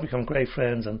lads, we all become great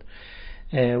friends, and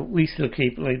we still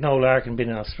keep, like Noel Larkin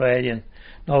being an Australian.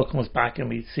 Noel comes back and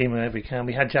we see him whenever we can.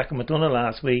 We had Jacko McDonough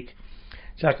last week.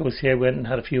 Jacko was here, went and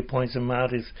had a few points in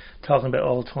Matt. He's talking about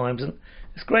old times, and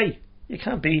it's great. You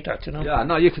can't beat that, Yeah,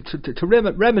 no, you could to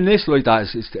reminisce like that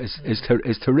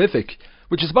is terrific.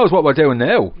 Which I suppose what we're doing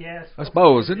now. Yes, I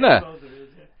suppose, isn't it? I suppose it is,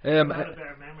 yeah. A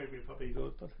better memory would be probably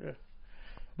good, but yeah.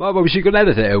 Well, we should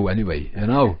edit it out anyway,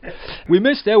 We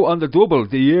missed out on the double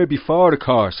the year before, of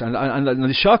course, and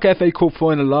the shock FA Cup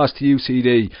final loss to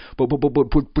UCD.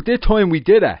 But this time we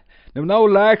did it. Now,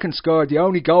 Noel Larkin scored the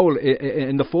only goal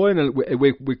in the final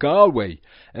with Galway.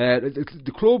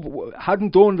 The club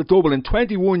hadn't done the double in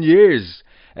 21 years.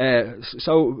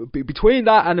 So between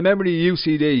that and the memory of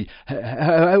UCD,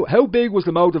 how big was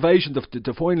the motivation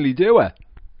to finally do it?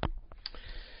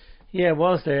 Yeah, it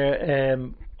was there.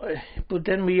 But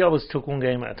then we always took one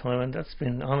game at a time, and that's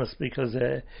been honest, because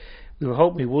we were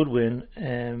hoping we would win,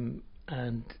 and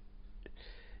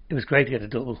it was great to get a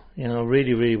double.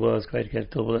 Really, really was great to get a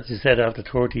double, as you said, after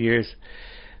 30 years.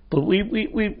 But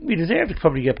we deserved to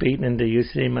probably get beaten in the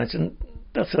UCD match, and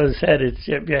that's what I said. It's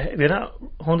if you're not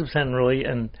 100% right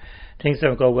and things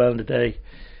don't go well in the day,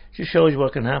 it just shows you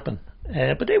what can happen.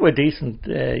 But they were a decent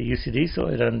UCD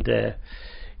side, and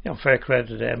fair credit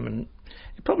to them, and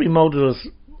it probably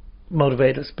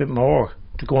motivated us a bit more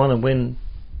to go on and win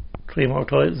 3 more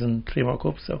titles and 3 more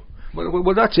cups. So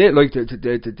well that's it. Like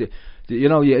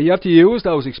you have to use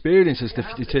those experiences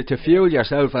to fuel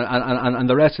yourself and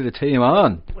the rest of the team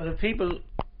on. Well, if people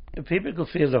could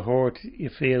feel the hurt you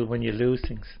feel when you lose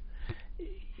things,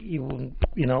 you wouldn't,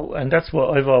 and that's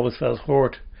what I've always felt,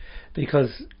 hurt,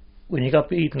 because when you got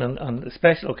beaten on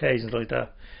special occasions like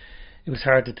that, it was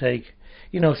hard to take.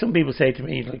 Some people say to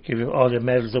me, like, give you all your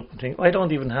medals up and things. I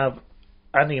don't even have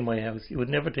any in my house. You would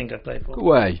never think I played football.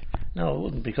 Why? No, I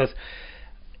wouldn't, because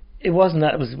it wasn't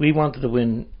that. It was, we wanted to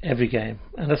win every game,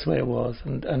 and that's the way it was.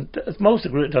 And most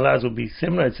of the lads would be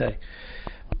similar, I'd say.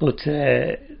 But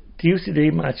the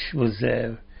UCD match was,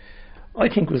 I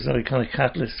think, was a kind of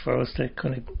catalyst for us to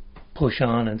kind of push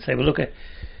on and say, well, look, if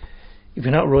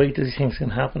you're not right, these things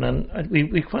can happen. And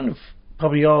we kind of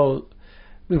we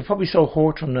were probably so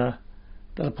hurt from that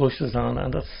it pushed us on,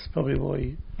 and that's probably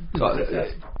why. So,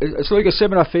 it's like a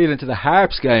similar feeling to the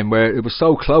Harps game where it was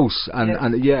so close,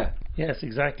 and yeah. Yes,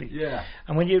 exactly. Yeah.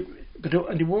 And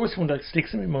and the worst one that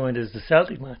sticks in my mind is the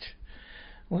Celtic match.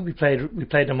 When we played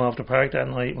them off the park that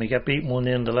night, and we got beaten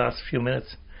 1-0 in the last few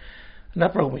minutes, and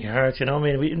that broke my heart. You know,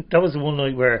 I mean, that was the one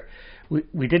night where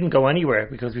we didn't go anywhere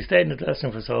because we stayed in the dressing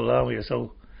room for so long. We were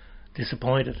so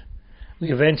disappointed.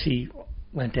 We eventually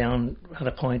went down, had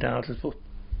a point after, but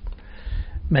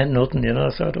meant nothing, you know,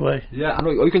 sort of way. Yeah, and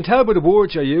you can tell by the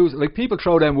words you use. Like, people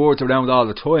throw them words around all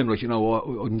the time, like, you know,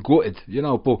 I'm gutted, you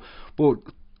know, but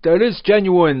there is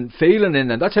genuine feeling in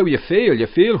it. That's how you feel. You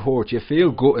feel hurt. You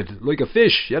feel gutted, like a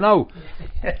fish, you know.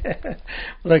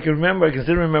 Well, I can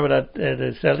still remember that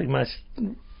the Celtic match,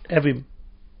 every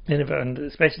minute of it, and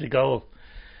especially the goal.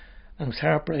 And it was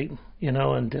heartbreaking, you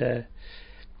know. And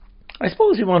I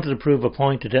suppose we wanted to prove a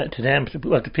point to them,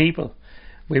 to people.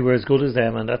 We were as good as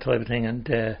them and that type of thing. And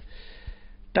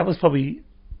that was probably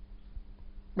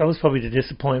the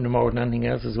disappointment more than anything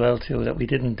else as well too, that we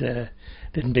didn't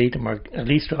beat them, or at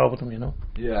least draw with them, you know.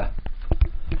 Yeah.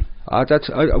 I'll tell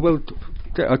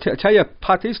you,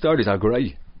 Pat, these stories are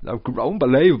great. They're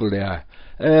unbelievable, they are.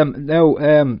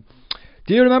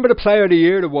 Do you remember the Player of the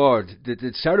Year award,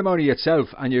 the ceremony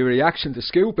itself, and your reaction to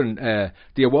scooping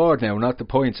the award now, not the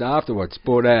points afterwards?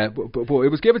 But it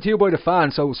was given to you by the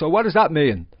fans. So what does that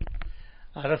mean?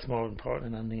 That's more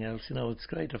important than anything else. You know, it's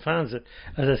great. The fans,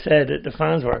 as I said, the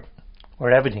fans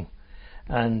were everything,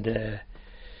 and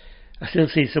I still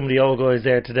see some of the old guys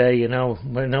there today. You know,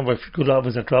 a number of good of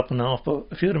us are dropping off, but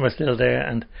a few of them are still there,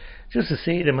 and just to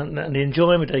see them and the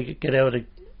enjoyment they get out of,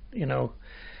 you know,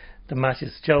 the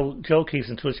matches. Joe keeps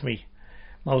in touch with me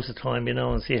most of the time, you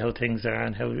know, and see how things are,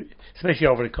 and how, especially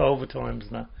over the COVID times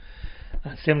and that.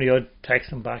 And similarly, I'd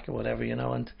text him back or whatever, you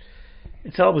know, and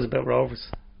it's always about Rovers.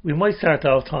 We might start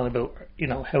off talking about, you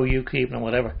know, how you keeping and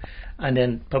whatever, and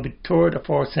then probably third or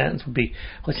fourth sentence would be,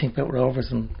 what do you think about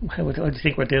Rovers and how do you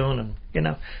think we're doing, and you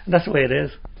know, and that's the way it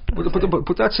is.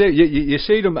 But that's it. You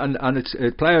see them, and it's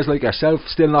players like yourself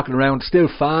still knocking around, still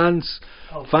fans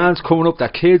coming up, their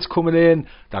kids coming in,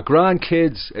 their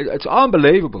grandkids. It's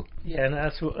unbelievable. Yeah, and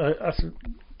that's the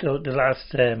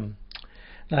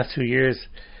last 2 years.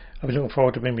 I've been looking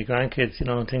forward to bringing my grandkids, you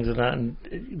know, and things like that, and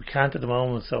we can't at the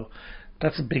moment. So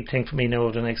that's a big thing for me now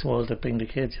over the next while, to bring the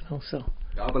kids, you know. So.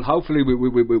 Yeah, well, hopefully we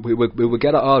will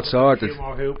get it all sorted. A few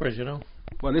more hoopers, you know.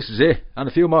 Well, this is it, and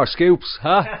a few more scoops,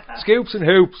 huh? Scoops and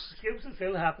hoops. Scoops are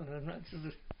still happening.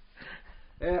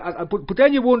 But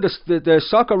then you won the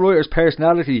Soccer Writers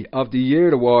Personality of the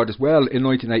Year award as well in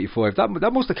 1985.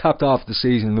 That must have capped off the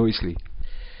season nicely.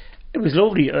 It was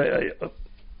lovely.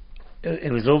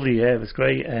 It was lovely. Yeah, it was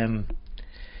great.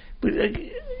 But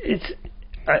it's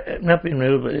not being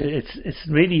rude, but it's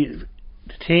really,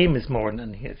 the team is more than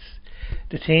anything. It's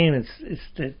the team. It's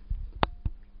the,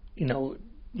 you know,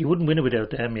 you wouldn't win it without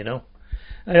them, you know.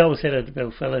 I always say that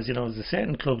about fellas, you know, there's a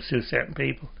certain clubs suit certain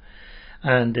people,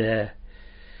 and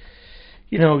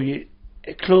you know,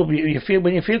 a club, you feel,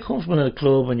 when you feel comfortable in a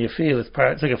club and you feel it's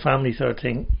like a family sort of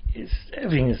thing.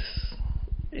 Everything is,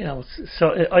 you know.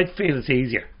 So I feel it's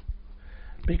easier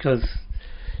because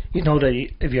you know that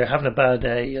if you're having a bad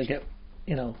day, you'll get,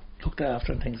 you know, looked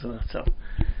after and things like that. So,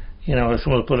 you know, if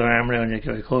someone will put their arm around you,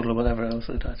 give you a cuddle or whatever else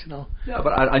like that, you know. Yeah,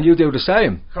 but and you do the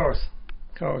same. Of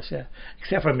course, yeah.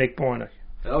 Except for Mick Bourne.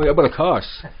 Oh yeah, but of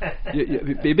course,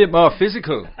 you be a bit more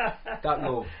physical. That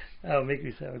love. Oh, Mick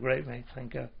was a great mate.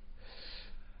 Thank God.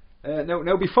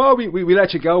 Now, before we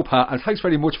let you go, Pat, and thanks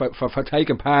very much for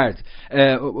taking part.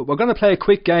 We're going to play a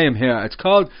quick game here. It's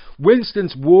called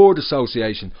Winston's Word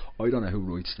Association. I don't know who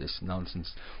writes this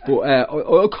nonsense, but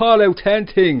I'll call out 10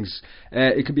 things.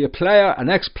 It could be a player, an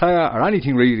ex-player, or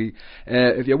anything really.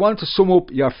 If you want to sum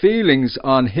up your feelings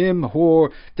on him, her,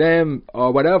 them,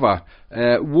 or whatever,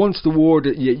 once the word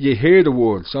you hear the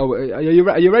word. So, are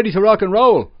you ready to rock and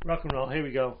roll? Rock and roll. Here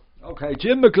we go. Okay,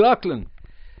 Jim McLaughlin.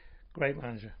 Great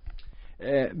manager.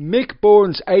 Mick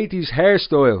Bourne's 80s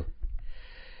hairstyle.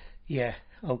 Yeah,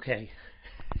 okay.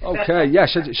 Okay, yeah.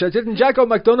 Didn't Jacko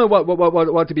McDonough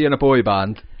want to be in a boy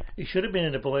band? He should have been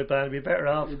in a boy band. He'd be better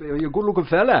off. You're a good-looking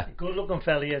fella. Good-looking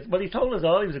fella, yes. Well, he told us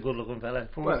all he was a good-looking fella,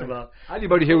 first of all.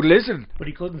 Anybody who would listen. But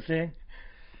he couldn't sing.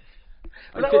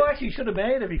 Well, actually, he should have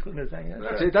made if he couldn't have sang.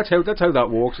 That's how that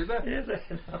works, isn't it?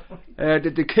 Yes,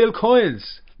 the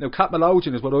Kilcoyles. Now, Cat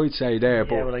Malogin is what I'd say there.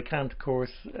 Yeah, but I can't, of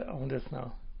course, own this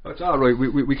now. That's alright,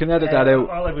 we can edit that out.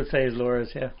 All I would say is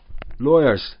lawyers, yeah.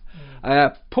 Lawyers.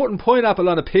 Putting pineapple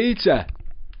on a pizza.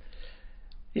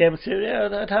 Yeah, but yeah,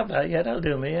 I'd have that. Yeah, that'll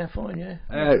do me. Yeah, fine. Yeah.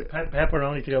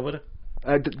 Pepperoni to go with it.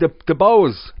 The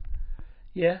Bows.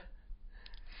 Yeah.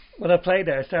 When I played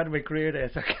there, I started my career there,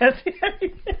 so I can't see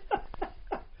anything.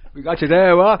 We got you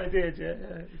there, what? I did,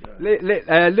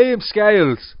 yeah. Liam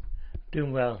Scales.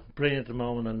 Doing well, brilliant at the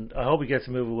moment, and I hope he gets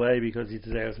to move away because he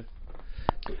deserves it.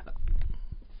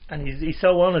 And he's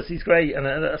so honest, he's great, and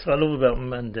that's what I love about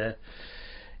him. And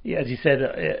yeah, as he said,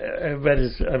 I read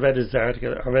his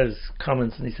article, I read his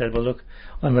comments, and he said, "Well, look,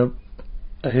 I'm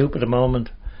a hoop at the moment.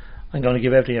 I'm going to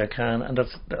give everything I can," and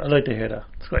I like to hear that.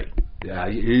 It's great. Yeah,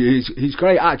 he's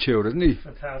great attitude, isn't he?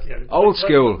 Fantastic. Old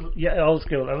school. Yeah, old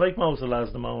school. I like most of the lads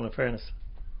at the moment, in fairness.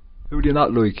 Who do you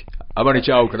not like? I'm only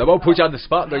joking. I won't put you on the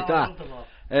spot like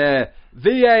that.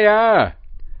 VAR.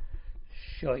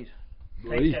 Shite.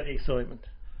 Right. Take that excitement.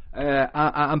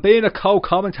 And being a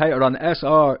co-commentator on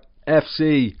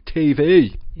SRFC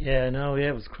TV. Yeah, no, yeah,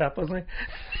 it was crap, wasn't it?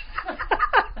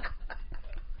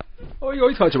 Oh,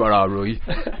 I thought you were alright.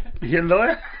 You a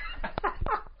lawyer?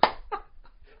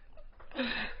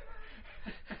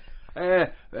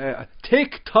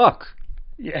 TikTok.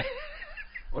 Yeah.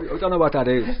 I don't know what that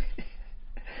is.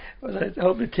 Well, I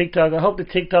hope the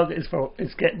TikTok is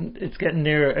getting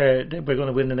nearer. We're going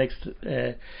to win the next.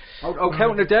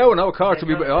 Counting it down. Of course.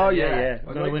 Yeah, yeah.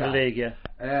 We're going to win the league. Yeah.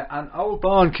 And Old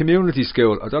Barn Community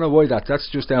School. I don't know why that's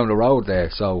just down the road there.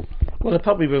 So. Well,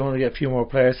 probably we're going to get a few more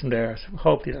players from there. So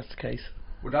hopefully that's the case.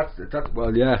 Well, that's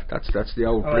the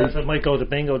old. Oh, I might go to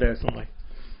bingo there somewhere.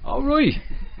 All right.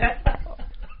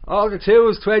 All the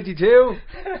twos, 22.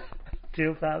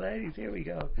 2 fat ladies, here we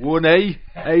go. 1A,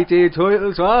 18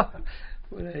 titles, what?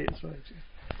 1A, that's right.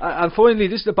 And finally,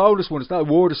 this is the bonus one. It's not a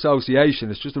word association.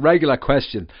 It's just a regular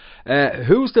question.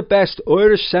 Who's the best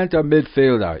Irish centre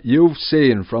midfielder you've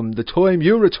seen from the time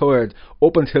you retired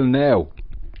up until now?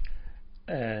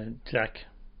 Jack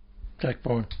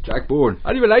Bourne. Jack Bourne.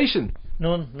 Any relation?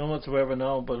 None whatsoever.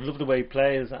 No, but I love the way he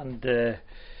plays, and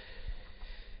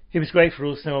he was great for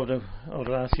us now over the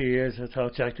last few years. I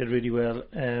thought Jack did really well.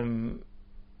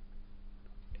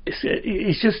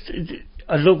 It's just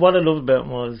what I loved about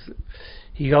him was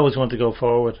he always wanted to go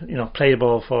forward, play the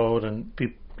ball forward and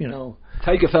be,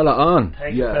 take a fella on.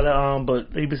 But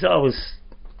he was always,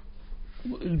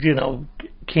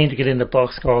 keen to get in the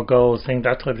box, score goals, that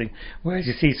type of thing. Whereas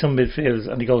you see some midfielders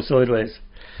and they go sideways,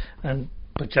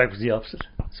 but Jack was the opposite,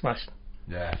 smashing.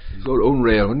 Yeah, he's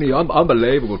unreal, isn't he?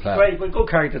 Unbelievable player. Right, but good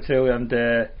character too, and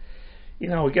he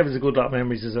gave us a good lot of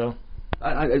memories as well.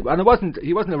 And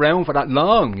he wasn't around for that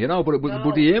long,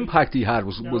 but the impact he had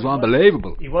was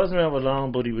unbelievable. He wasn't around for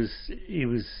long, but he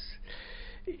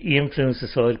influenced the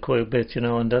side quite a bit,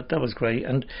 and that was great.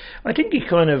 And I think he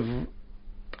kind of,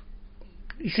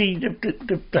 you see,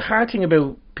 the hard thing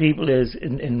about people is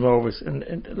in Rovers, and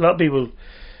a lot of people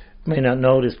may not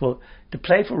know this, but to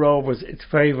play for Rovers, it's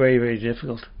very, very, very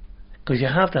difficult because you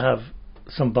have to have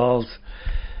some balls.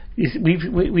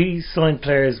 We signed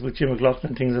players with Jim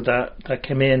McLaughlin and things like that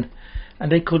came in and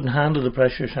they couldn't handle the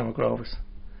pressure of Shamrock Rovers,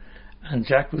 and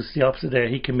Jack was the opposite there.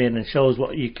 He came in and shows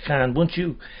what you can. Once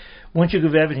you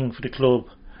give everything for the club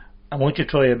and once you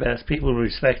try your best, people will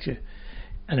respect you,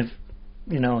 and if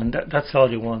and that's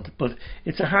all you want. But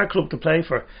it's a hard club to play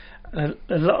for. A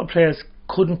lot of players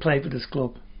couldn't play for this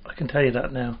club, I can tell you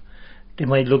that now. They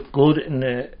might look good in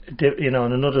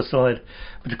on another side,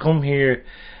 but to come here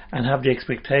and have the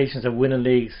expectations of winning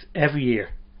leagues every year,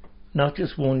 not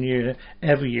just 1 year,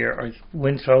 every year, or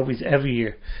win trophies every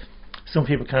year, some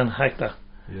people can't hack that.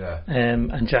 Yeah.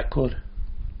 And Jack could,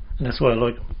 and that's why I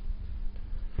like him.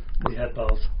 He had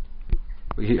balls.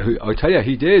 I tell you,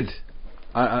 he did.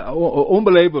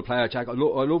 Unbelievable player, Jack. I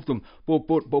loved him. But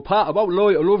Pat, about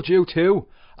Lloyd, I loved you too,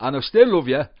 and I still love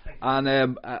you. And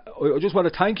I just want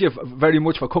to thank you very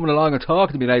much for coming along and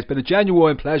talking to me. Now, it's been a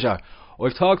genuine pleasure.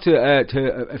 I've talked to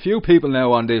a few people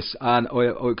now on this, and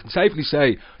I can safely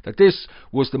say that this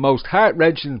was the most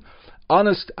heart-wrenching,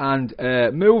 honest and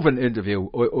moving interview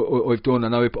I've done,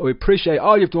 and I appreciate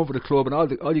all you've done for the club and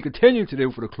all you continue to do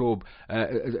for the club.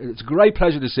 It's a great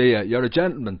pleasure to see you. You're a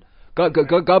gentleman. God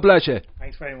bless you.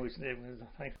 Thanks very much, David.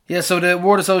 Thanks. Yeah, so the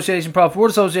Word Association, Prof. Word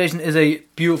Association is a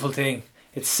beautiful thing.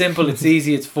 It's simple, it's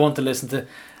easy, it's fun to listen to,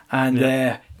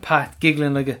 and Pat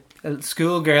giggling like a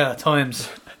schoolgirl at times.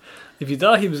 If you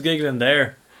thought he was giggling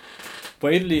there,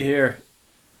 wait till you hear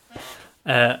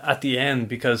at the end,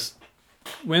 because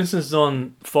Winston's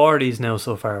done 40s now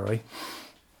so far, right?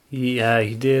 He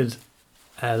did.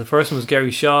 The first one was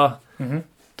Gary Shaw,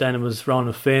 then it was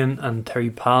Ronald Finn and Terry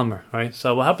Palmer, right?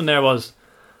 So what happened there was,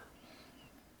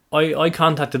 I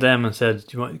contacted them and said,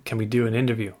 can we do an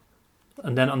interview?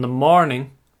 And then on the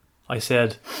morning, I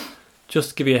said, just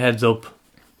to give you a heads up,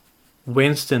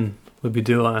 Winston would be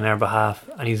doing it on our behalf,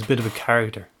 and he's a bit of a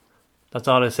character. That's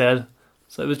all I said.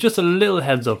 So it was just a little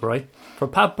heads up, right? For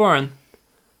Pat Byrne,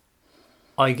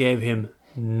 I gave him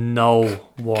no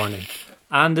warning.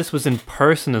 And this was in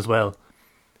person as well.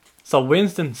 So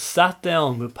Winston sat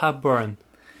down with Pat Byrne,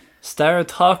 started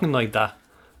talking like that,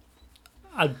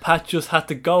 and Pat just had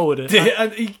to go with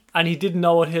it. And he didn't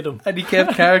know what hit him. And he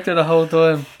kept character the whole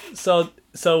time. So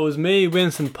it was me,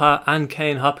 Winston, Pat, and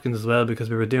Kane Hopkins as well, because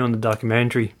we were doing the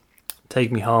documentary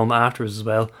Take Me Home afterwards as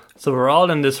well. So we're all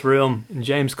in this room in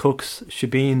James Cook's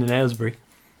Shebeen in Aylesbury.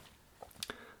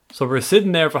 So we're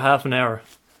sitting there for half an hour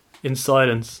in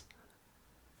silence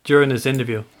during this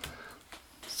interview.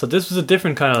 So this was a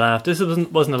different kind of laugh. This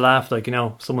wasn't a laugh like, you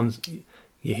know,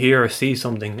 you hear or see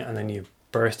something and then you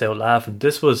burst out laughing.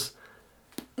 This was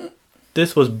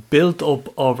built up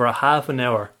over a half an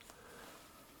hour.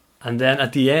 And then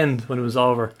at the end, when it was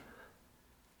over,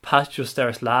 Pat just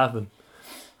starts laughing.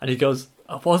 And he goes,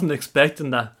 I wasn't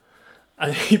expecting that.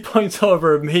 And he points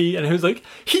over at me and he was like,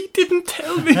 he didn't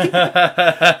tell me.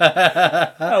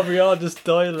 And we all just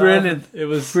died laughing. Brilliant. It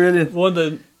was Brilliant.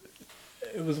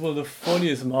 It was one of the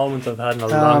funniest moments I've had in a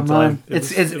long time.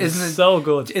 It was so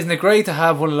good. Isn't it great to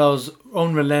have one of those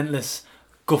unrelentless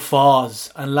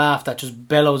guffaws and laugh that just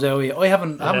bellows out of you? I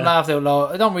haven't laughed out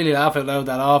loud. I don't really laugh out loud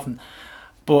that often.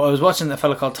 But I was watching a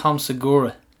fella called Tom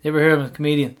Segura. You ever hear of him, a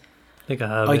comedian? I think I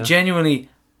have. I genuinely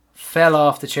fell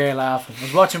off the chair laughing. I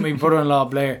was watching my brother-in-law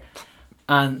Blair,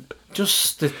 and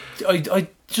it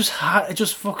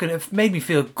made me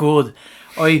feel good.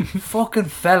 I fucking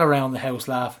fell around the house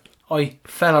laughing. I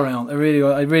fell around.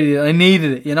 I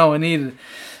needed it. You know, I needed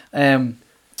it.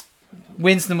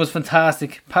 Winston was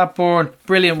fantastic. Pat Byrne,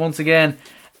 brilliant once again.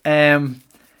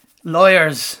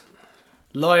 Lawyers,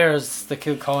 the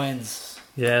Kilcoynes.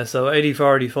 Yeah, so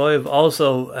 84-85.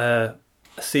 Also, a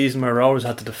season where Rovers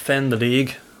had to defend the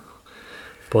league.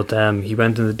 But he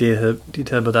went into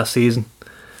detail about that season.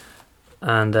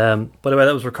 And by the way,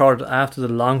 that was recorded after the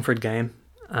Longford game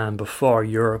and before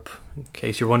Europe. In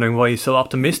case you're wondering why he's so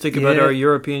optimistic about our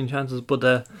European chances.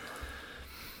 But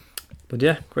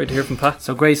yeah, great to hear from Pat.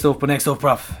 So great stuff. But next up,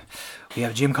 Prof, we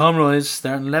have Jim Conroy's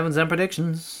starting 11s and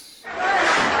predictions.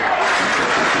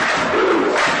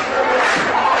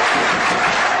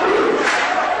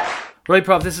 Right,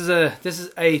 Prof, this is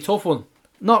a tough one.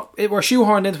 We're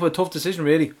shoehorned into a tough decision,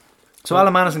 really. So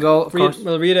Alan Manus and goal, of course.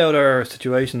 We'll read out our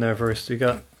situation there first. We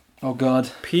got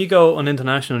Pico on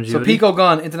international duty. So Pico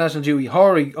gone, international duty.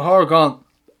 Horry gone,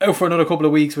 out for another couple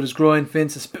of weeks with his groin. Finn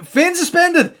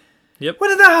suspended. Yep. When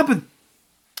did that happen?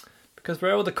 Because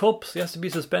we're out of the cups, he has to be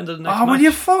suspended next match. Will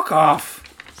you fuck off?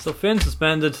 So Finn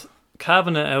suspended,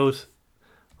 Kavanagh out,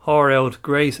 Horr out,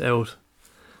 Grace out.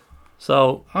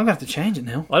 So I'm gonna have to change it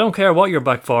now. I don't care what your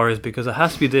back four is, because it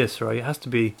has to be this, right? It has to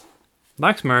be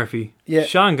Max Murphy,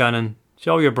 Sean Gannon,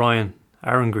 Joey O'Brien,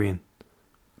 Aaron Green,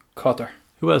 Cotter.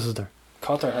 Who else is there?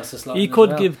 Cotter has to slot. He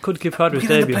could give Cotter his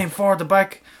debut. Playing forward the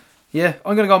back. Yeah,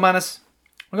 I'm gonna go Manus.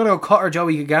 I'm gonna go Cotter,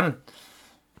 Joey Gannon.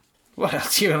 What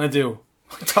else are you gonna do?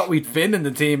 I thought we'd Finn in the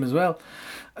team as well.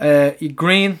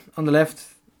 Green on the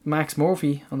left, Max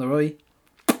Murphy on the right.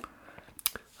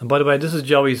 And by the way, this is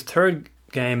Joey's third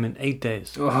game in 8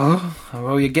 days.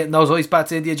 Oh, you're getting those ice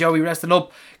bats into you, Joey, resting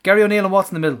up. Gary O'Neill and Watts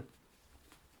in the middle.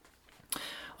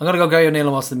 I'm going to go Gary O'Neill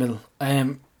and Watts in the middle.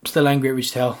 Still angry at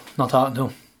Rich Towell, not talking to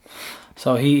him.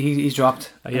 So he's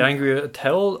dropped. Are you angry at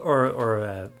Towell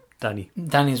or Danny?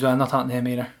 Danny as well, not talking to him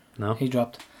either. No. He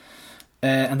dropped.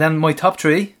 And then my top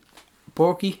three,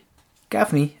 Borky,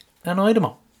 Gaffney and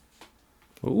Idemo.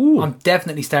 Ooh. I'm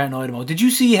definitely starting Idemo. Did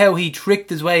you see how he tricked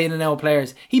his way in and out of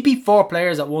players? He beat 4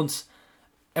 players at once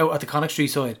out at the Connacht Street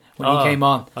side when he came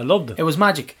on. I loved it. It was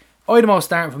magic. Idemo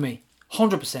starting for me,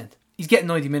 100%. He's getting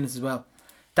 90 minutes as well.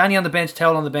 Danny on the bench,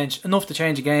 Towell on the bench, enough to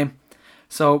change the game.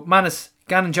 So Manus,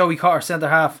 Gannon, Joey Cotter, centre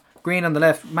half, Green on the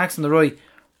left, Max on the right,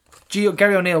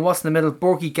 Gary O'Neill, Watts in the middle,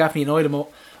 Borky, Gaffney and Idemo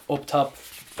up top.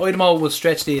 Idemo will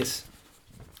stretch these.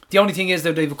 The only thing is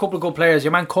that they have a couple of good players.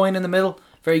 Your man Coyne in the middle,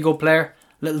 very good player.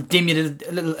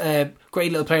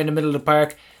 Great little player in the middle of the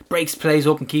park. Breaks plays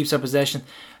up and keeps their possession.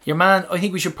 Your man, I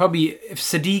think we should probably, if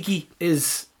Siddiqui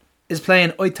is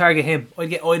playing, I'd target him.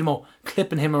 I'd get Idemo,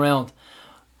 clipping him around,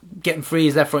 getting free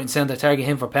his left, right and centre, target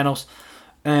him for penalties.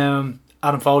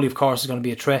 Adam Foley, of course, is going to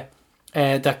be a threat.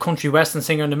 That country western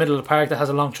singer in the middle of the park that has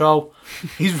a long throw,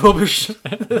 he's rubbish.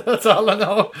 That's all I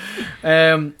know.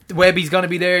 Webby's going to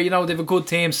be there. You know, they have a good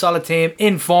team, solid team,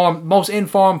 informed, most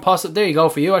informed possible. There you go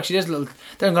for you. Actually,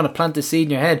 they're going to plant the seed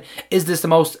in your head. Is this the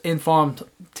most informed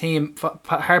team,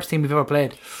 Harps team we've ever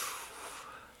played?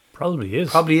 Probably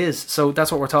is. So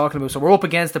that's what we're talking about. So we're up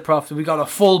against the Prof. We got a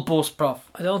full bus, Prof.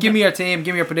 Give me your team.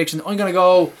 Give me your prediction. I'm going to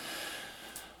go.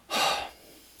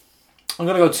 I'm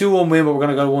going to go 2-1 win, but we're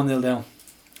going to go 1-0 down.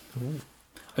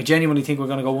 I genuinely think we're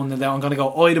going to go 1-0 down. I'm going to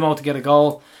go Idemo to get a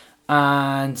goal,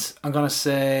 and I'm going to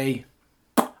say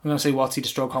Watsy to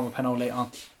stroke home a penalty late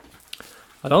on.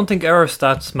 I don't think our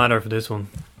stats matter for this one.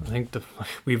 I think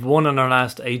we've won on our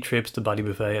last 8 trips to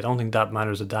Ballybuffet. I don't think that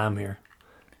matters a damn here,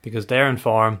 because they're in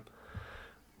form.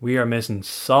 We are missing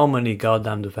so many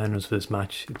goddamn defenders for this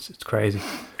match. It's crazy.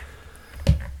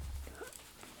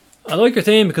 I like your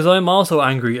team because I'm also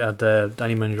angry at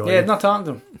Danny Mandroy. Yeah, not talking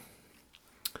to them.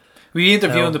 We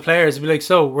interviewing the players. We'd be like,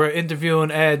 so we're interviewing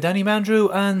Danny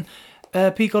Mandrew and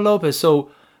Pico Lopez.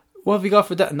 So what have you got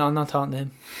for that? No, I'm not talking to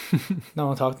him.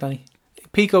 No, I'm talking to Danny.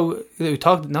 Pico,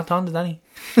 not talking to Danny.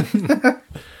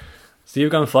 So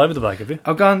you've gone 5 at the back, have you?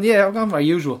 I've gone my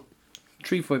usual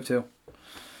 3-5-2,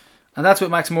 and that's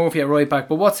with Max Murphy at right back.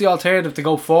 But what's the alternative to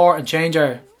go 4 and change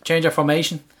our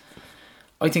formation?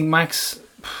 I think Max.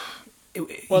 You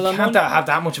can't have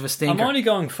that much of a stinker. I'm only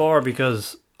going 4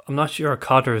 because I'm not sure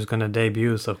Cotter is going to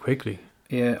debut so quickly.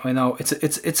 Yeah, I know.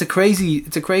 It's a crazy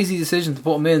decision to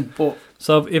put him in. But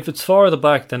so if it's 4 at the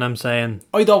back, then I'm saying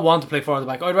I don't want to play 4 at the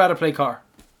back. I'd rather play Carr.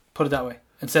 Put it that way,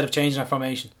 instead of changing our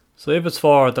formation. So if it's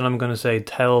 4, then I'm going to say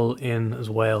Tell in as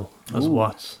well as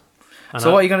Watts. And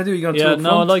so what are you going to do? You're going to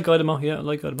I like Idemo. Yeah, I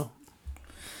like Idemo.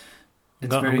 I'm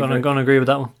going to agree with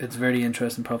that one. It's very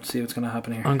interesting, Prop, to see what's going to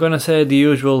happen here. I'm going to say the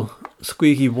usual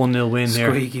squeaky 1-0 win here.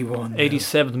 Squeaky 1-0.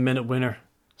 87th minute winner.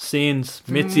 Scenes,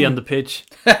 Mitzi on the pitch.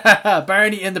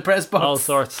 Barney in the press box. All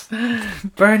sorts.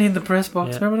 Barney in the press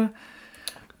box, remember that?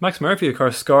 Max Murphy, of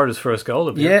course, scored his first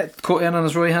goal. Yeah, cut in on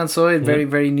his right hand side. Very,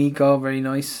 very neat goal, very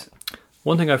nice.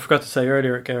 One thing I forgot to say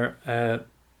earlier,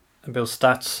 about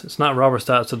stats. It's not Robert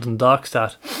stat, it's a Dundalk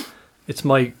stat. It's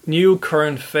my new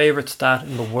current favourite stat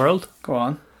in the world. Go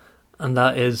on. And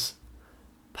that is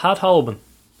Pat Holben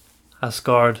has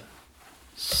scored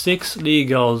 6 league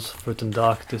goals for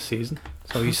Dundalk this season.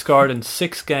 So he scored in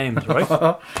 6 games,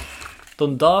 right?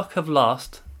 Dundalk have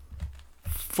lost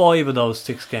 5 of those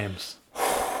 6 games.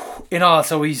 In all,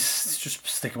 so he's just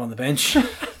stick him on the bench.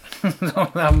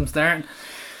 Don't have him starting.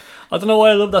 I don't know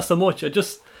why I love that so much.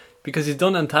 Because he's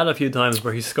done Antala a few times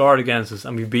where he scored against us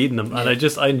and we've beaten him, and I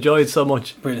enjoyed it so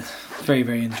much. Brilliant, very,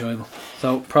 very enjoyable.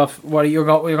 So, Prof, what are you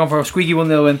going for? A squeaky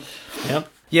 1-0 win. Yep.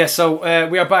 Yeah. So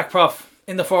we are back, Prof,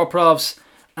 in the 4 Profs,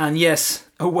 and yes,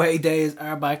 away days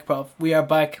are back, Prof. We are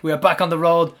back. We are back on the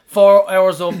road. 4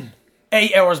 hours up,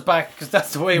 8 hours back, because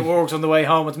that's the way it works on the way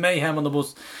home. It's mayhem on the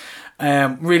bus.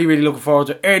 Really, really looking forward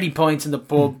to early points in the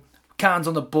pub, cans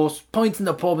on the bus, points in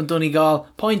the pub in Donegal,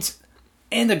 points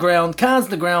in the ground, cans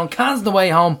in the ground, cans on the way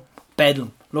home.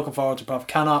 Bedlam. Looking forward to, Prof.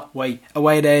 Cannot wait.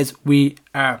 Away days, we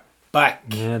are back.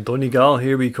 Yeah, Donegal,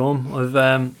 here we come.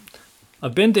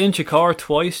 I've been to Inchicore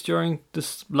twice during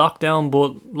this lockdown,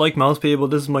 but like most people,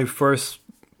 this is my first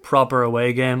proper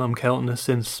away game. I'm counting this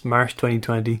since March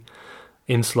 2020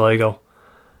 in Sligo.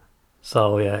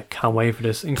 So yeah, can't wait for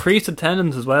this. Increased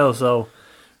attendance as well, so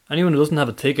anyone who doesn't have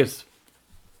a ticket,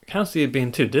 can't see it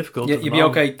being too difficult. Yeah, you'll be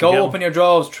okay. Go up in your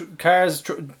droves, cars,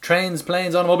 trains,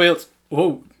 planes, automobiles.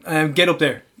 Whoa, get up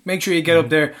there. Make sure you get up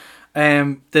there.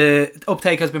 The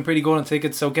uptake has been pretty good on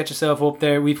tickets, so get yourself up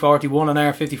there. We've 41 on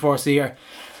our 54 seater,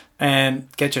 and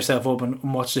get yourself up and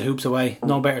watch the hoops away.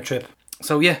 No better trip.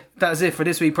 So yeah, that is it for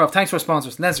this week, Prof. Thanks to our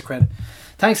sponsors, Leinster Credit.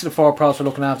 Thanks to the 4 Profs for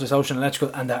looking after us, Ocean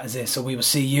Electrical, and that is it. So we will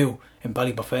see you in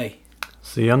Ballybuffet.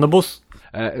 See you on the bus.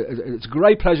 It's a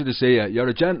great pleasure to see you. You're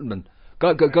a gentleman.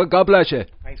 God bless you.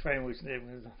 Thanks very much,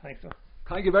 David. Thanks.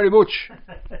 Thank you very much.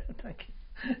 Thank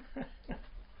you.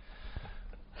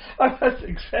 I was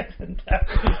expecting that.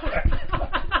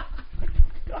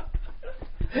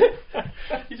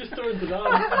 You just turned it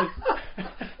on.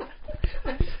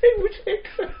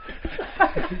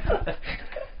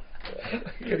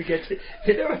 I'm gonna get you.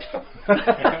 You never talk.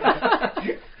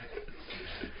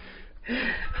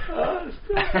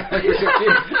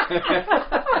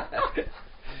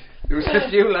 There was a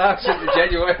few laughs,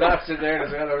 genuine laughs in there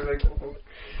as well. I was like, oh.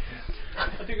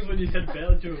 I think it was when you said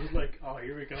Belgium, it was like, oh,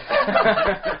 here we go.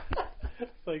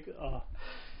 It's like, oh,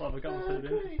 well, we got one said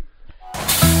it.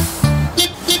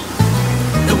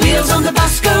 The wheels on the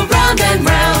bus go round and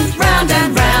round, round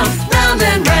and round, round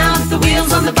and round. The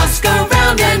wheels on the bus go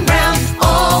round and round,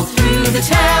 all through the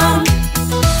town.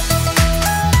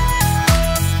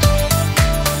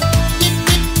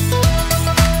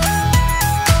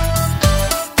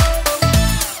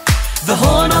 The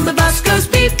horn on the bus goes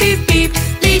beep, beep, beep,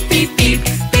 beep, beep, beep,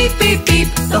 beep, beep, beep.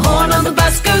 The horn on the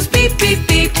bus goes beep, beep,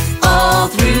 beep, all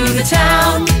through the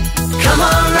town. Come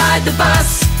on, ride the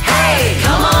bus, hey!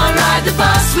 Come on, ride the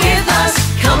bus with us.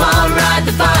 Come on, ride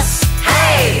the bus,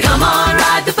 hey! Come on,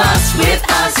 ride the bus with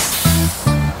us.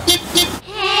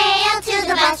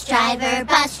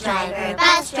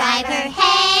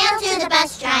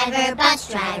 bus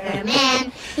driver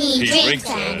man. He drinks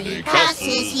and he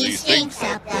cusses, he stinks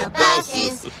up the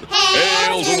buses.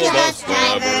 Hail to the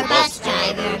bus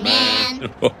driver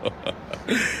man.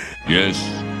 Yes,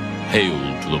 hail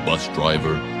to the bus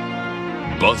driver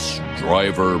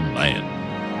man.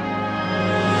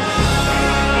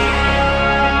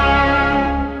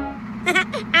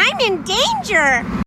 I'm in danger.